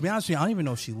 To be honest with you, I don't even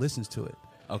know if she listens to it.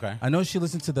 Okay. I know she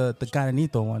listened to the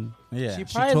Caranito one. Yeah. She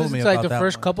probably listens to like the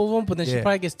first couple of them, but then she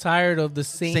probably gets tired of the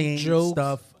same jokes.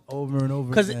 Stuff over and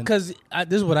over again. Because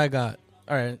this is what I got.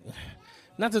 All right.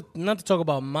 Not to talk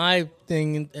about my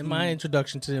thing and my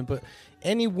introduction to him, but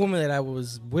any woman that I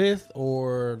was with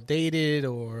or dated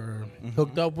or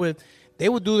hooked up with, they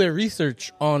would do their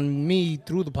research on me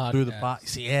through the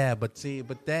podcast.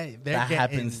 But that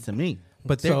happens to me.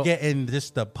 But they're getting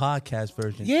just the podcast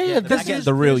version. Yeah, this is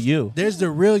the real you. There's the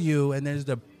real you, and there's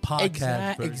the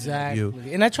podcast version. Exactly. Of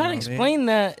you. And I try to explain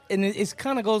that, and it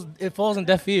kind of falls on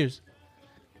deaf ears.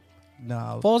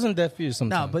 No, falls in deaf ears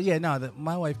sometimes. No, but yeah,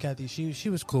 my wife Kathy, she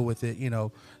was cool with it. You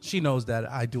know, she knows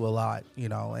that I do a lot. You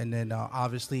know, and then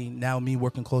obviously now me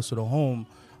working closer to home,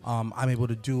 I'm able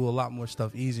to do a lot more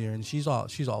stuff easier, and she's all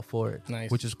for it. Nice,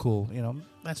 which is cool. You know,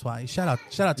 that's why. Shout out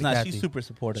to Kathy. She's super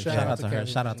supportive. Shout out to her.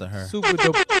 Shout out to her. Super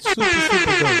dope. Super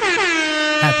dope.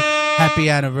 Happy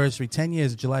anniversary! 10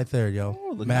 years, July 3rd, yo.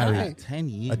 Oh, married. 10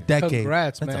 years. A decade.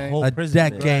 Congrats, That's man. a whole A prison,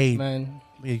 decade. Man.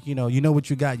 You know what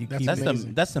you got. You keep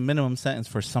That's the minimum sentence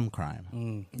for some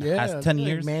crime. Yeah, Has 10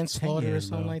 years, manslaughter 10 years, or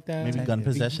something bro. like that. maybe gun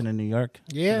possession in New York.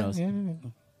 Who Yeah, knows? yeah.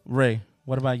 Ray,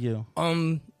 what about you?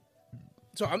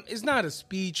 So it's not a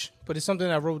speech, but it's something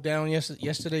I wrote down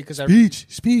yesterday because I really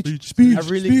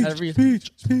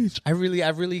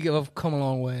have come a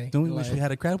long way. Don't we wish we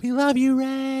had a crowd? We love you,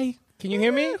 Ray. Can you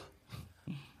hear me?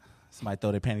 Somebody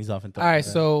throw their panties off and throw All right,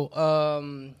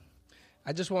 so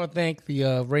I just want to thank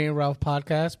the Ray and Ralph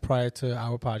podcast prior to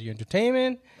our Pod Your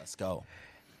Entertainment. Let's go.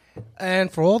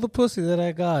 And for all the pussy that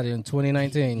I got in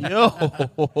 2019. Yo,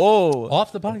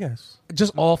 Off the podcast.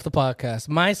 Just off the podcast.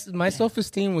 My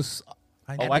self-esteem was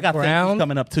I got things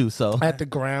coming up too, so. At the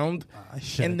ground. I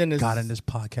should have gotten this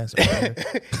podcast earlier.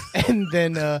 And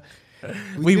then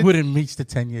we wouldn't reach the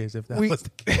 10 years if that was the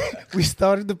case. We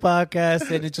started the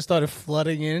podcast and it just started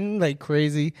flooding in like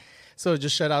crazy. So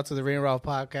just shout out to the Ray and Ralph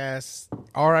podcast.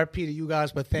 RIP to you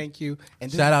guys, but thank you.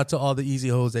 And shout out to all the easy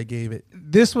hoes that gave it.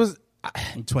 This was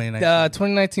in 2019.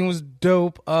 2019 was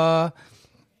dope. I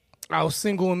was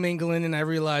single and mingling, and I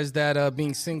realized that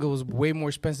being single was way more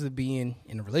expensive than being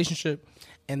in a relationship.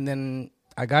 And then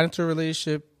I got into a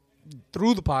relationship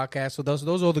through the podcast. So those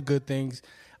are all the good things.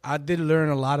 I did learn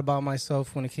a lot about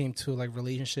myself when it came to like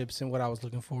relationships and what I was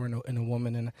looking for in a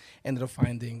woman, and I ended up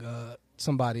finding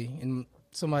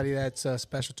somebody that's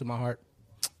special to my heart.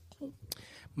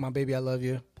 My baby, I love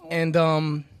you. And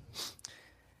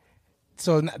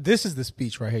so this is the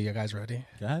speech right here. You guys ready?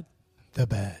 Go ahead. The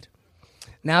bad.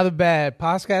 Now the bad.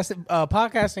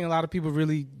 Podcasting, a lot of people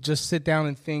really just sit down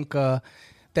and think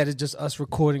that it's just us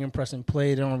recording and pressing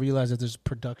play. They don't realize that there's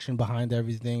production behind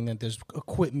everything, that there's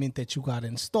equipment that you got to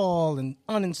install and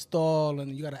uninstall,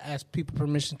 and you got to ask people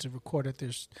permission to record at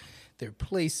their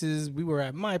places. We were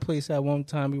at my place at one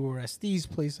time. We were at Steve's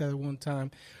place at one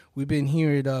time. We've been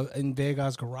here in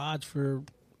Vega's garage for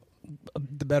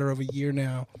the better of a year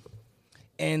now.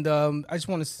 And I just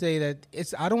want to say that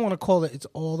I don't want to call it's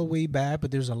all the way bad,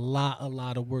 but there's a lot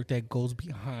of work that goes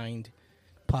behind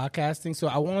podcasting. So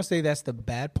I want to say that's the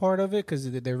bad part of it,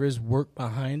 because there is work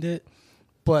behind it.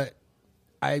 But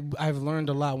I've learned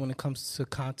a lot when it comes to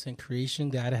content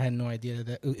creation that I had no idea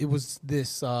that it was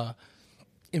this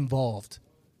involved.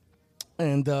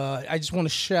 And I just want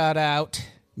to shout out.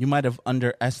 You might have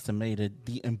underestimated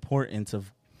the importance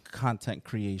of content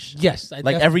creation. Yes.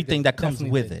 Like everything that comes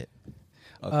with it.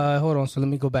 Okay. Hold on. So let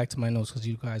me go back to my notes, because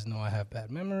you guys know I have bad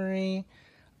memory.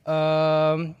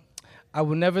 I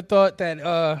would never thought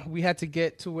that we had to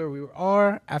get to where we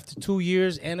are after 2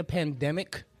 years and a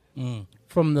pandemic.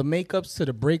 From the makeups to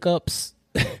the breakups.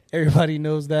 Everybody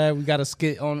knows that. We got a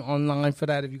skit online for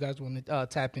that if you guys want to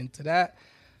tap into that.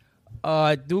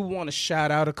 I do want to shout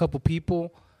out a couple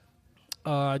people.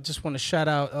 I just want to shout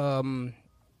out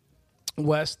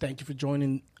Wes. Thank you for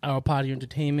joining our Pod Your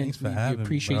Entertainment. Thanks for having me,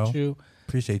 appreciate you.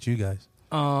 Appreciate you guys.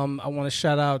 I want to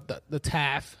shout out the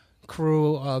TAF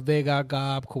crew, Vega,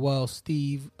 Gob, Coel,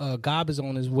 Steve. Gob is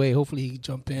on his way. Hopefully he can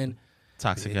jump in.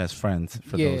 Toxic as friends,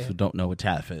 for those who don't know what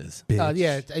TAF is. We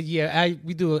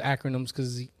do acronyms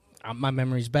because my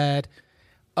memory's bad.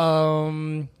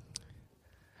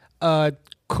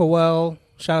 Coel,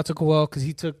 shout out to Coel because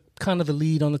he took kind of the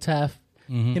lead on the TAF.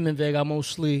 Him and Vega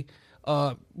mostly.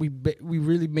 We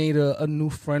really made a new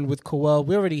friend with Coel.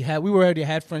 We already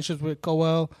had friendships with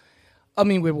Coel. I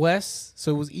mean with Wes,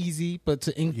 so it was easy. But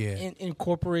to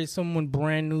incorporate someone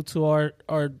brand new to our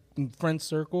friend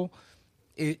circle,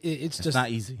 it's just not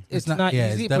easy. It's not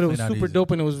easy, but it was super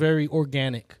dope and it was very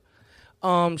organic.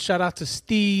 Shout out to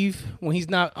Steve when he's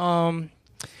not on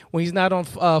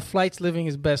flights, living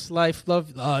his best life.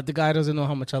 Love the guy doesn't know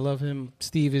how much I love him.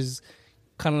 Steve is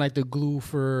kind of like the glue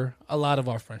for a lot of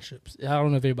our friendships. I don't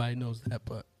know if everybody knows that,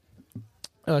 but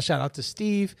shout out to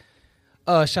Steve.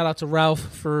 Shout out to Ralph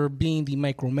for being the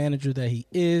micromanager that he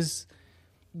is.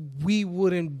 We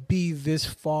wouldn't be this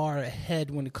far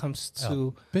ahead when it comes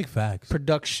to big facts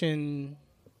production.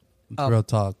 Real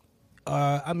talk.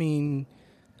 I mean,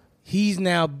 he's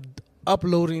now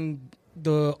uploading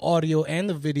the audio and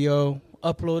the video,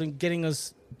 getting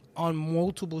us on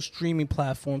multiple streaming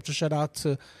platforms. So shout out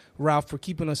to Ralph for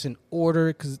keeping us in order,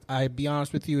 because I'll be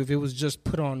honest with you, if it was just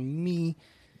put on me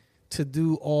to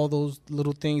do all those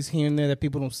little things here and there that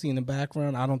people don't see in the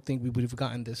background, I don't think we would have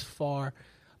gotten this far.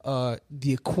 The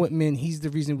equipment, he's the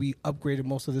reason we upgraded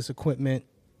most of this equipment.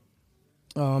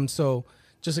 So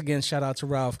just again, shout out to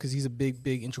Ralph, because he's a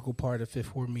big integral part of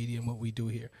Fifth Ward Media and what we do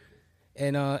here.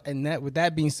 And that, with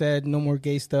that being said, no more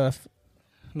gay stuff,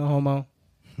 no homo.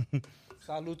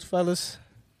 Salutes, fellas.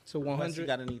 So 100. You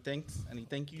got any thanks? Any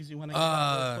thank yous you want to give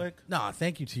out real quick? No,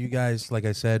 thank you to you guys, like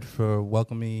I said, for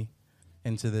welcoming me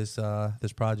into this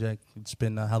this project. It's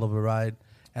been a hell of a ride,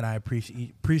 and I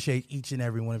appreciate each and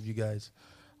every one of you guys.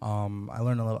 I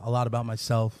learned a lot about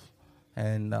myself,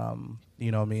 and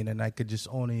you know what I mean, and I could just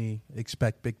only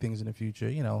expect big things in the future,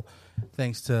 you know,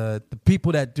 thanks to the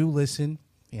people that do listen.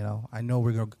 You know, I know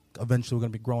we're going to eventually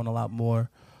be growing a lot more.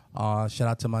 Shout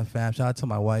out to my fam, shout out to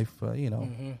my wife, you know,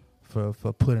 for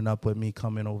putting up with me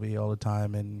coming over here all the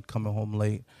time and coming home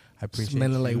late. I appreciate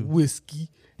Smelling like whiskey.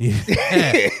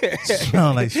 Yeah.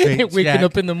 Smelling like straight Waking Jack.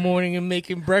 up in the morning and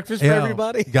making breakfast for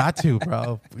everybody. Got to,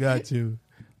 bro. Got to.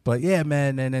 But yeah,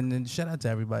 man, and shout out to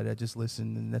everybody that just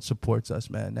listens and that supports us,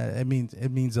 man. It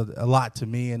means a lot to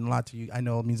me and a lot to you. I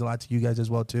know it means a lot to you guys as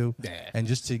well too. Yeah. And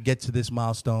just to get to this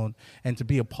milestone and to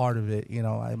be a part of it, you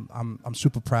know, I'm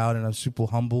super proud and I'm super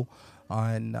humble,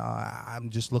 and I'm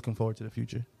just looking forward to the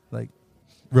future. Like,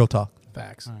 real talk.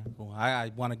 Facts. All right, cool. I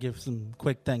want to give some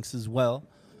quick thanks as well.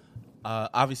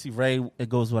 Obviously, Ray, it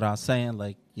goes without saying,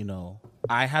 like, you know,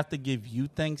 I have to give you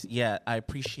thanks. Yeah, I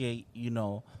appreciate, you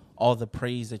know, all the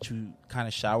praise that you kind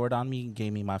of showered on me and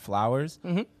gave me my flowers.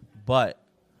 Mm-hmm. But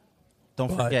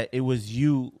don't forget, it was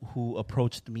you who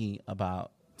approached me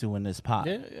about doing this pod.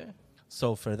 Yeah.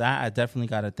 So for that, I definitely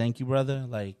got to thank you, brother.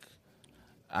 Like,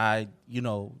 you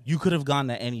know, you could have gone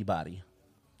to anybody.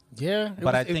 Yeah,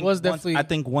 but I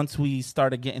think once we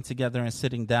started getting together and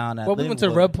sitting down at we went to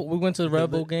the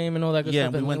Red Bull game and all that good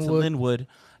stuff. Yeah, we went to Linwood,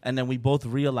 and then we both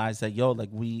realized that, like,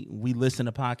 we listen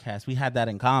to podcasts. We had that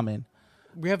in common.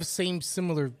 We have the same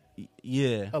similar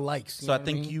likes. So I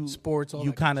think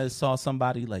you kind of saw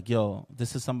somebody like, yo,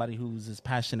 this is somebody who's as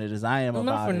passionate as I am about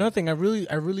not for it. nothing. I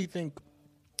really think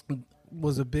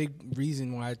was a big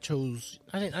reason why I chose.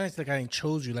 I didn't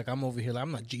chose you. Like, I'm over here. Like,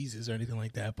 I'm not Jesus or anything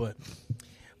like that.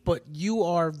 But you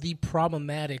are the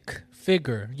problematic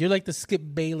figure. You're like the Skip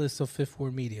Bayless of Fifth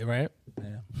Ward Media, right?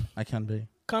 Yeah, I can be.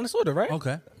 Kind of, sort of, right?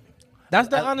 Okay. That's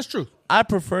the honest truth. I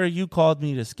prefer you called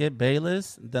me to Skip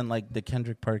Bayless than like the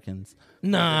Kendrick Perkins.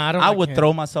 Nah, I don't. I would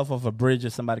throw myself off a bridge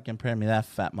if somebody compared me to that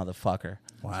fat motherfucker.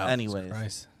 Wow.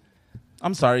 Anyways,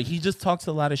 I'm sorry. He just talks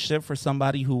a lot of shit for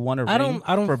somebody who won a ring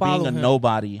I don't for follow being a him.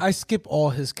 nobody. I skip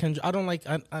all his Kendrick. I don't like.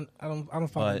 I don't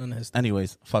follow none of his stuff.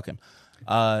 Anyways, fuck him.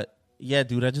 Yeah,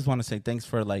 dude. I just want to say thanks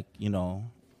for, like, you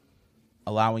know,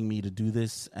 allowing me to do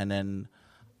this, and then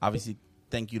obviously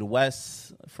thank you to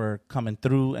Wes for coming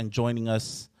through and joining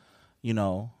us, you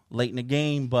know, late in the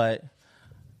game, but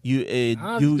just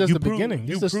the beginning.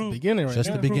 Just the beginning, right?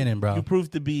 Just the beginning, bro. You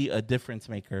proved to be a difference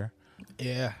maker.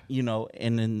 Yeah. You know,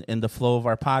 in the flow of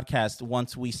our podcast,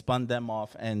 once we spun them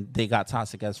off and they got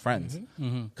toxic as friends.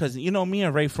 Because, you know, me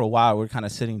and Ray for a while, we're kind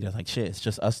of sitting there like, shit, it's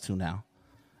just us two now.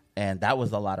 And that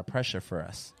was a lot of pressure for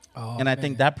us. Oh, and I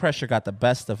think that pressure got the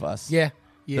best of us. Yeah.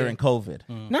 During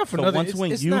COVID. Not for nothing.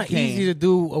 It's not easy to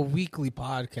do a weekly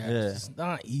podcast. Yeah. It's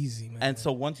not easy, man. And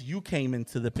so once you came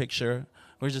into the picture,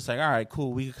 we're just like, all right,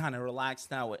 cool. We can kind of relax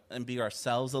now and be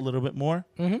ourselves a little bit more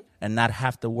and not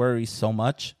have to worry so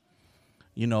much,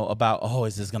 you know, about,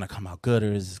 is this going to come out good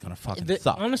or is this going to fucking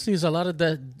suck? Honestly, it's a lot of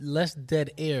less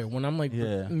dead air. When I'm like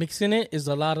mixing it, is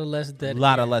a lot of less dead air. A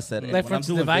lot of less dead air. Like, when for I'm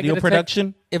instance, doing video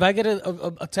production. If I get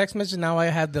a text message, now I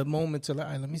have the moment to, like,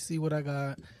 all right, let me see what I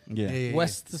got. Yeah.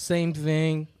 West, the same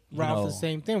thing. Ralph, the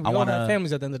same thing. We all have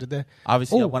families at the end of the day.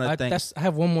 Obviously, I want to thank. I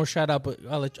have one more shout out, but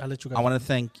I'll let you guys. I want to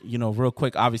thank, you know, real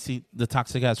quick, obviously, the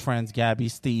Toxic Ass Friends, Gabby,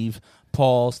 Steve,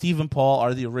 Paul. Steve and Paul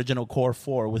are the original core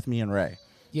four with me and Ray.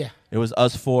 Yeah. It was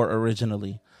us four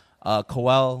originally.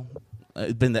 Coel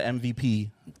has been the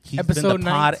MVP. He's episode been the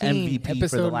pod 19. MVP Episode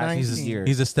for the last 19. 6 years.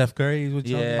 He's a Steph Curry.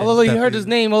 Yeah. Although he heard his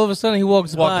name, all of a sudden he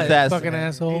walks by. His ass. Fucking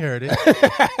asshole. He heard it.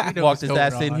 He walked his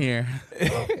ass in here.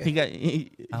 He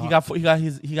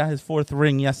got his fourth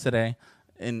ring yesterday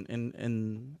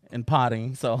in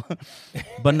potting. So,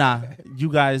 but nah,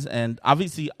 you guys, and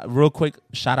obviously, real quick,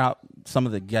 shout out some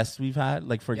of the guests we've had.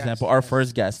 Like, for example, our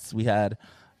first guests, we had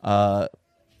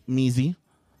Meezy.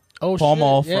 Paul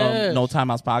Mall from No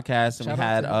Time Outs Podcast, and we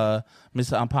had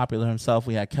Mr. Unpopular himself.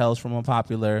 We had Kels from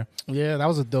Unpopular. Yeah, that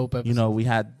was a dope episode. You know, we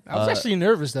had. I was actually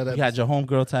nervous that episode. We had your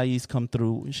homegirl Thais come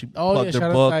through. She plugged her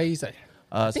shout book. out Thais.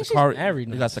 I think she's married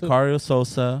now, we got too. Sicario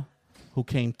Sosa, who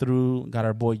came through. Got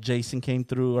our boy Jason came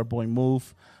through. Our boy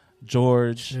Moof,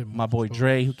 George, my boy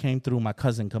Dre, who came through. My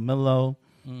cousin Camilo.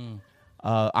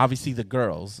 Obviously, the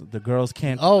girls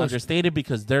can't understate it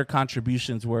because their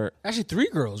contributions were actually 3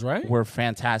 girls, right? Were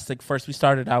fantastic. First, we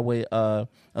started out with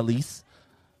Elise,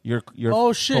 your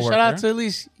oh shit! coworker. Shout out to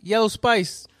Elise, Yellow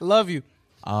Spice, love you.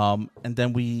 And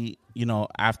then we, you know,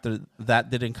 after that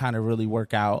didn't kind of really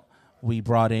work out, we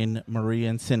brought in Maria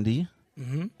and Cindy.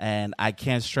 and I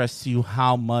can't stress to you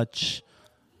how much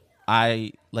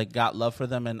I got love for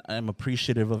them, and I'm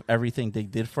appreciative of everything they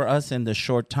did for us in the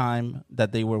short time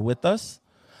that they were with us.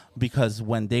 Because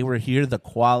when they were here, the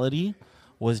quality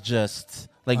was just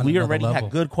we already had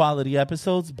good quality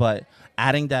episodes, but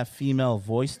adding that female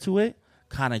voice to it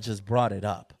kind of just brought it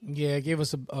up. Yeah, it gave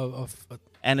us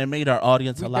and it made our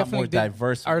audience a lot more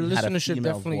diverse. Our listenership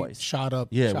definitely shot up.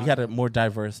 Yeah, we had a more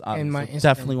diverse audience. So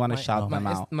definitely want to shout them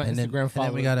out. My Instagram followers. And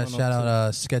then we got to shout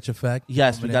out Sketch Effect.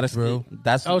 Yes, we got to.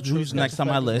 That's who's next on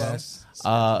my list.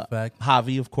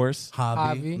 Javi, of course.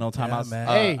 Javi. No time out.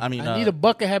 Hey, I need a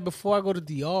bucket hat before I go to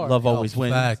DR. Love always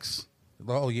wins. Facts.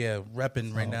 Oh yeah,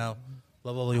 repping right now.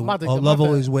 Love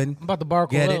always win. I'm about to borrow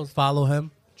Get it. Follow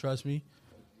him. Trust me.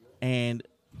 And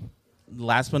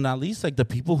last but not least, the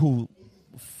people who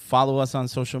follow us on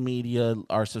social media,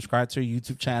 are subscribed to our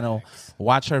YouTube channel,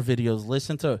 watch our videos,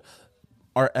 listen to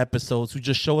our episodes, who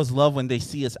just show us love when they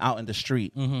see us out in the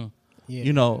street.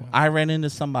 Yeah. I ran into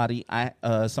somebody I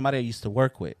used to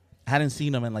work with. Hadn't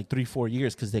seen them in 3-4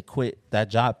 years because they quit that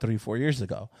job 3-4 years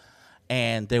ago.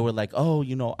 And they were like, oh,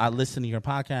 I listened to your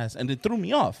podcast. And it threw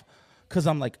me off. Because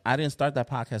I'm I didn't start that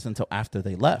podcast until after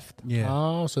they left. Yeah.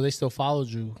 Oh, so they still followed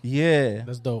you. Yeah.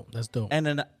 That's dope. And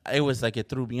then it was it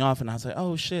threw me off, and I was like,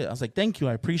 oh, shit. I was like, thank you.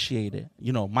 I appreciate it.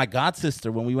 My god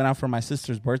sister, when we went out for my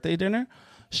sister's birthday dinner,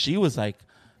 she was I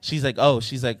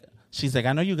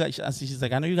know you got 2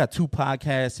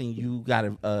 podcasts and you got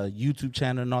a YouTube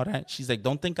channel and all that. She's like,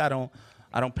 don't think I don't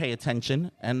pay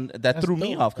attention, and that threw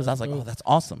me off because I was like, oh, that's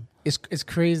awesome. It's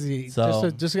crazy. So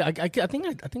I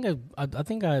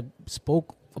think I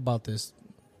spoke about this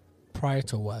prior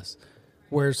to Wes,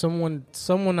 where someone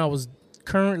I was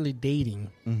currently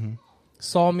dating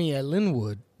saw me at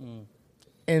Linwood,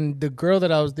 and the girl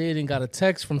that I was dating got a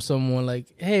text from someone like,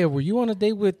 "Hey, were you on a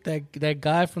date with that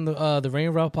guy from the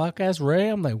Rain Route podcast, Ray?"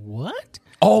 I'm like, "What?"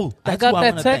 Oh, I got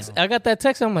that text. I got that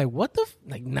text. I'm like, "What the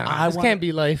nah? This can't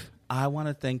be life." I want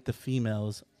to thank the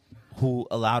females who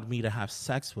allowed me to have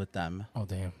sex with them. Oh,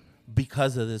 damn.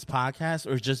 Because of this podcast,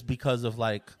 or just because of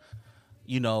the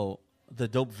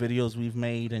dope videos we've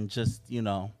made, and just,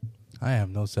 I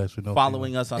have no sex with no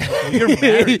following female. us on social media. You're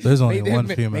married. There's only one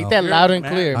female. Make that loud and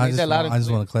clear. I just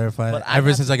want to clarify.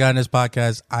 Ever since I got in this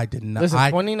podcast, I did not. Listen,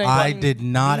 I did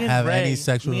not have any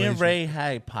sexual. Me and Ray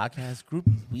had a podcast group.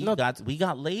 We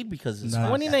got laid because it's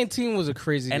 2019 was a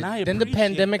crazy. And then the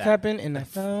pandemic happened, and I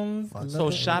found.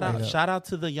 So shout out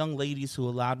to the young ladies who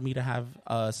allowed me to have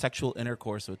sexual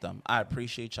intercourse with them. I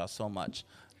appreciate y'all so much.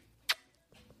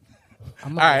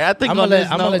 All right, I think I'm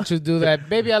gonna let you do that,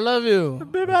 baby. I love you,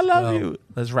 baby. I love you.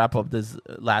 Let's wrap up this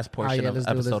last portion of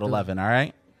episode 11. All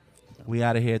right, we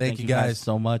out of here. Thank you guys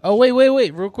so much. Oh wait,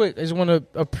 real quick. I just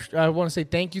want to say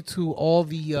thank you to all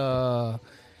the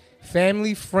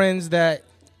family, friends that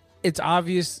it's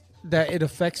obvious that it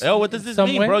affects. Oh, what does this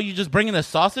mean, bro? You just bringing a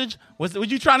sausage? What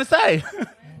you trying to say?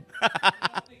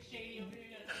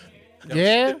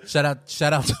 Yeah. Shout out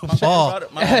to Paul.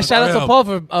 Shout out to Paul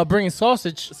for bringing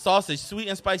sausage. Sausage, sweet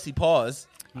and spicy paws.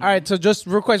 All right, so just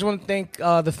real quick, I just want to thank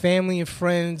the family and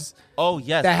friends. Oh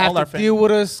yes, that have to deal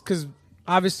with us, because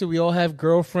obviously we all have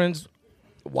girlfriends,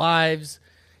 wives,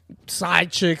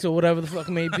 side chicks, or whatever the fuck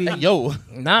it may be. Yo,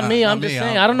 not me. I'm just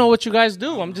saying. I don't know what you guys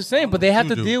do. I'm just saying, but they have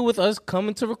to deal with us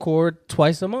coming to record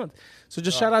twice a month. So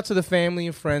just shout out to the family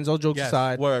and friends. All jokes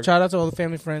aside, shout out to all the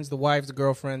family, friends, the wives, the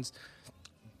girlfriends.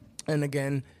 And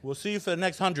again, we'll see you for the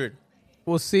next 100.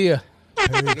 We'll see ya.